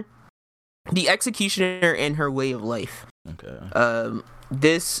Executioner. The Executioner and Her Way of Life. Okay.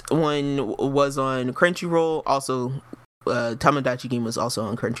 This one was on Crunchyroll. Also, Tamagotchi Game was also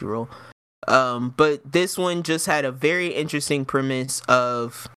on Crunchyroll. But this one just had a very interesting premise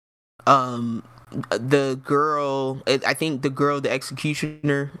of the girl, I think the girl, the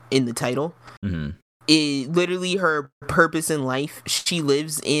executioner in the title, is literally her purpose in life. She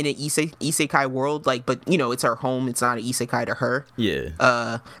lives in an isekai world, like, but you know, it's her home. It's not an isekai to her.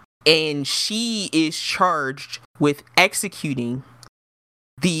 Yeah. And she is charged with executing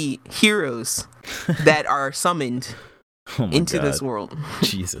the heroes that are summoned into this world.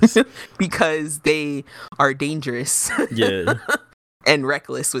 Jesus. Because they are dangerous. Yeah. And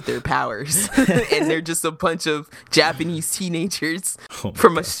reckless with their powers. And they're just a bunch of Japanese teenagers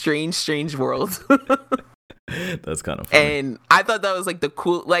from a strange world. That's kind of funny. And I thought that was like the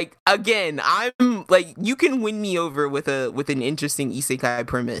cool, like, again, I'm like, you can win me over with an interesting isekai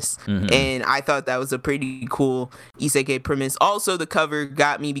premise. And I thought that was a pretty cool isekai premise. Also, the cover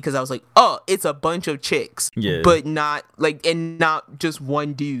got me because I was like, oh, it's a bunch of chicks. Yeah. But not like, and not just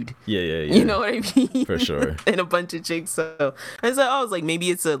one dude. Yeah. You know what I mean? For sure. And a bunch of chicks. So I was like, maybe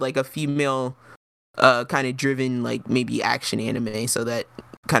it's a female kind of driven, like, maybe action anime. So that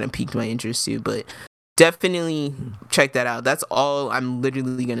kind of piqued my interest too. But definitely check that out. That's all I'm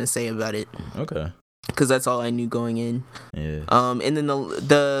literally gonna say about it. Okay. Because that's all I knew going in. Yeah. And then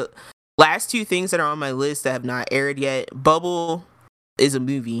the last 2 things that are on my list that have not aired yet. Bubble is a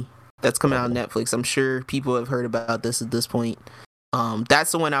movie that's coming out on Netflix. I'm sure people have heard about this at this point.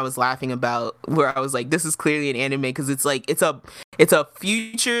 That's the one I was laughing about, where I was like, this is clearly an anime, because it's like it's a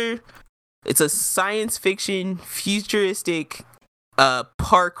science fiction futuristic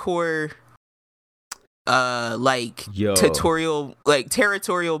parkour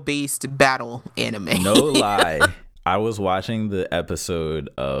territorial based battle anime. No lie. I was watching the episode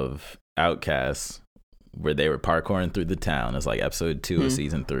of Outcast where they were parkouring through the town. It's like episode 2 of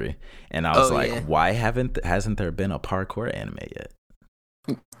season 3. And I was why hasn't there been a parkour anime yet?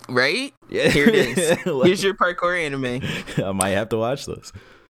 Right? Yeah. Here it is. Here's your parkour anime. I might have to watch this.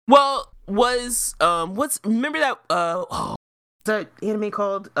 Well, remember that that anime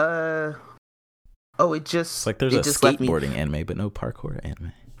called it's like there's a skateboarding anime but no parkour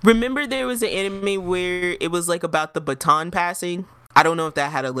anime. Remember there was an anime where it was like about the baton passing? I don't know if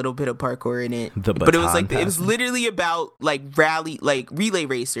that had a little bit of parkour in it. But it was like it was literally about like relay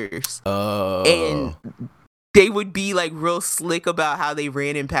racers. Oh. And they would be like real slick about how they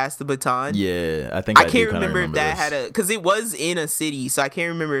ran and passed the baton. Yeah, I can't remember if that had because it was in a city, so I can't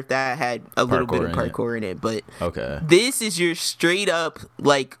remember if that had a little bit of parkour in it. But okay, this is your straight up,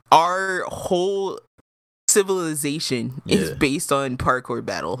 like, our whole civilization is based on parkour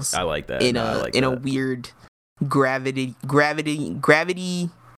battles. I like that. In a weird gravity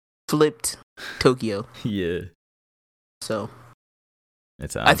flipped Tokyo. Yeah. So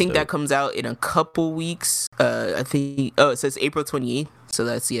I think that comes out in a couple weeks. I think it says April 28th, so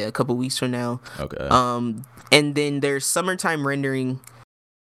that's a couple weeks from now. Okay. And then there's summertime rendering.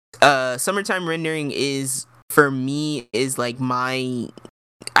 Summertime rendering is, for me, is like my,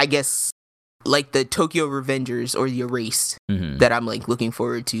 I guess, like the Tokyo Revengers or the Erased that I'm like looking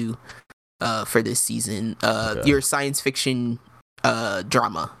forward to for this season. Your science fiction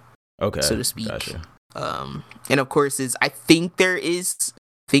drama, so to speak. Gotcha. And of course, I think there is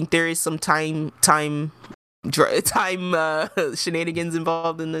some time shenanigans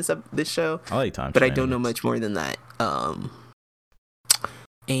involved in this show. I like time, but I don't know much more than that.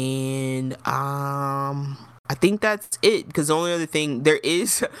 And I think that's it, because the only other thing there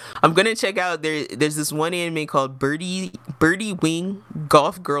is, I'm gonna check out, there's this one anime called Birdie Wing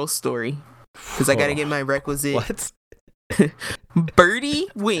Golf Girl Story, because I gotta get my requisite. What? Birdie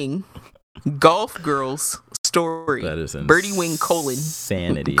Wing Golf Girls Story. That is Birdie Wing :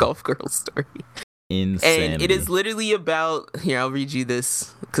 insanity. Golf Girl Story. Insanity. And it is literally about, here, I'll read you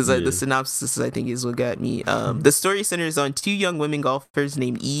this, because the synopsis, I think, is what got me. The story centers on two young women golfers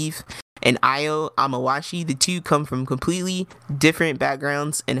named Eve and Ayo Amawashi. The two come from completely different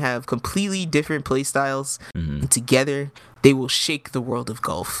backgrounds and have completely different play styles. And together, they will shake the world of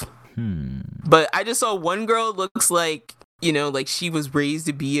golf. But I just saw one girl looks like, like she was raised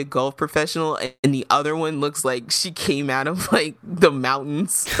to be a golf professional, and the other one looks like she came out of like the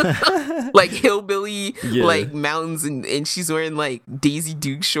mountains, like hillbilly, like mountains, and she's wearing like Daisy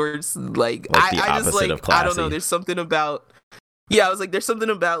Duke shorts. Like I just like, I don't know. There's something about, I was like, there's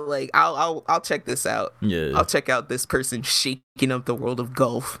something about like, I'll check this out. Yeah, I'll check out this person shaking up the world of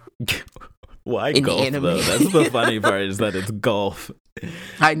golf. Why golf though? That's the funny part, is that it's golf.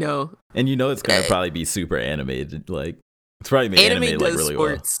 I know, and it's gonna probably be super animated, like. It's probably made anime like really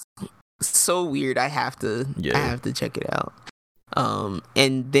sports well. So weird. I have to check it out.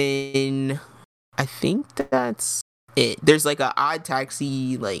 And then I think that's it. There's like a Odd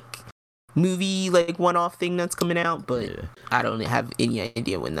Taxi like movie like one-off thing that's coming out, but I don't have any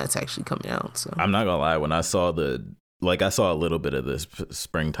idea when that's actually coming out. So I'm not gonna lie, when I saw I saw a little bit of this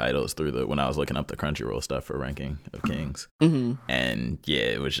spring titles when I was looking up the Crunchyroll stuff for Ranking of Kings, and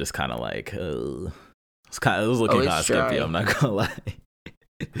it was just kind of like. It was looking kind of skimpy, I'm not gonna lie.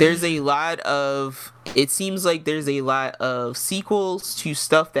 There's a lot of, it seems like there's a lot of sequels to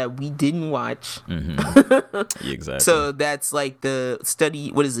stuff that we didn't watch. Exactly. So that's like the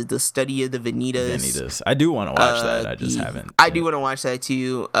study, what is it? The Study of the Vanitas. I do want to watch that. I just haven't. I do want to watch that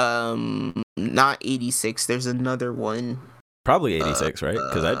too. Not 86. There's another one. Probably 86, right?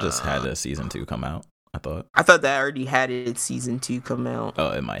 Because I just had a season 2 come out. I thought that already had its season 2 come out.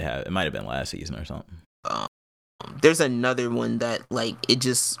 Oh, it might have. It might have been last season or something. There's another one that like it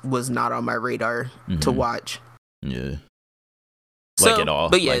just was not on my radar to watch. Yeah. Like at all?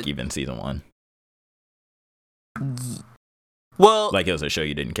 But like even season 1? Well, like it was a show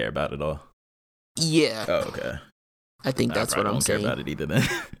you didn't care about at all? Yeah. Oh, okay. I think that's what I'm saying. I don't care about it either then.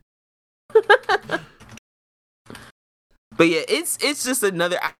 But yeah, it's just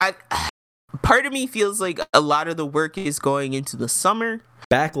another... part of me feels like a lot of the work is going into the summer.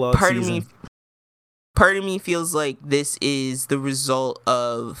 Backlog season. Part of me feels like this is the result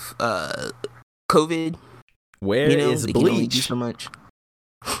of COVID. Where is Bleach? Can only do so much.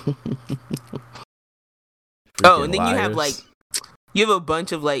 Oh, and then liars. you have a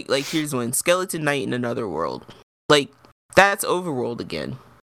bunch of like here's one, Skeleton Knight in Another World. Like that's Overworld again.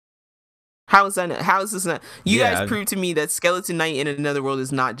 How is this not? You guys proved to me that Skeleton Knight in Another World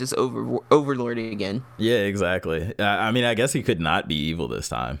is not just Overlord again. Yeah, exactly. I mean, I guess he could not be evil this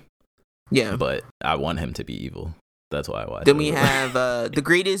time. Yeah. But I want him to be evil. That's why I watch. Then we have the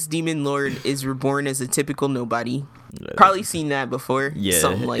greatest demon lord is reborn as a typical nobody. Probably seen that before. Yeah,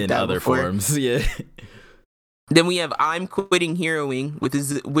 something like in that other before. forms. Yeah. Then we have I'm Quitting Heroing,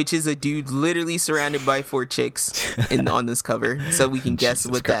 which is a dude literally surrounded by 4 chicks on this cover, so we can guess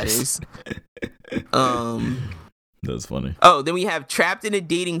what Christ. That is. That's funny. Oh, then we have Trapped in a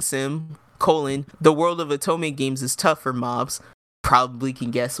Dating Sim, the world of Otome games is tough for mobs. Probably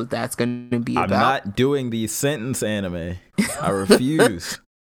can guess what that's going to be about. I'm not doing the sentence anime. I refuse.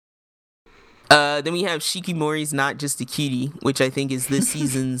 Then we have Shikimori's Not Just a Cutie, which I think is this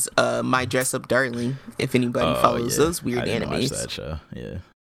season's My Dress Up Darling, if anybody follows those weird animes. Watch that show. Yeah.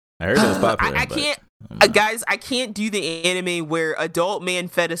 I heard it was popular. I can't, guys, I can't do the anime where adult man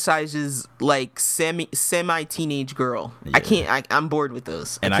fetishizes like semi-teenage girl. Yeah. I can't. I'm bored with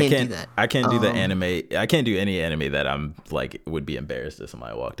those. And I can't do that. I can't do the anime. I can't do any anime that I'm like would be embarrassed if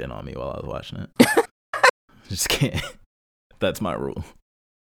somebody walked in on me while I was watching it. Just can't. That's my rule.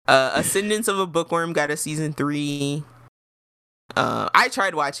 Ascendance of a Bookworm got a season 3. I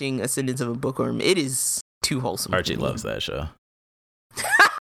tried watching Ascendance of a Bookworm. It is too wholesome. Archie loves that show.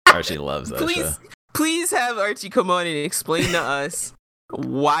 Archie loves that show. Please have Archie come on and explain to us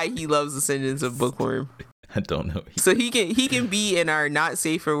why he loves Ascendance of Bookworm. I don't know. So he can be in our not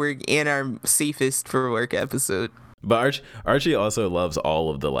safe for work and our safest for work episode. But Archie also loves all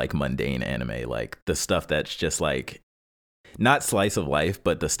of the like mundane anime, like the stuff that's just like not slice of life,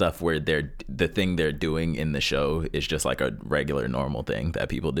 but the stuff where the thing they're doing in the show is just like a regular normal thing that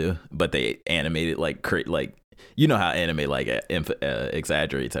people do, but they animate it like you know how anime like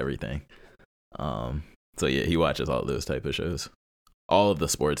exaggerates everything. So yeah, he watches all of those type of shows. All of the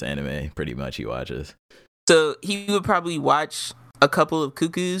sports anime, pretty much, he watches. So he would probably watch a couple of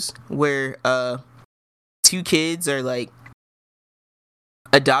Cuckoos where two kids are like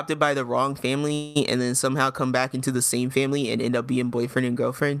adopted by the wrong family and then somehow come back into the same family and end up being boyfriend and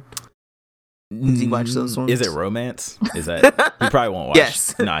girlfriend. Does he watch those ones? Is it romance? Is that he probably won't watch?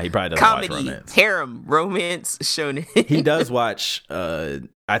 Yes. Nah, he probably doesn't Comedy, watch romance. Harem, romance, shonen. He does watch. I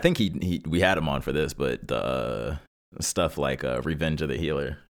think we had him on for this, but the stuff like Revenge of the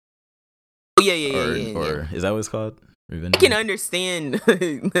Healer. Oh yeah. Or is that what it's called? Revenge. I can understand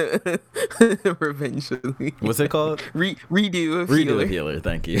Revenge. What's it called? Redo of Healer.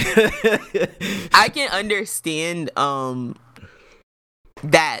 Thank you. I can understand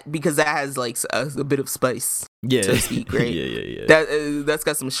that because that has like a bit of spice, yeah, so to speak, right? yeah. That's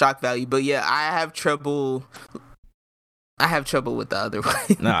got some shock value. But yeah, I have trouble with the other one.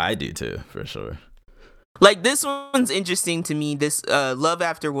 No, I do too, for sure. Like this one's interesting to me. This Love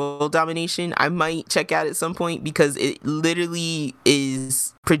After World Domination, I might check out at some point because it literally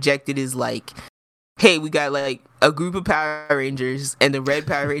is projected as like, hey, we got like a group of Power Rangers and the Red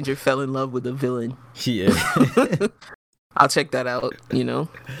Power Ranger fell in love with a villain. Yeah. I'll check that out, you know?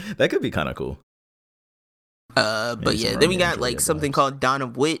 That could be kind of cool. But yeah, then we got like something called Dawn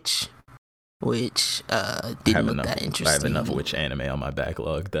of Witch, which didn't look that interesting. I have enough witch anime on my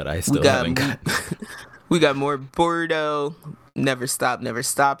backlog that I still haven't got. We got more Boruto, Never Stop, Never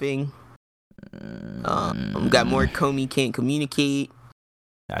Stopping. We got more Komi Can't Communicate.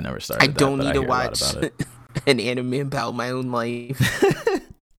 I never started. I don't need to watch an anime about my own life.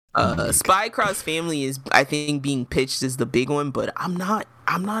 Spy Cross Family is, I think, being pitched as the big one, but I'm not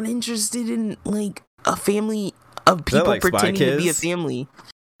interested in like a family of people like pretending to be a family.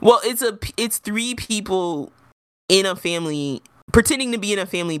 Well, it's three people in a family pretending to be in a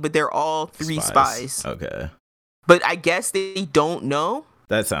family, but they're all three spies. Okay. But I guess they don't know.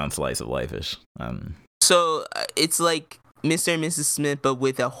 That sounds slice of life-ish. So it's like Mr. and Mrs. Smith, but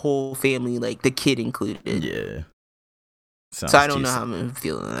with a whole family, like the kid included. Yeah. So I don't know how I'm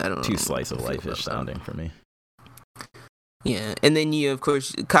feeling. I don't know. Too slice of life-ish sounding for me. Yeah, and then you, of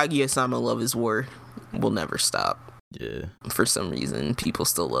course, Kaguya-sama Love is War will never stop. Yeah. For some reason, people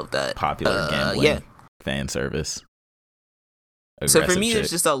still love that. Popular gambling. Fan service. So for me,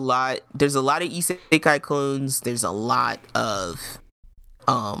 there's just a lot. There's a lot of isekai clones. There's a lot of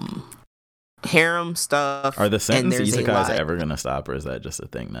harem stuff. Are the sentence isekais ever gonna stop, or is that just a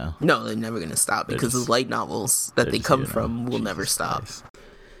thing now? No, they're never gonna stop because the light novels that they come from will never stop.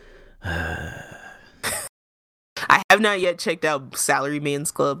 I have not yet checked out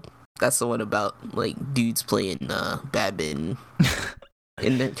Salaryman's Club. That's the one about like dudes playing badminton.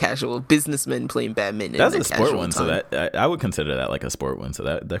 In the casual businessmen playing badminton. That's a sport one, so that I would consider that like a sport one. So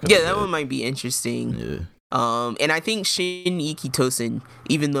that could that one might be interesting. Yeah. And I think Shin Ikitosen,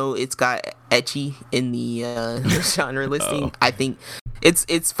 even though it's got ecchi in the genre listing, I think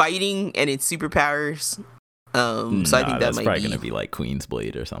it's fighting and it's superpowers. So I think that's probably gonna be like Queen's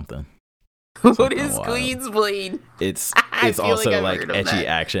Blade or something. What is Queen's Blade? It's also like ecchi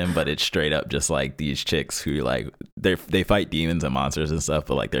action, but it's straight up just like these chicks who like they fight demons and monsters and stuff,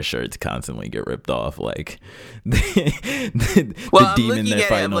 but like their shirts constantly get ripped off. Like the demon they're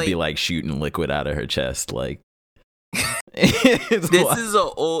fighting will be like shooting liquid out of her chest. Like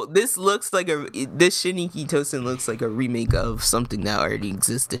this looks like this Shin Ikitosen looks like a remake of something that already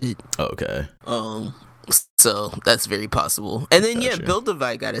existed. Okay. So that's very possible. And then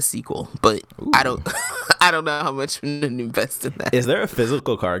Build-A-Vi got a sequel, but ooh. I don't know how much I'm gonna invest in that. Is there a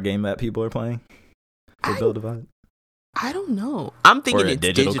physical card game that people are playing for Build-A-Vi? I don't know. I'm thinking it's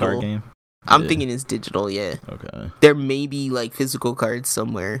digital card game. I'm thinking it's digital. Yeah. Okay. There may be like physical cards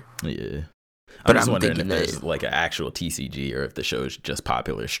somewhere. Yeah. But I'm just wondering if there's like an actual TCG or if the show is just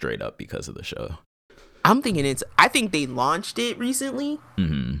popular straight up because of the show. I'm thinking I think they launched it recently.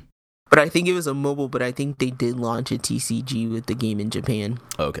 Mm-hmm. But I think it was a mobile, but I think they did launch a TCG with the game in Japan.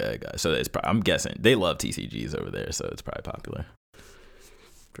 Okay, guys. So I'm guessing they love TCGs over there, so it's probably popular.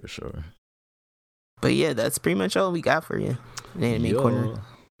 For sure. But yeah, that's pretty much all we got for you. Anime Corner.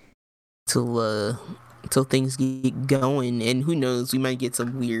 Till things get going. And who knows, we might get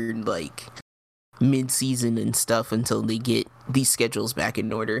some weird, like, mid-season and stuff until they get these schedules back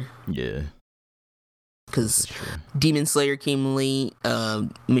in order. Yeah. because Demon Slayer came late,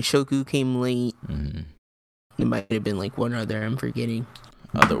 Mishoku came late. It might have been like one other I'm forgetting.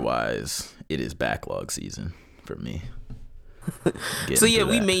 Otherwise, it is backlog season for me. So yeah,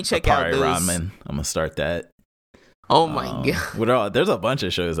 we may check out those. Ramen. I'm gonna start that. Oh my god! There's a bunch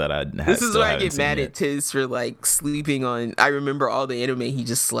of shows that I. This is why I get mad at Tiz for like sleeping on. I remember all the anime he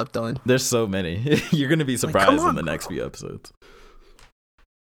just slept on. There's so many. You're gonna be surprised in the next few episodes.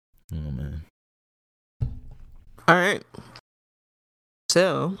 Oh man! All right.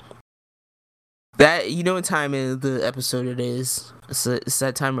 So that you know what time of the episode it is. It's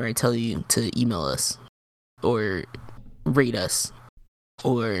that time where I tell you to email us or rate us,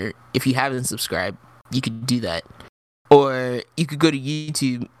 or if you haven't subscribed, you could do that. Or you could go to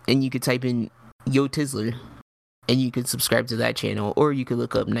YouTube and you could type in Yo Tizzler and you could subscribe to that channel. Or you could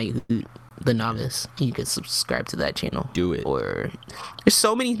look up Night Hoot, the Novice, and you could subscribe to that channel. Do it. Or there's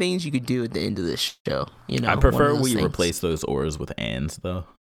so many things you could do at the end of this show. You know, I prefer we replace those ors with ands though,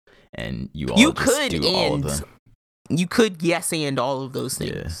 and you could do all of them. You could and all of those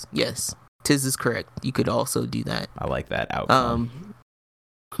things. Yeah. Yes, Tiz is correct. You could also do that. I like that outcome.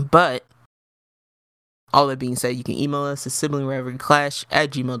 But all that being said, you can email us at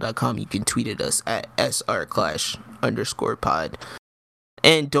siblingrivalryclash@gmail.com. You can tweet at us at srclash_pod.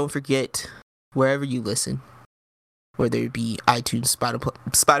 And don't forget, wherever you listen, whether it be iTunes,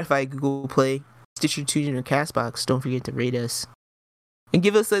 Spotify, Google Play, Stitcher, TuneIn, or CastBox, don't forget to rate us. And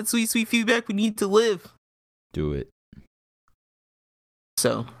give us that sweet, sweet feedback we need to live. Do it.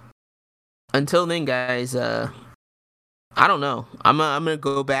 So, until then, guys, I don't know. I'm gonna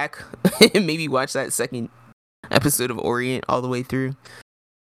go back and maybe watch that second episode of Orient all the way through.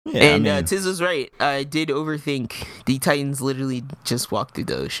 Yeah, and Tiz was right. I did overthink. The Titans literally just walked through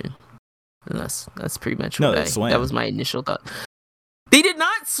the ocean, and that's pretty much what that was my initial thought. They did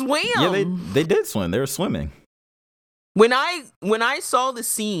not swim. Yeah, they did swim. They were swimming. When I saw the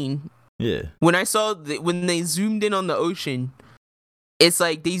scene, yeah. When they zoomed in on the ocean. It's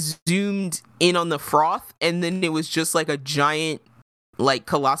like they zoomed in on the froth, and then it was just like a giant, like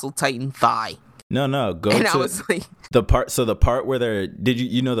colossal titan thigh. No, I was like, the part. So the part where they're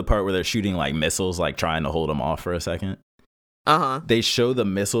the part where they're shooting like missiles, like trying to hold them off for a second. They show the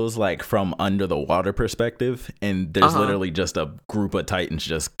missiles like from under the water perspective, and there's literally just a group of titans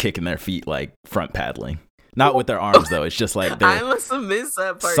just kicking their feet, like front paddling. Not with their arms though. It's just like I must have missed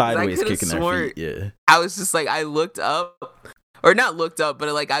that part. Sideways kicking their feet. Yeah. I was just like, I looked up. Or not looked up,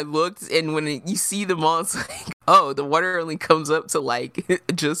 but like I looked, and when you see them all, it's like, oh, the water only comes up to like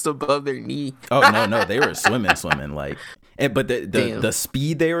just above their knee. Oh no, they were swimming like, but the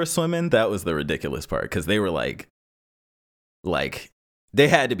speed they were swimming, that was the ridiculous part, because they were like they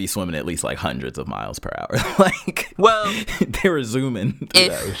had to be swimming at least like hundreds of miles per hour. Like, well, they were zooming through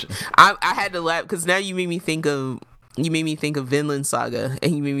that ocean. I had to laugh because now you made me think of Vinland Saga,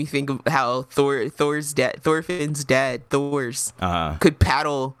 and you made me think of how Thorfinn's dad, Thor's, could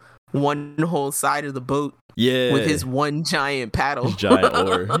paddle one whole side of the boat. Yeah, with his one giant paddle, his giant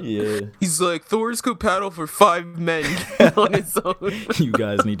oar. Yeah, he's like, Thor's could paddle for 5 men on his own. You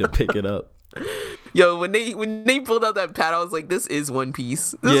guys need to pick it up. Yo, when they pulled out that paddle, I was like, this is One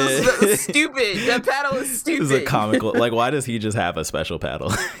Piece. This is stupid. That paddle is stupid. This is a comical. Like, why does he just have a special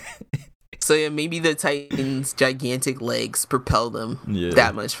paddle? So yeah, maybe the Titans' gigantic legs propel them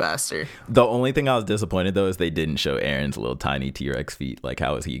that much faster. The only thing I was disappointed though is they didn't show Aaron's little tiny T-Rex feet. Like,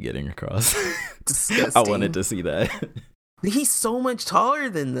 how is he getting across? Disgusting. I wanted to see that. He's so much taller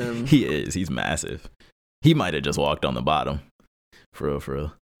than them. He is. He's massive. He might have just walked on the bottom. For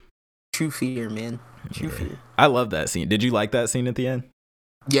real. True fear, man. True fear. I love that scene. Did you like that scene at the end?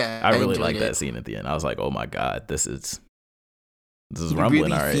 Yeah, I really liked that scene at the end. I was like, oh my god, this is rumbling.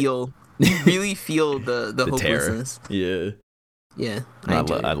 Really all right. You really feel the hopelessness. Terror. Yeah.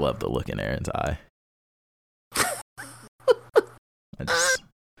 I love the look in Aaron's eye. It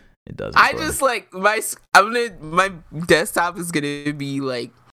does. I just like my desktop is gonna be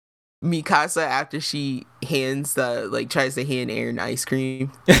like Mikasa after she tries to hand Aaron ice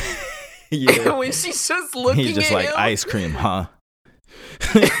cream. Yeah. When she's just looking He's just at like, him. ice cream, huh?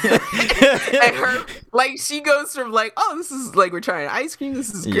 And her, like, she goes from like, oh, this is like, we're trying ice cream,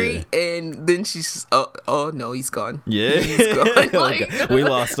 this is great, and then she's just, oh no, he's gone. Yeah, he's gone. Like, we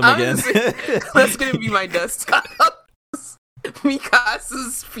lost him again. That's gonna be my desktop.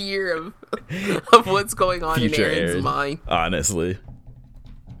 Mikasa's fear of what's going on Future in Aaron's Aaron, mind. Honestly.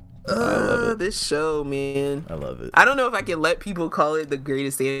 I love it. This show, man. I love it. I don't know if I can let people call it the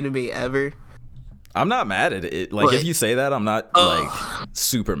greatest anime ever. I'm not mad at it. Like, if you say that, I'm not like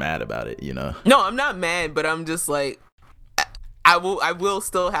super mad about it, you know? No, I'm not mad, but I'm just like, I will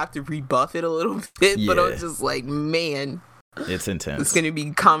still have to rebuff it a little bit, but Yeah. I'm just like, man, It's intense. it's gonna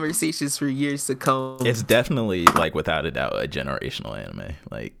be conversations for years to come. It's definitely, like, without a doubt, a generational anime.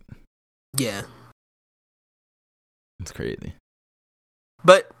 Like, Yeah. it's crazy.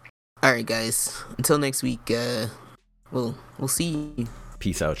 But all right, guys. Until next week, we'll see you.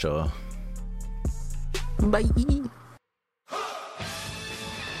 Peace out, y'all. Bye.